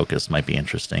combat focused might be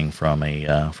interesting from a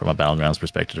Battlegrounds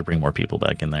perspective to bring more people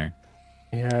back in there.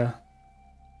 Yeah,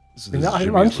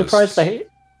 I'm surprised they.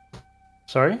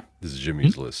 Sorry, this is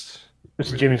Jimmy's list.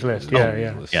 This is Jimmy's list.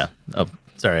 Yeah. Oh,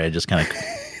 sorry, I just kind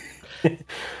of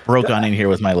broke on in here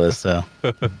with my list. So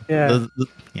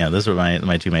those are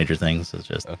my 2 major things. It's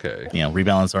just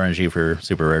rebalance RNG for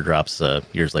super rare drops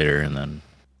years later, and then.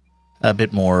 A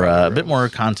bit more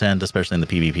content, especially in the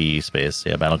PvP space.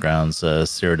 Yeah, Battlegrounds,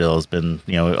 Cyrodiil has been,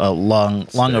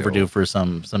 long overdue for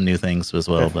some new things as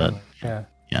well. Definitely. But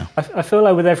yeah. I feel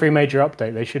like with every major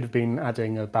update, they should have been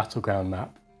adding a battleground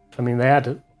map. I mean, they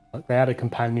had a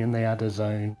companion, they had a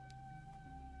zone,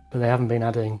 but they haven't been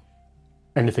adding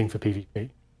anything for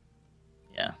PvP.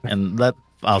 Yeah, and that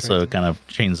also kind of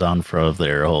chains on from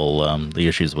their whole the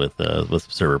issues with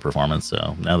server performance.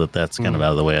 So now that that's kind of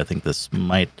out of the way, I think this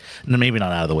might, maybe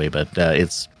not out of the way, but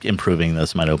it's improving.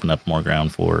 This might open up more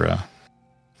ground for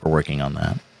working on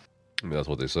that. I mean, that's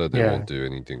what they said. They won't do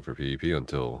anything for PvP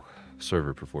until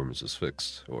server performance is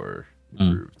fixed or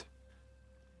improved.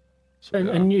 So,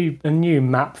 a new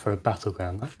map for a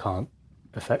battleground that can't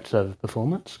affect server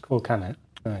performance, or can it?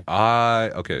 No.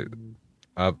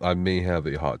 I may have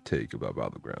a hot take about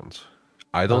Battlegrounds.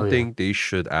 I don't think they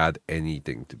should add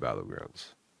anything to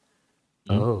Battlegrounds.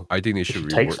 Oh, I think they should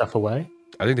take stuff away.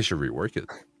 I think they should rework it.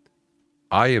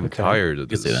 I am tired of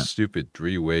this stupid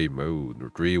 3-way mode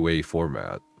or 3-way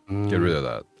format. Get rid of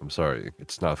that. I'm sorry,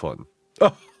 it's not fun.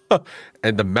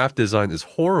 And the map design is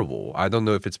horrible. I don't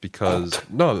know if it's because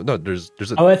there's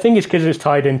I think it's because it's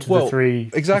tied into the three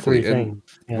exactly. The three things.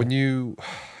 And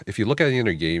if you look at any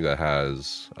other game that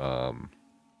has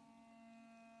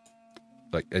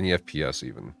like any FPS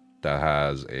even that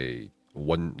has a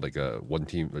one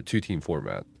team or 2-team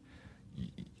format,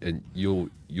 and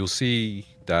you'll see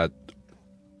that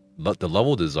the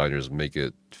level designers make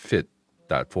it fit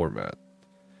that format.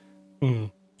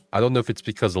 I don't know if it's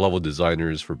because the level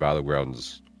designers for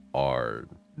Battlegrounds are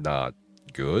not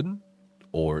good,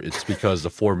 or it's because the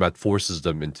format forces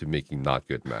them into making not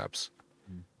good maps.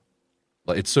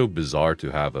 Like, it's so bizarre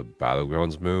to have a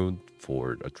Battlegrounds mode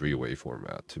for a 3-way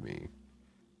format to me.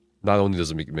 Not only does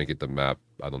it make it the map,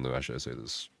 I don't know how should I say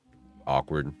this,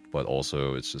 awkward, but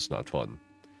also it's just not fun.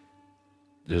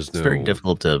 It's very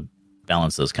difficult to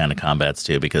balance those kind of combats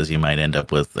too, because you might end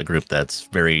up with a group that's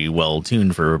very well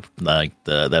tuned for like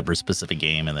that specific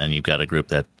game, and then you've got a group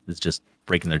that is just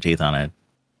breaking their teeth on it.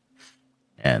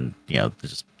 And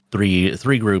just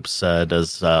three groups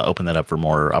does open that up for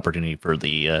more opportunity for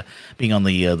the being on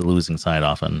the losing side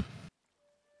often.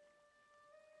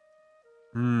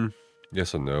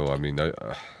 Yes and no. I mean,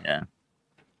 Yeah.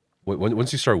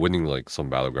 Once you start winning like some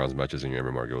battlegrounds matches and your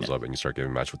MMR goes up, and you start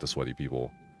getting matched with the sweaty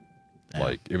people,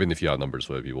 like even if you outnumber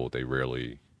sweaty people, they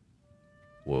rarely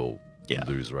will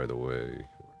lose right away.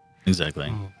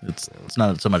 Exactly. It's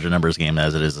not so much a numbers game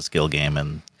as it is a skill game,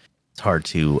 and it's hard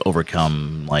to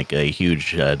overcome like a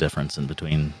huge difference in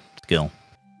between skill.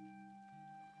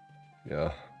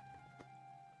 Yeah.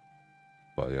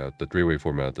 But yeah, the 3-way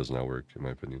format does not work in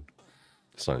my opinion.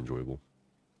 It's not enjoyable.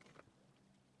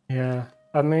 Yeah,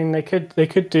 I mean they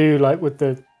could do like with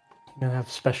the have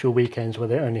special weekends where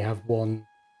they only have one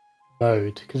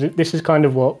mode, because this is kind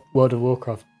of what World of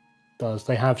Warcraft does.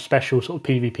 They have special sort of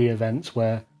PvP events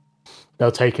where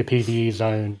they'll take a PvE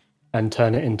zone and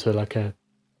turn it into like a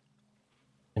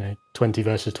 20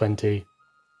 versus 20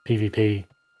 PvP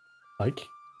like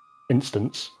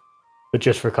instance, but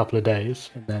just for a couple of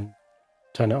days and then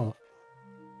turn it off.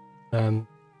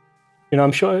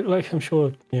 I'm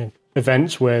sure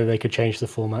events where they could change the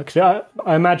format, because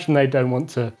I imagine they don't want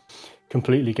to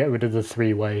completely get rid of the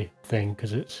 3-way thing,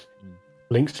 because it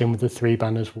links in with the 3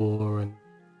 banners war and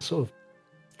sort of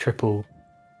triple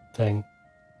thing.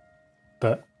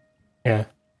 But yeah,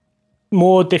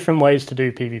 more different ways to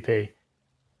do PvP.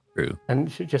 True. And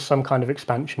just some kind of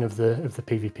expansion of the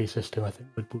PvP system, I think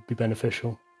would be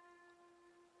beneficial.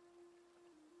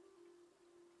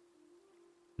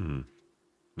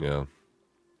 Yeah. I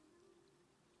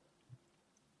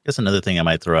guess another thing I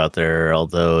might throw out there,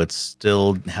 although it's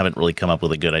still haven't really come up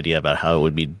with a good idea about how it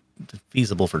would be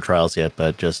feasible for trials yet,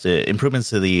 but just improvements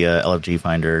to the LFG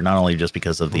finder, not only just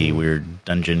because of the weird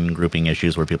dungeon grouping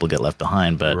issues where people get left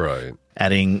behind, but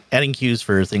adding queues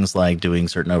for things like doing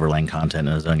certain overlaying content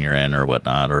in a zone you're in or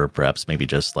whatnot, or perhaps maybe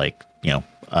just like, an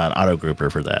auto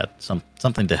grouper for that.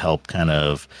 Something to help kind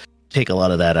of take a lot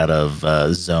of that out of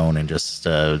zone and just,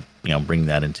 bring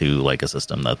that into like a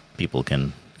system that people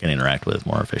can interact with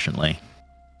more efficiently.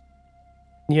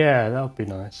 Yeah, that would be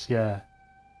nice. Yeah.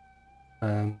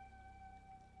 I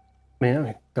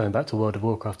mean, going back to World of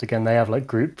Warcraft again, they have like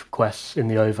group quests in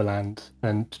the Overland,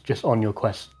 and just on your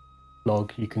quest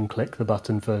log, you can click the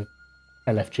button for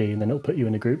LFG, and then it'll put you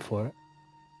in a group for it.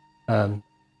 So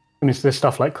there's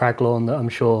stuff like Craglorn that I'm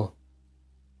sure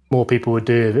more people would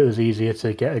do if it was easier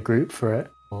to get a group for it.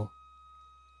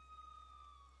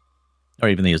 Or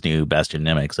even these new Bastion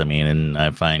Mimics. I mean, and I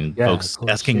find folks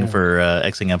asking for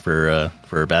Xing up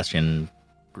for Bastion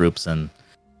groups, and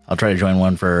I'll try to join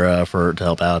one for to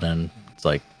help out, and it's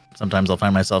like sometimes I'll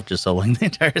find myself just soloing the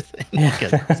entire thing.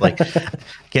 It's like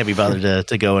can't be bothered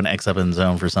to go and X up in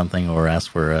zone for something, or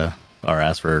ask for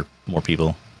more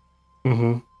people.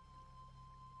 Mm-hmm.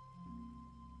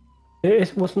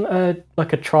 It wasn't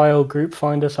like a trial group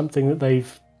finder something that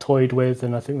they've toyed with,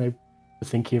 and I think they were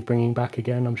thinking of bringing back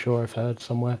again. I'm sure I've heard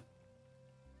somewhere.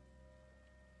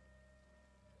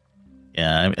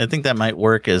 Yeah, I think that might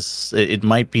work. As it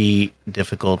might be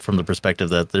difficult from the perspective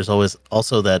that there's always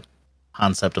also that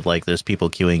concept of like there's people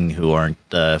queuing who aren't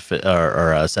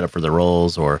set up for the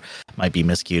roles, or might be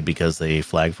misqueued because they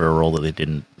flagged for a role that they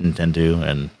didn't intend to,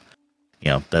 and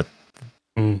that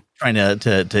trying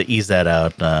to ease that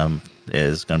out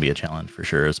is going to be a challenge for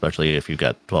sure, especially if you've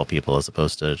got 12 people as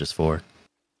opposed to just 4.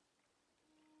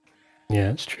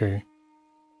 Yeah, it's true.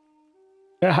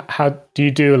 How do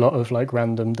you do a lot of like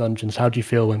random dungeons? How do you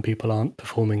feel when people aren't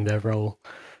performing their role?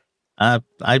 I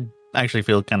actually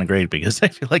feel kind of great because I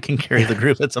feel I can carry the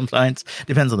group at some points.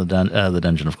 Depends on the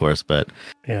dungeon, of course, but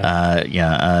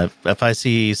if I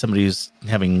see somebody who's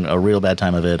having a real bad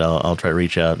time of it, I'll try to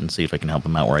reach out and see if I can help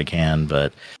them out where I can.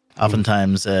 But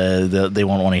oftentimes they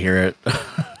won't want to hear it.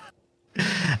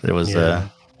 There was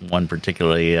one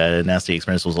particularly nasty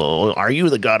experience. Was, are you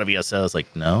the god of ESO? I was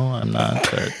like, no, I'm not.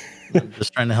 But I'm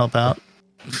just trying to help out.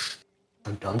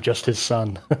 I'm just his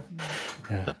son.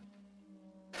 Yeah.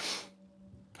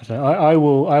 So I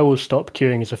will stop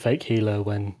queuing as a fake healer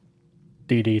when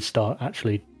DDs start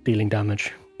actually dealing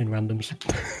damage in randoms.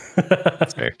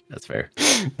 That's fair.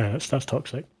 Yeah, that's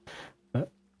toxic.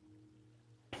 But,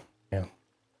 yeah,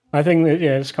 I think that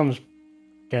this comes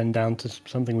again down to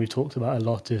something we've talked about a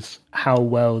lot, is how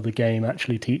well the game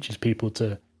actually teaches people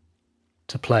to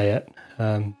play it.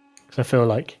 Because I feel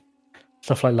like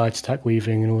stuff like light attack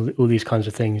weaving and all these kinds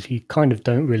of things you kind of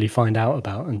don't really find out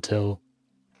about until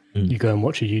you go and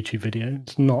watch a YouTube video.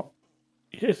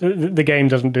 The game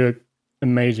doesn't do an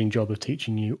amazing job of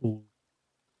teaching you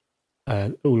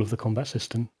all of the combat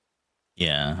system.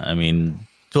 Yeah, I mean,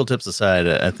 tooltips aside,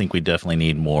 I think we definitely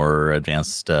need more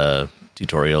advanced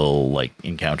tutorial like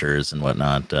encounters and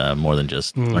whatnot, more than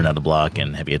just learn how to block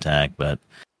and heavy attack. But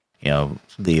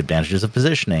the advantages of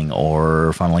positioning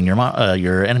or funneling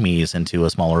your enemies into a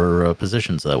smaller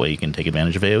position, so that way you can take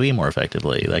advantage of AoE more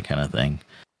effectively, that kind of thing.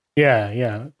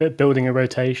 Yeah. Building a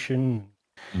rotation,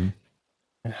 Mm-hmm.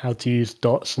 and how to use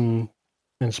dots and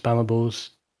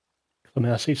spammables. I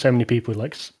mean, I see so many people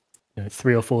with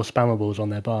 3 or 4 spammables on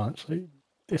their bar. So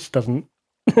this doesn't,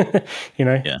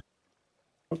 Yeah.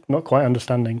 not quite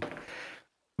understanding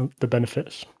the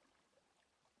benefits.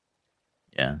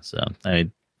 Yeah, so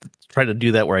I try to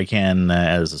do that where I can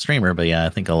as a streamer, but yeah, I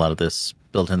think a lot of this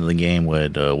built into the game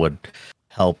would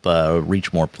help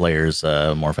reach more players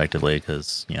more effectively,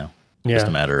 because just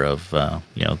a matter of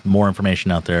more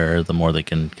information out there, the more they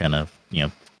can kind of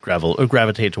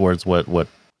gravitate towards what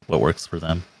works for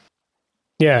them.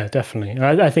 Yeah, definitely.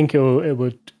 I think it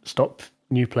would stop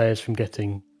new players from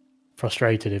getting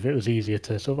frustrated if it was easier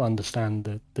to sort of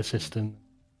understand the system,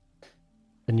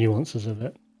 the nuances of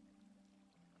it.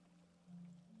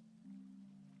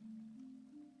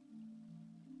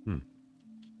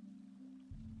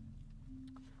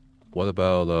 What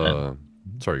about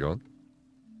sorry, go on.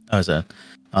 Kind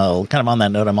of on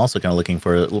that note, I'm also kind of looking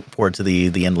forward to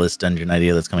the endless dungeon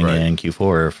idea that's coming in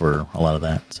Q4 for a lot of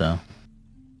that. So.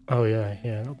 Oh yeah,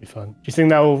 that'll be fun. Do you think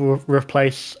that will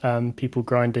replace people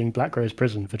grinding Black Rose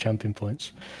Prison for champion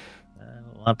points?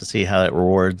 We'll have to see how it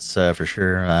rewards for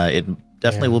sure. It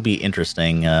definitely will be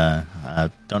interesting.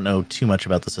 I don't know too much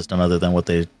about the system other than what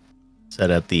they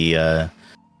said at the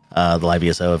live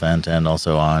ESO event and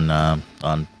also on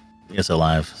ESO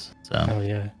Live. So. Oh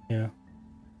yeah.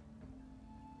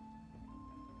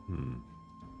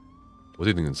 What do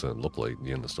you think it's going to look like,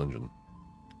 the endless dungeon,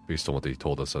 based on what they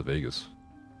told us at Vegas?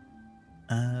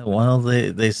 Well,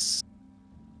 they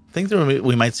think that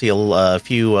we might see a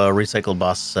few recycled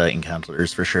boss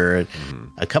encounters for sure. Mm-hmm.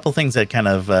 A couple things that kind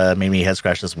of made me head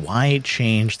scratch is why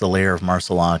change the layer of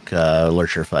Marsalok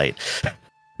Lurcher fight?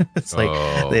 It's like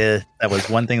that was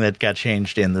one thing that got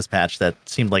changed in this patch that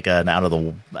seemed like an out of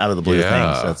the blue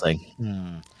thing. So it's like,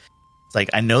 it's like,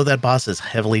 I know that boss is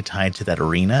heavily tied to that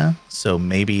arena, so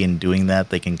maybe in doing that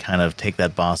they can kind of take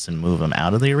that boss and move him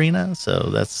out of the arena.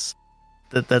 So that's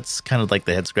kind of like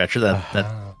the head scratcher that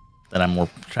I'm more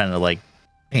trying to like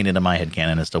paint into my head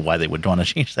canon as to why they would want to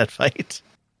change that fight.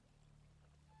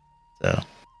 So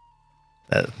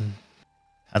that.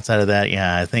 Outside of that,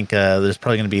 yeah, I think there's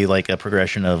probably going to be like a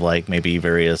progression of like maybe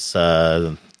various,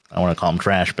 I want to call them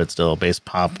trash, but still base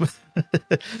pop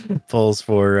pulls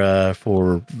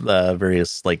for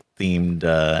various like themed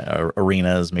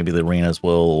arenas. Maybe the arenas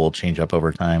will change up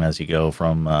over time as you go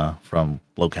from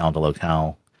locale to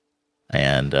locale,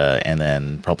 and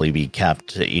then probably be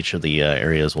capped. Each of the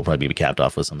areas will probably be capped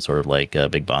off with some sort of like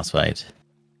big boss fight.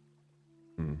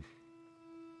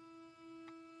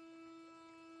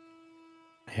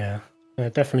 Yeah,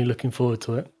 definitely looking forward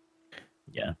to it.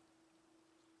 Yeah.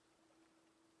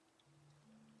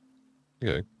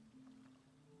 Okay.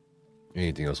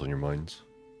 Anything else on your minds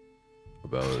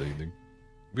about anything?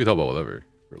 We can talk about whatever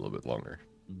for a little bit longer.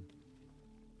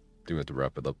 Do we have to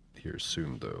wrap it up here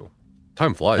soon, though?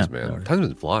 Time flies, man. Time's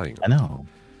been flying. I know.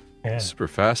 Yeah. Super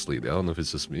fastly. I don't know if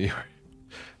it's just me or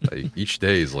like, each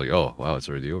day is like, oh, wow, it's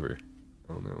already over.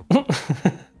 I don't know.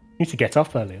 Need to get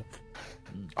up earlier.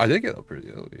 I did get up pretty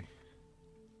early.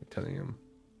 10 a.m.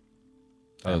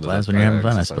 I don't know. When you're having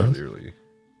fun, I suppose. Early.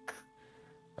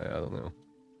 I don't know.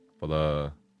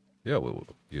 But, yeah, you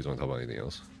guys want to talk about anything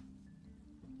else?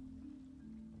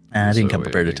 I didn't come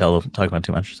prepared to talk about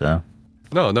too much, so.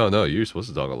 No. You're supposed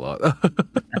to talk a lot.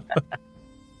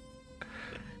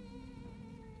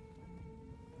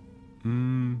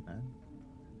 How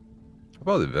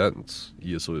about events?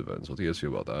 ESO events. What do you guys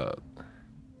feel about that?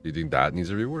 Do you think that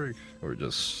needs a rework? Or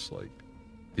just, like,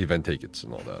 the event tickets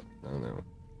and all that? I don't know.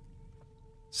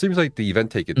 Seems like the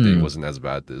event ticket thing wasn't as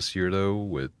bad this year, though,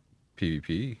 with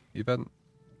PvP event.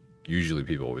 Usually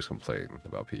people always complain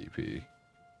about PvP.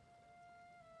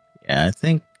 Yeah, I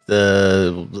think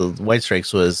the White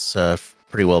Strikes was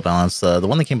pretty well balanced. The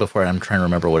one that came before it, I'm trying to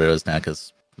remember what it was now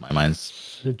because my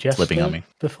mind's slipping on me.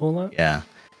 Before that? Yeah.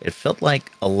 It felt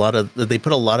like they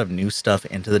put a lot of new stuff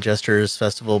into the Jesters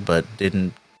Festival, but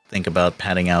didn't think about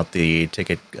padding out the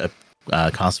ticket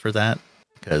cost for that.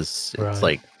 Because it's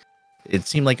like, it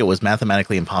seemed like it was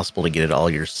mathematically impossible to get it all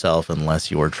yourself unless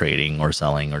you were trading or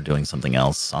selling or doing something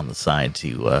else on the side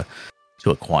to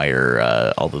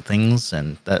acquire all the things.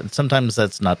 And sometimes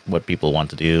that's not what people want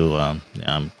to do. I'm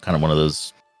kind of one of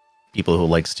those people who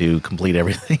likes to complete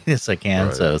everything as I can.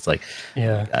 Right. So it's like,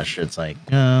 gosh, it's like,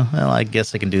 well, I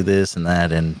guess I can do this and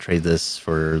that and trade this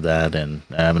for that. And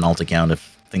I have an alt account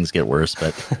if things get worse,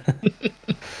 but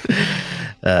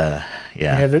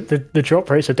Yeah, the drop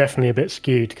rates are definitely a bit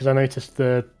skewed because I noticed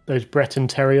those Breton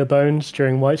Terrier bones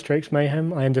during White Strakes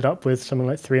Mayhem. I ended up with something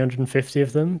like 350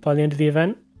 of them by the end of the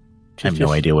event. I have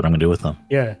no idea what I'm going to do with them.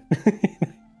 Yeah.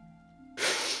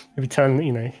 If you turn,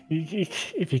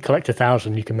 if you collect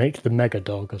 1,000, you can make the mega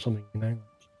dog or something,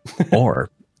 Or,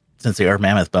 since they are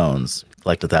mammoth bones,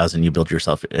 collect 1,000, you build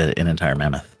yourself an entire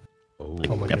mammoth. Oh,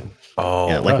 my goodness. Oh,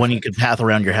 yeah, like one you could path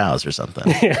around your house or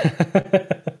something.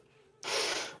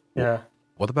 Yeah.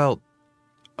 What about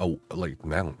like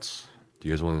mounts? Do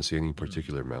you guys want to see any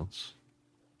particular mounts?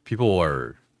 People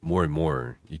are more and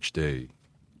more each day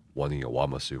wanting a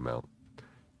Wamasu mount.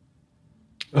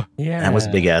 Yeah. That was a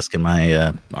big ask in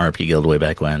my RP guild way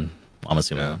back when.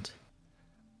 Wamasu mount.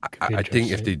 I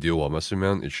think if they do a Wamasu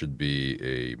mount, it should be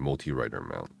a multi-rider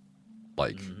mount.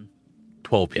 Like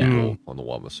 12 people on the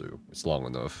Wamasu. It's long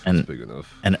enough. It's big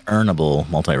enough. An earnable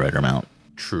multi-rider mount.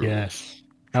 True. Yes.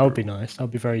 That would be nice. That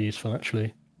would be very useful,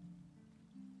 actually.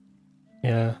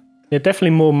 Yeah. Yeah, definitely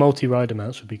more multi-rider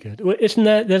mounts would be good. Isn't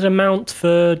there's a mount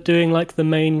for doing like the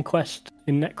main quest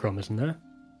in Necrom, isn't there?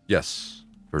 Yes,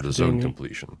 for the zone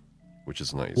completion, which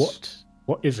is nice.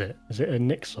 What is it? Is it a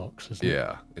Nixox? Isn't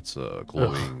it? It's a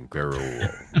glowing barrel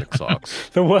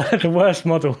Nixox. The worst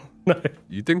model. No.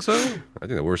 You think so? I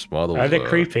think the worst model. They're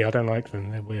creepy. I don't like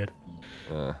them. They're weird.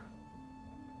 I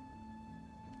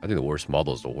think the worst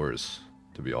model is the worst,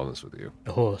 to be honest with you.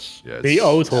 The horse. Yeah, the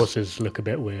old horses look a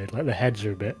bit weird. Like the heads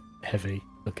are a bit heavy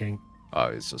looking.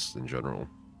 It's just in general.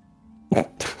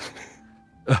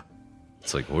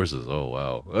 It's like horses. Oh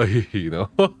wow, I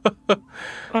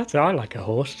like a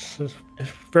horse. It's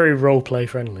very role play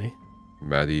friendly.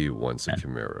 Maddie wants a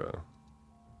Chimera.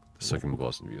 The second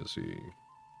boss in VOC.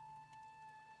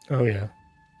 Oh yeah.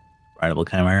 Rideable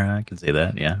Chimera. I can say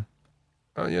that. Yeah.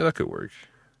 Yeah, that could work.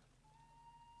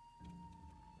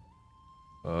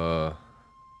 Man,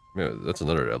 that's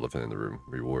another elephant in the room.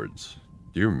 Rewards.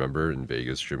 Do you remember in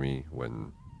Vegas, Jimmy,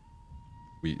 when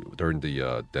during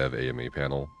the Dev AMA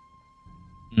panel,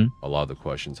 a lot of the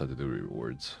questions had to do with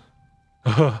rewards.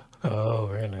 Oh,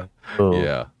 really? Oh.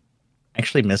 Yeah. I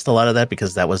actually missed a lot of that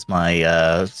because that was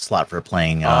my slot for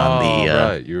playing on the.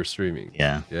 Right, you were streaming.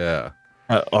 Yeah. Yeah.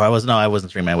 I wasn't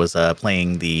streaming. I was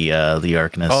playing the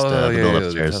Arcanist, the build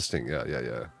upstairs. The testing.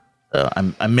 Yeah. So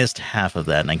I missed half of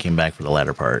that, and I came back for the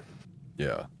latter part.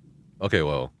 Yeah. Okay,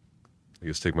 well, I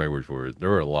guess take my word for it. There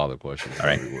were a lot of questions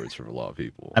and rewards from a lot of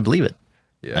people. I believe it.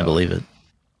 Yeah. I believe it.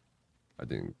 I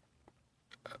think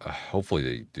hopefully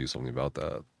they do something about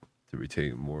that to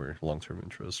retain more long-term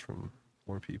interest from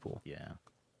more people. Yeah.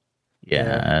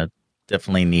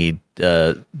 Definitely need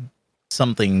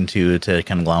something to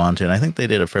kind of glom onto, and I think they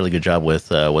did a fairly good job with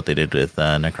what they did with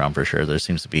Necrom for sure. There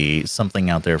seems to be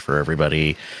something out there for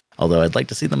everybody. Although I'd like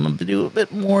to see them do a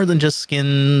bit more than just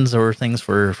skins or things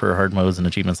for hard modes and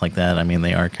achievements like that. I mean,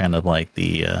 they are kind of like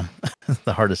the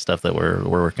the hardest stuff that we're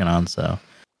working on. So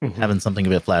having something a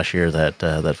bit flashier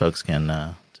that folks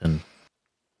can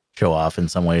show off in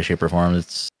some way, shape, or form,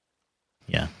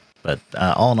 But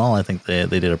all in all, I think they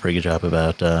did a pretty good job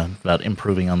about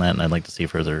improving on that, and I'd like to see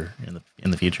further in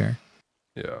the future.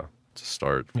 Yeah, it's a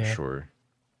start for sure.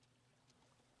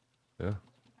 Yeah.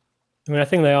 I mean, I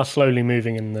think they are slowly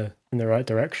moving in the right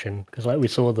direction because, like, we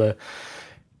saw the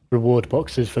reward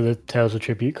boxes for the Tales of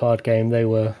Tribute card game. They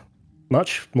were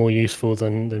much more useful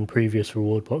than previous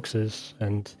reward boxes,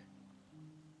 and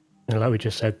like we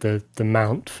just said, the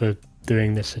mount for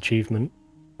doing this achievement,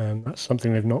 that's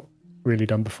something they've not really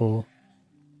done before,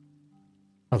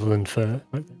 other than for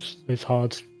like those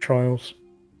hard trials.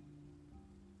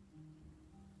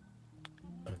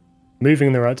 Moving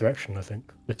in the right direction, I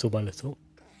think, little by little.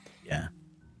 Yeah.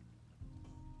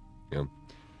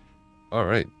 All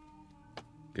right.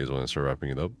 You guys want to start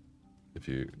wrapping it up?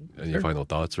 Any final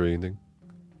thoughts or anything?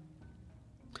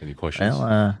 Any questions?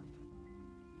 Well,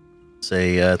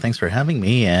 say thanks for having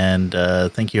me, and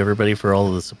thank you everybody for all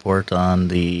of the support on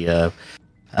the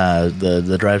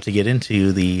drive to get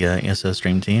into the ESO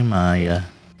stream team. I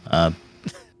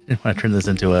didn't want to turn this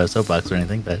into a soapbox or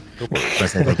anything, but I want to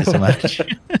say thank you so much.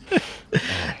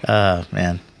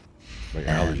 Man. My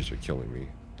allergies are killing me.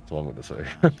 That's all I'm going to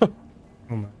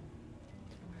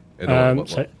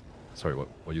say. Sorry, what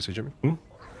did you say, Jimmy?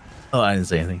 Oh, I didn't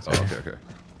say anything. Sorry. Oh, okay.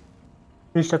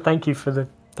 We said thank you for the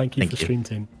stream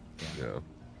team.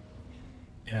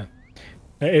 Yeah.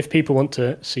 If people want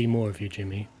to see more of you,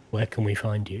 Jimmy, where can we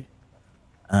find you?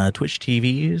 Twitch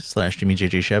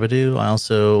TV/JimmyJJShabadu. I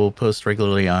also post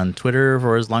regularly on Twitter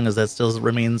for as long as that still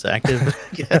remains active.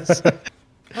 Yes. I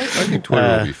think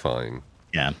Twitter will be fine.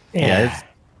 Yeah.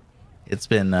 It's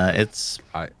been an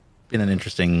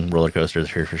interesting roller coaster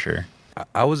this year for sure.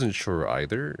 I wasn't sure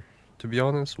either, to be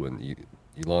honest. When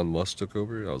Elon Musk took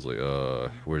over, I was like,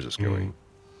 where's this going?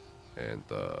 And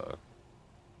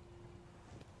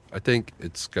I think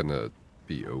it's gonna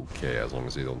be okay as long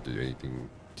as they don't do anything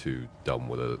too dumb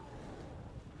with it.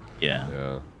 Yeah.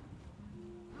 Yeah,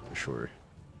 for sure.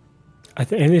 I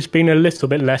think it's been a little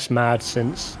bit less mad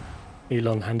since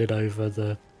Elon handed over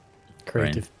the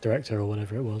creative director or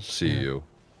whatever it was. CEO.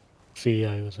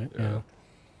 CEO, was it? Yeah.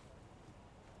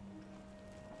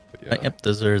 Yep,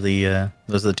 those are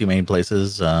the two main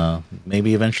places.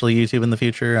 Maybe eventually YouTube in the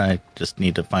future. I just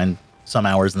need to find some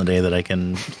hours in the day that I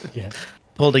can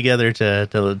pull together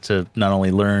to not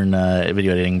only learn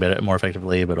video editing better, more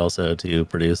effectively, but also to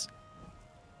produce.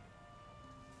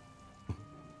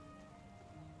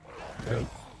 Yeah.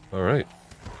 All right.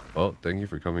 Well, thank you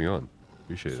for coming on.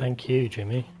 Appreciate it. Thank you,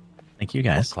 Jimmy. Thank you,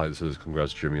 guys. Clyde says,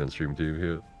 congrats, Jimmy, on stream too.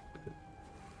 Here.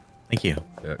 Thank you.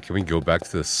 Yeah, can we go back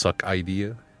to the suck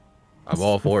idea? I'm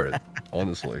all for it,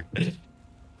 honestly.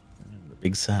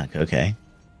 Big suck. Okay.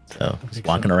 So just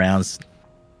walking around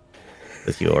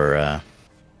with your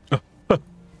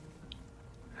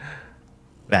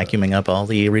vacuuming up all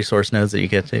the resource nodes that you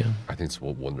get to. I think it's a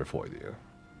wonderful idea.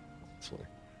 Honestly.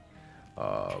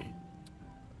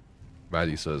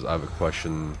 Maddie says, I have a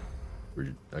question for,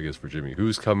 I guess, for Jimmy.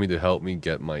 Who's coming to help me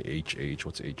get my HH?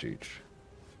 What's HH?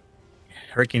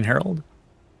 Hurricane Herald?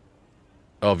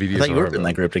 Oh, VDS. I thought you were putting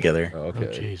that group together. Oh, okay.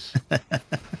 Oh, jeez.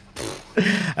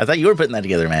 I thought you were putting that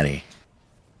together, Maddie.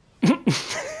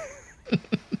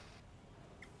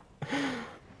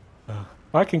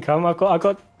 I can come. I've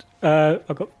got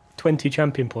 20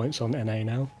 champion points on NA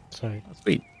now. So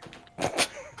Sweet.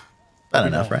 Not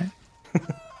enough, right?